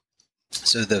 days.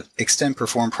 So the Extend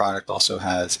Perform product also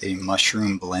has a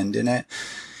mushroom blend in it.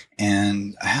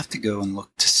 And I have to go and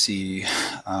look to see,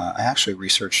 I actually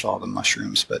researched all the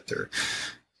mushrooms, but they're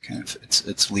kind of,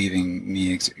 it's leaving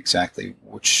me exactly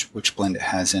which blend it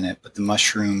has in it. But the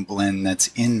mushroom blend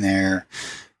that's in there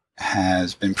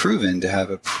has been proven to have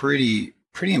a pretty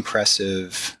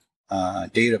impressive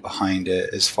data behind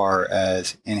it as far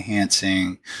as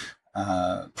enhancing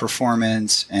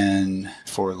performance and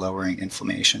for lowering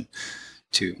inflammation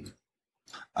too.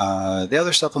 The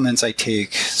other supplements I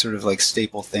take, sort of like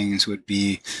staple things, would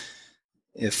be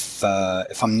if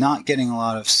I'm not getting a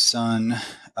lot of sun,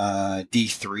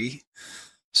 D3.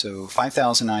 So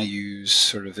 5,000 I use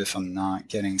sort of if I'm not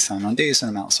getting sun. On days that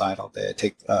I'm outside all day, I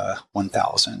take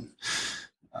 1,000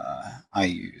 I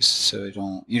use. So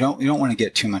you don't want to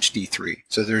get too much D3.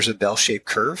 So there's a bell-shaped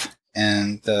curve,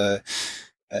 and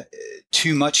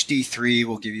too much D3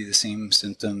 will give you the same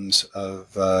symptoms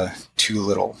of too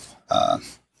little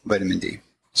vitamin D.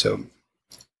 So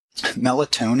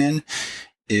melatonin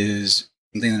is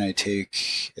something that I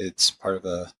take. It's part of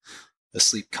a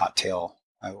sleep cocktail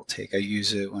I will take. I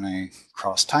use it when I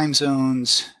cross time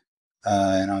zones,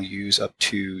 and I'll use up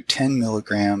to 10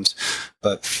 milligrams.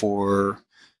 But for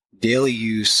daily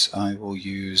use, I will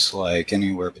use like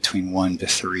anywhere between 1 to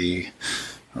 3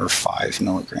 or 5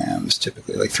 milligrams,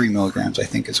 typically. Like 3 milligrams, I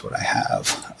think, is what I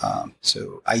have.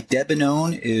 So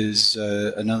idebenone is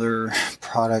another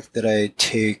product that I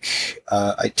take.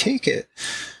 I take it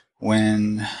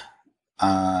when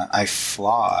I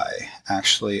fly,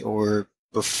 actually, or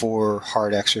before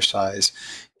hard exercise.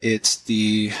 I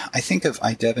think of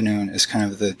idebenone as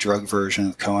kind of the drug version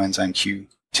of coenzyme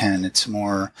Q10. It's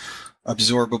more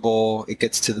absorbable. It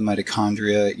gets to the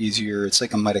mitochondria easier. It's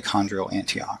like a mitochondrial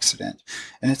antioxidant.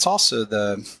 And it's also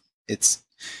it's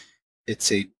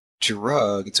a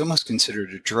drug. It's almost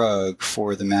considered a drug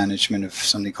for the management of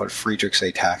something called Friedreich's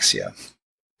ataxia.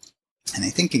 And I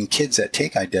think in kids that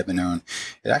take idebenone,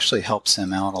 it actually helps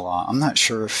them out a lot. I'm not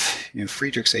sure if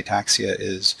Friedreich's ataxia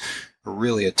is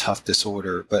really a tough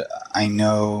disorder, but I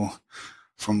know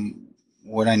from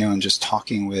what I know in just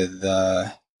talking with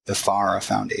the FARA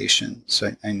Foundation.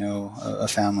 So I know a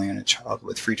family and a child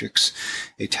with Friedreich's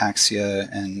ataxia,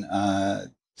 and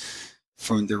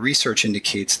from the research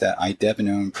indicates that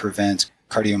idebenone prevents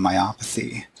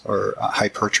cardiomyopathy or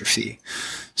hypertrophy.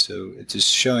 So it's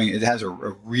just showing it has a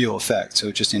real effect.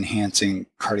 So just enhancing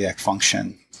cardiac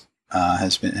function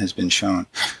has been shown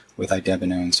with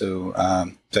idebenone. So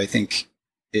I think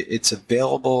it's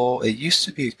available. It used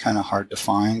to be kind of hard to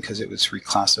find because it was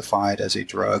reclassified as a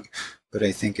drug, but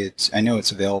I know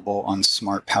it's available on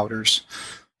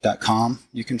smartpowders.com.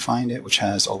 You can find it, which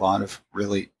has a lot of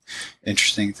really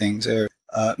interesting things there.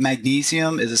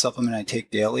 Magnesium is a supplement I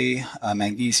take daily.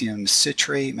 Magnesium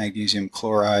citrate, magnesium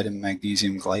chloride, and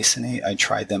magnesium glycinate. I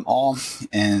tried them all,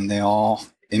 and they all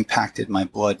impacted my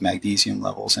blood magnesium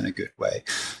levels in a good way.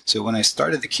 So when I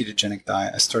started the ketogenic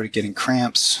diet, I started getting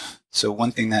cramps. So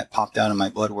one thing that popped out in my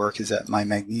blood work is that my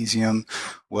magnesium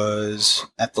was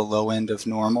at the low end of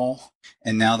normal.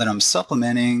 And now that I'm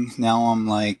supplementing, now I'm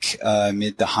like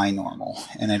mid to high normal,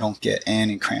 and I don't get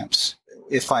any cramps.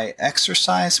 If I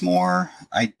exercise more,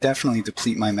 I definitely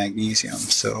deplete my magnesium.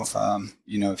 So,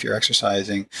 if you're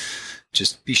exercising,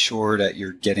 just be sure that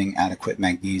you're getting adequate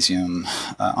magnesium.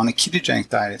 On a ketogenic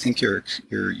diet, I think you're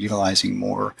utilizing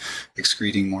more,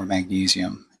 excreting more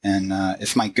magnesium. And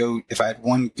if I had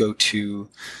one go-to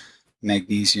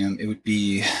magnesium, it would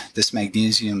be this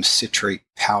magnesium citrate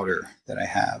powder that I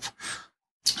have.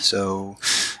 So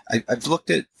I've looked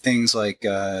at things like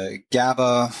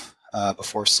GABA,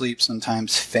 before sleep,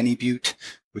 sometimes phenibut,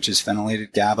 which is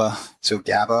phenylated GABA. So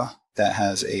GABA that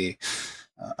has a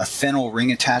phenyl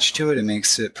ring attached to it. It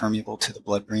makes it permeable to the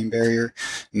blood-brain barrier.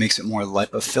 It makes it more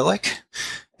lipophilic.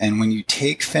 And when you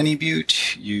take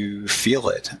Phenibut, you feel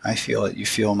it. I feel it. You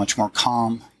feel much more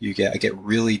calm. I get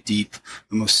really deep,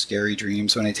 the most scary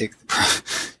dreams when I take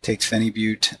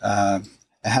Phenibut.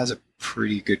 It has a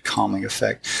pretty good calming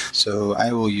effect. So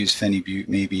I will use Phenibut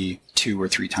maybe 2 or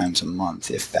 3 times a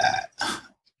month, if that. I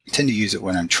tend to use it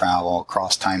when I'm travel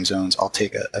across time zones. I'll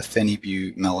take a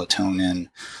Phenibut melatonin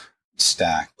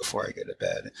stack before I go to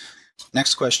bed.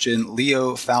 Next question,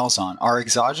 Leo Falzon. Are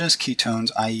exogenous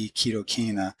ketones, i.e.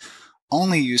 ketocana,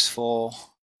 only useful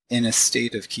in a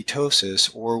state of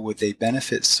ketosis, or would they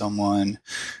benefit someone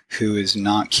who is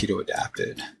not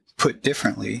keto-adapted? Put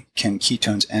differently, can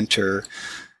ketones enter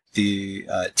the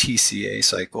TCA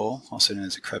cycle, also known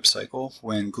as the Krebs cycle,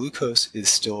 when glucose is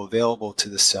still available to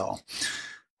the cell?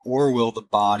 Or will the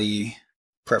body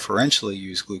preferentially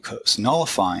use glucose,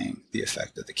 nullifying the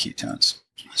effect of the ketones?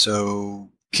 So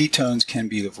ketones can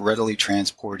be readily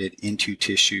transported into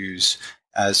tissues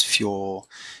as fuel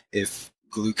if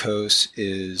glucose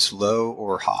is low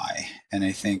or high. And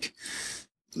I think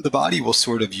the body will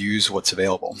sort of use what's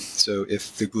available. So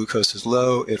if the glucose is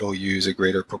low, it'll use a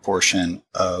greater proportion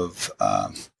of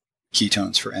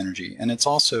ketones for energy. And it's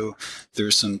also,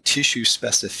 there's some tissue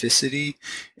specificity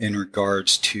in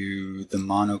regards to the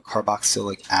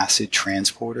monocarboxylic acid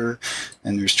transporter.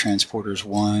 And there's transporters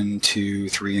 1, 2,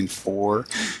 3, and 4.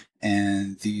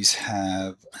 And these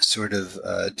have sort of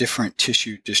different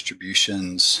tissue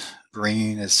distributions.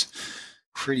 Brain is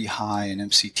pretty high in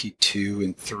MCT2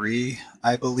 and 3,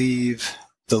 I believe.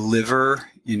 The liver,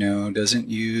 doesn't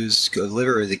use, the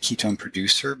liver is a ketone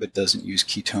producer, but doesn't use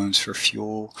ketones for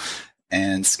fuel.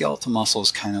 And skeletal muscle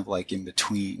is kind of like in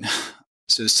between.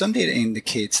 So some data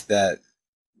indicates that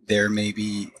there may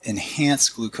be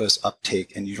enhanced glucose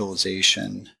uptake and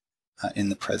utilization in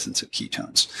the presence of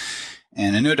ketones.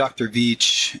 And I know Dr.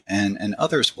 Veach and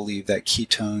others believe that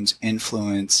ketones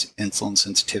influence insulin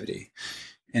sensitivity.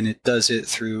 And it does it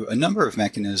through a number of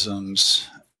mechanisms.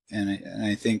 And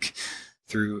I think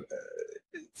through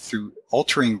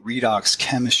altering redox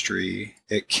chemistry,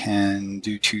 it can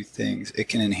do 2 things. It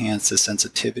can enhance the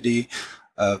sensitivity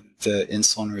of the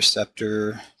insulin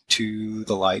receptor to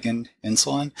the ligand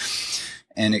insulin.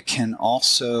 And it can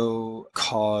also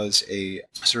cause a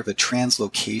sort of a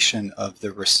translocation of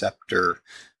the receptor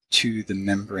to the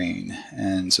membrane.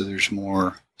 And so there's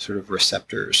more sort of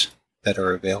receptors that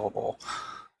are available.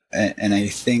 And I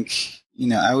think,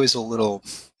 I was a little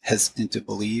hesitant to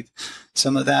believe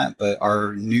some of that, but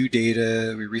our new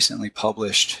data we recently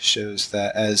published shows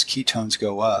that as ketones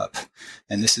go up,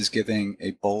 and this is giving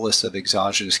a bolus of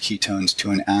exogenous ketones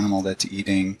to an animal that's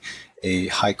eating a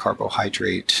high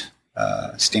carbohydrate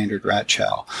standard rat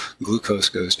chow, glucose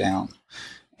goes down.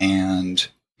 And,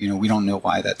 we don't know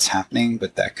why that's happening,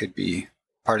 but that could be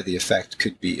part of the effect,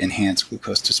 could be enhanced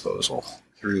glucose disposal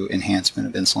through enhancement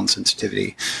of insulin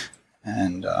sensitivity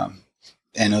and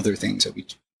other things that we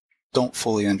don't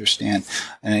fully understand.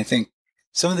 And I think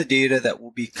some of the data that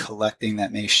we'll be collecting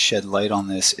that may shed light on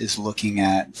this is looking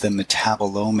at the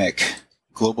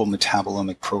global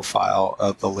metabolomic profile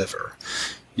of the liver,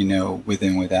 with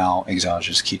and without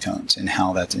exogenous ketones, and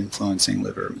how that's influencing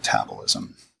liver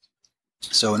metabolism.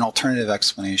 So an alternative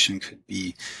explanation could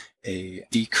be a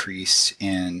decrease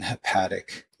in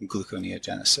hepatic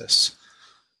gluconeogenesis.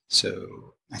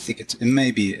 So I think it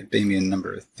may be a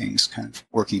number of things kind of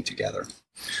working together.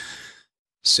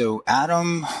 So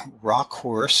Adam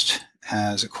Rockhorst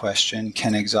has a question.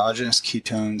 Can exogenous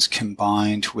ketones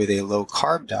combined with a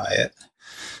low-carb diet,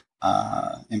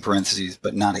 in parentheses,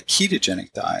 but not a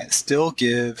ketogenic diet, still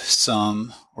give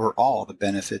some or all the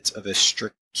benefits of a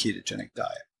strict ketogenic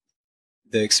diet?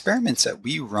 The experiments that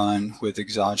we run with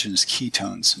exogenous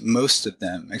ketones, most of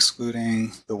them,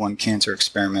 excluding the one cancer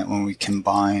experiment when we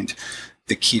combined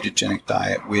the ketogenic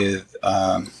diet with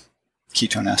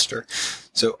ketone ester.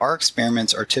 So our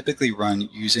experiments are typically run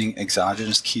using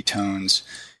exogenous ketones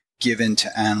given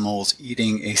to animals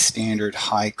eating a standard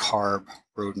high-carb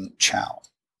rodent chow.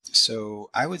 So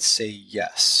I would say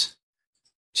yes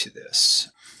to this.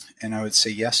 And I would say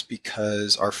yes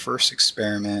because our first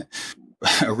experiment,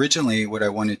 originally what I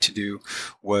wanted to do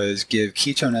was give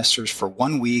ketone esters for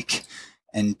 1 week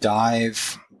and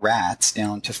dive rats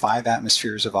down to 5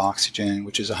 atmospheres of oxygen,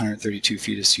 which is 132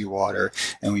 feet of seawater.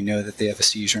 And we know that they have a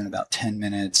seizure in about 10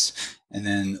 minutes, and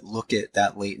then look at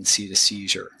that latency to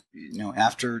seizure.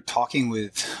 after talking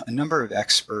with a number of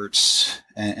experts,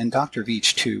 and Dr.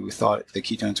 Veach too, thought the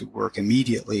ketones would work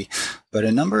immediately, but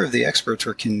a number of the experts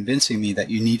were convincing me that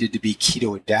you needed to be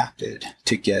keto adapted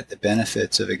to get the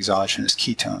benefits of exogenous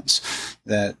ketones,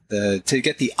 to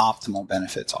get the optimal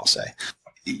benefits, I'll say.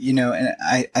 And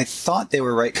I thought they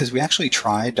were right because we actually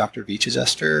tried Dr. Veach's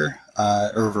ester,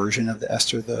 or a version of the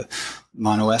ester, the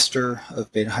monoester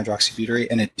of beta-hydroxybutyrate,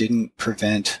 and it didn't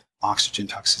prevent oxygen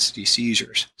toxicity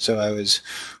seizures. So I was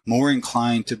more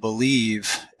inclined to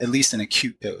believe, at least an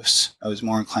acute dose, I was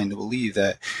more inclined to believe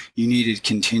that you needed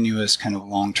continuous kind of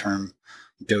long-term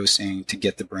dosing to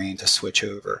get the brain to switch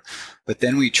over. But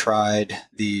then we tried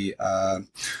the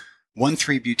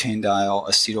 1,3-butanediol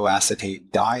acetoacetate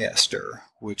diester,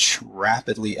 which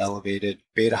rapidly elevated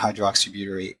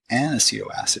beta-hydroxybutyrate and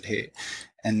acetoacetate.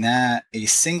 And that a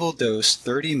single dose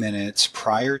 30 minutes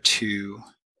prior to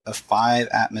a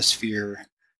 5-atmosphere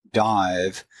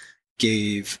dive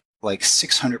gave like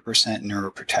 600%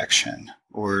 neuroprotection,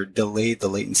 or delayed the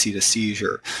latency to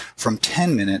seizure from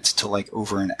 10 minutes to like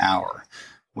over an hour,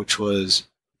 which was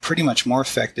pretty much more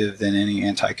effective than any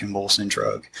anticonvulsant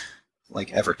drug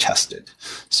like ever tested.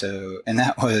 So, and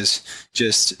that was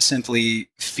just simply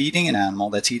feeding an animal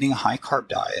that's eating a high carb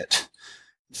diet,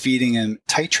 feeding him,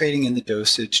 titrating in the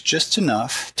dosage just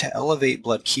enough to elevate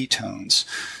blood ketones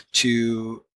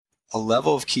to a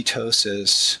level of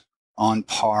ketosis on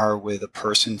par with a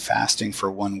person fasting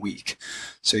for 1 week.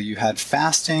 So you had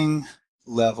fasting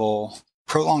level,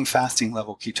 prolonged fasting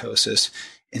level ketosis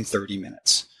in 30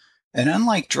 minutes. And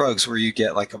unlike drugs where you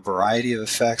get like a variety of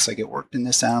effects, like it worked in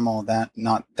this animal, not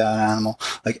that animal,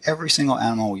 like every single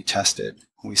animal we tested,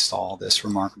 we saw this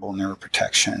remarkable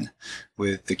neuroprotection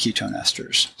with the ketone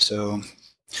esters. So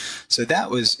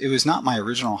it was not my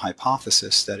original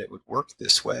hypothesis that it would work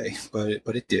this way, but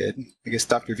it did. I guess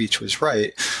Dr. Veach was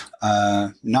right,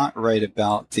 not right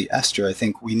about the ester. I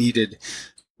think we needed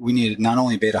not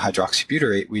only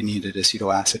beta-hydroxybutyrate, we needed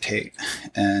acetoacetate,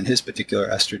 and his particular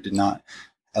ester did not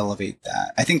elevate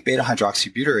that. I think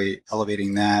beta-hydroxybutyrate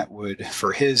elevating that would,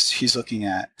 he's looking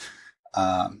at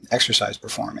exercise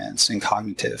performance and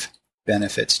cognitive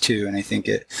benefits too, and I think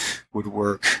it would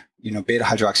work.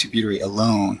 Beta-hydroxybutyrate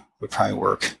alone would probably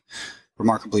work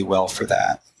remarkably well for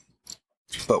that.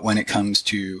 But when it comes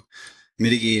to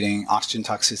mitigating oxygen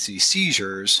toxicity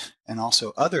seizures and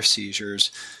also other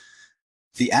seizures,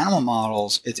 the animal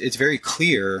models, it's very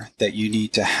clear that you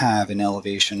need to have an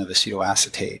elevation of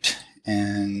acetoacetate,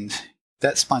 and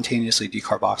that spontaneously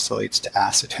decarboxylates to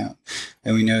acetone.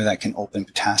 And we know that can open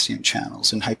potassium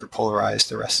channels and hyperpolarize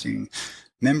the resting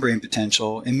membrane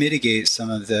potential and mitigate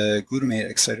some of the glutamate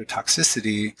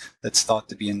excitotoxicity that's thought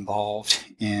to be involved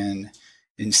in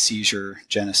seizure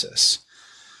genesis.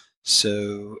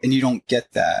 So, and you don't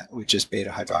get that with just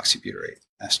beta-hydroxybutyrate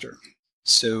ester.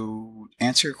 So,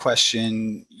 answer your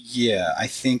question, yeah, I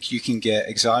think you can get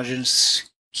exogenous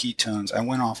ketones. I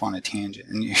went off on a tangent,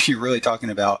 and you're really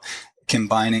talking about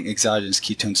combining exogenous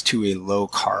ketones to a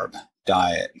low-carb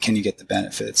diet. Can you get the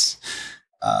benefits?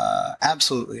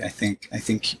 Absolutely. I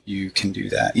think you can do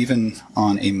that. Even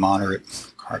on a moderate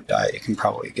carb diet, you can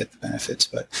probably get the benefits,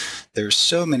 but there's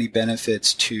so many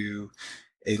benefits to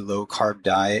a low carb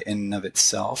diet in and of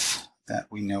itself that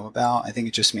we know about. I think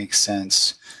it just makes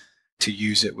sense to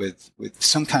use it with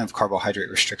some kind of carbohydrate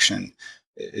restriction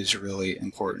is really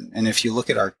important. And if you look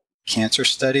at our cancer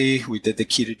study, we did the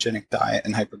ketogenic diet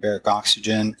and hyperbaric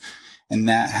oxygen, and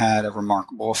that had a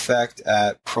remarkable effect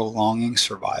at prolonging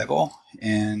survival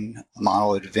in a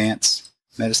model of advanced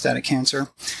metastatic cancer.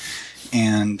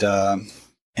 And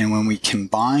when we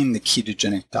combined the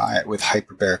ketogenic diet with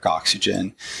hyperbaric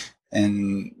oxygen,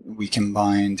 and we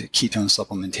combined ketone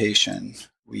supplementation,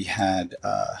 we had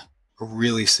a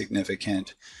really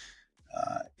significant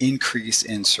increase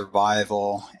in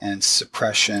survival and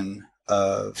suppression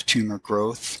of tumor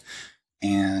growth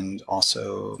and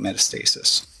also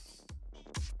metastasis.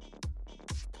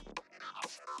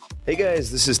 Hey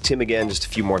guys, this is Tim again. Just a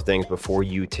few more things before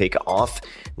you take off.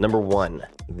 Number one,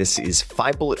 this is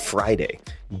 5 Bullet Friday.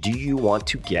 Do you want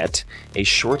to get a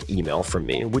short email from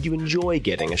me? Would you enjoy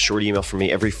getting a short email from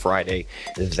me every Friday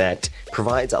that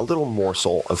provides a little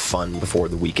morsel of fun before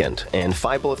the weekend? And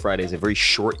 5 Bullet Friday is a very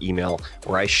short email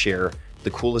where I share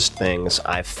the coolest things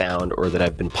I've found or that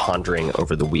I've been pondering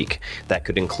over the week. That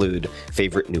could include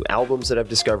favorite new albums that I've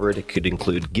discovered. It could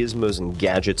include gizmos and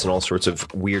gadgets and all sorts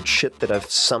of weird shit that I've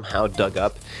somehow dug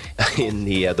up in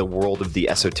the world of the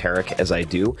esoteric as I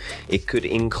do. It could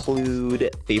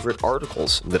include favorite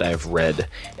articles that I've read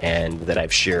and that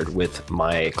I've shared with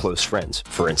my close friends,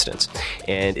 for instance.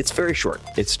 And it's very short.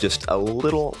 It's just a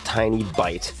little tiny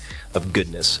bite of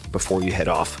goodness before you head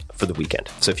off for the weekend.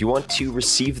 So if you want to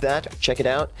receive that, check it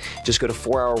out. Just go to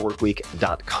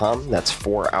 4hourworkweek.com. That's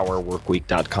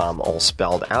 4hourworkweek.com, all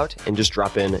spelled out, and just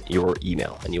drop in your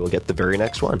email and you will get the very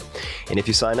next one. And if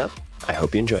you sign up, I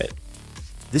hope you enjoy it.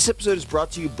 This episode is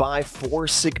brought to you by Four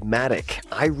Sigmatic.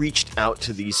 I reached out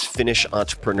to these Finnish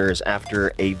entrepreneurs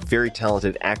after a very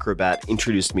talented acrobat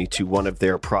introduced me to one of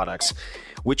their products,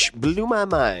 which blew my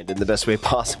mind in the best way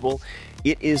possible.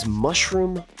 It is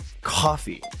mushroom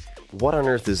coffee. What on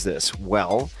earth is this?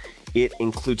 Well, it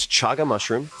includes chaga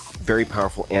mushroom, very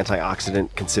powerful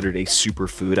antioxidant, considered a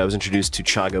superfood. I was introduced to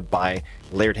chaga by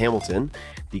Laird Hamilton,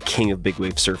 the king of big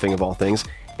wave surfing of all things.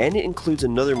 And it includes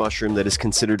another mushroom that is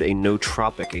considered a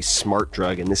nootropic, a smart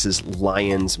drug, and this is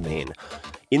lion's mane.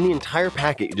 In the entire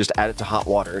packet, you just add it to hot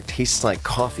water. It tastes like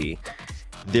coffee.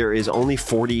 There is only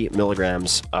 40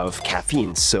 milligrams of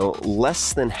caffeine, so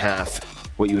less than half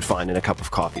what you would find in a cup of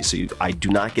coffee. So I do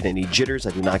not get any jitters,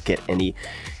 I do not get any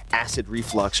acid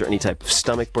reflux or any type of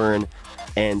stomach burn,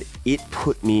 and it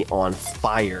put me on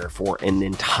fire for an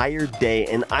entire day,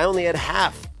 and I only had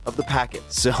half of the packet.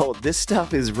 So this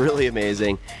stuff is really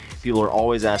amazing. People are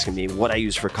always asking me what I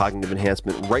use for cognitive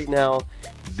enhancement. Right now,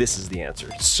 this is the answer.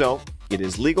 So it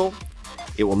is legal.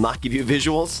 It will not give you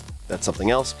visuals. That's something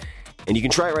else. And you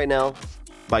can try it right now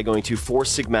by going to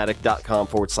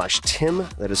foursigmatic.com/Tim.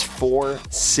 That is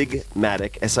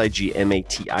foursigmatic,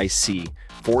 SIGMATIC,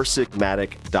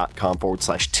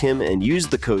 foursigmatic.com/Tim, and use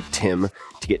the code TIM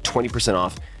to get 20%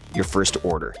 off your first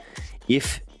order.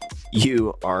 If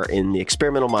you are in the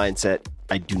experimental mindset,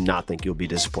 I do not think you'll be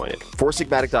disappointed.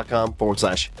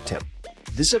 foursigmatic.com/Tim.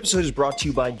 This episode is brought to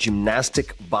you by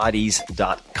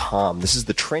gymnasticbodies.com. This is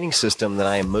the training system that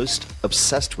I am most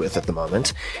obsessed with at the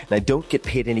moment, and I don't get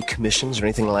paid any commissions or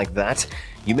anything like that.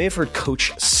 You may have heard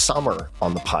Coach Sommer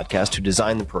on the podcast, who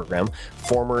designed the program,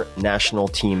 former national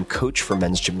team coach for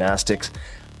men's gymnastics.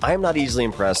 I am not easily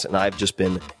impressed, and I've just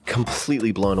been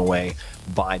completely blown away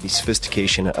by the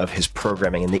sophistication of his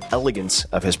programming and the elegance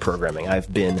of his programming.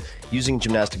 I've been using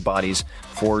Gymnastic Bodies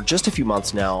for just a few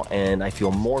months now, and I feel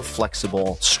more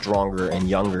flexible, stronger, and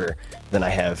younger than I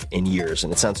have in years.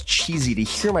 And it sounds cheesy to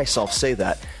hear myself say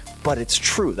that, but it's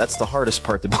true. That's the hardest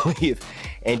part to believe.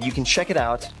 And you can check it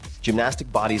out,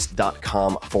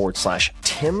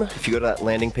 gymnasticbodies.com/Tim. If you go to that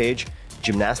landing page,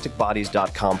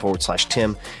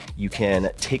 gymnasticbodies.com/Tim, you can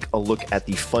take a look at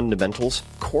the fundamentals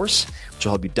course, which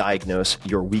will help you diagnose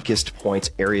your weakest points,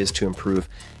 areas to improve,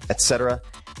 etc.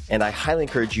 And I highly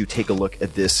encourage you to take a look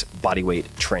at this bodyweight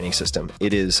training system.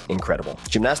 It is incredible.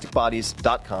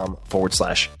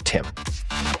 gymnasticbodies.com/Tim.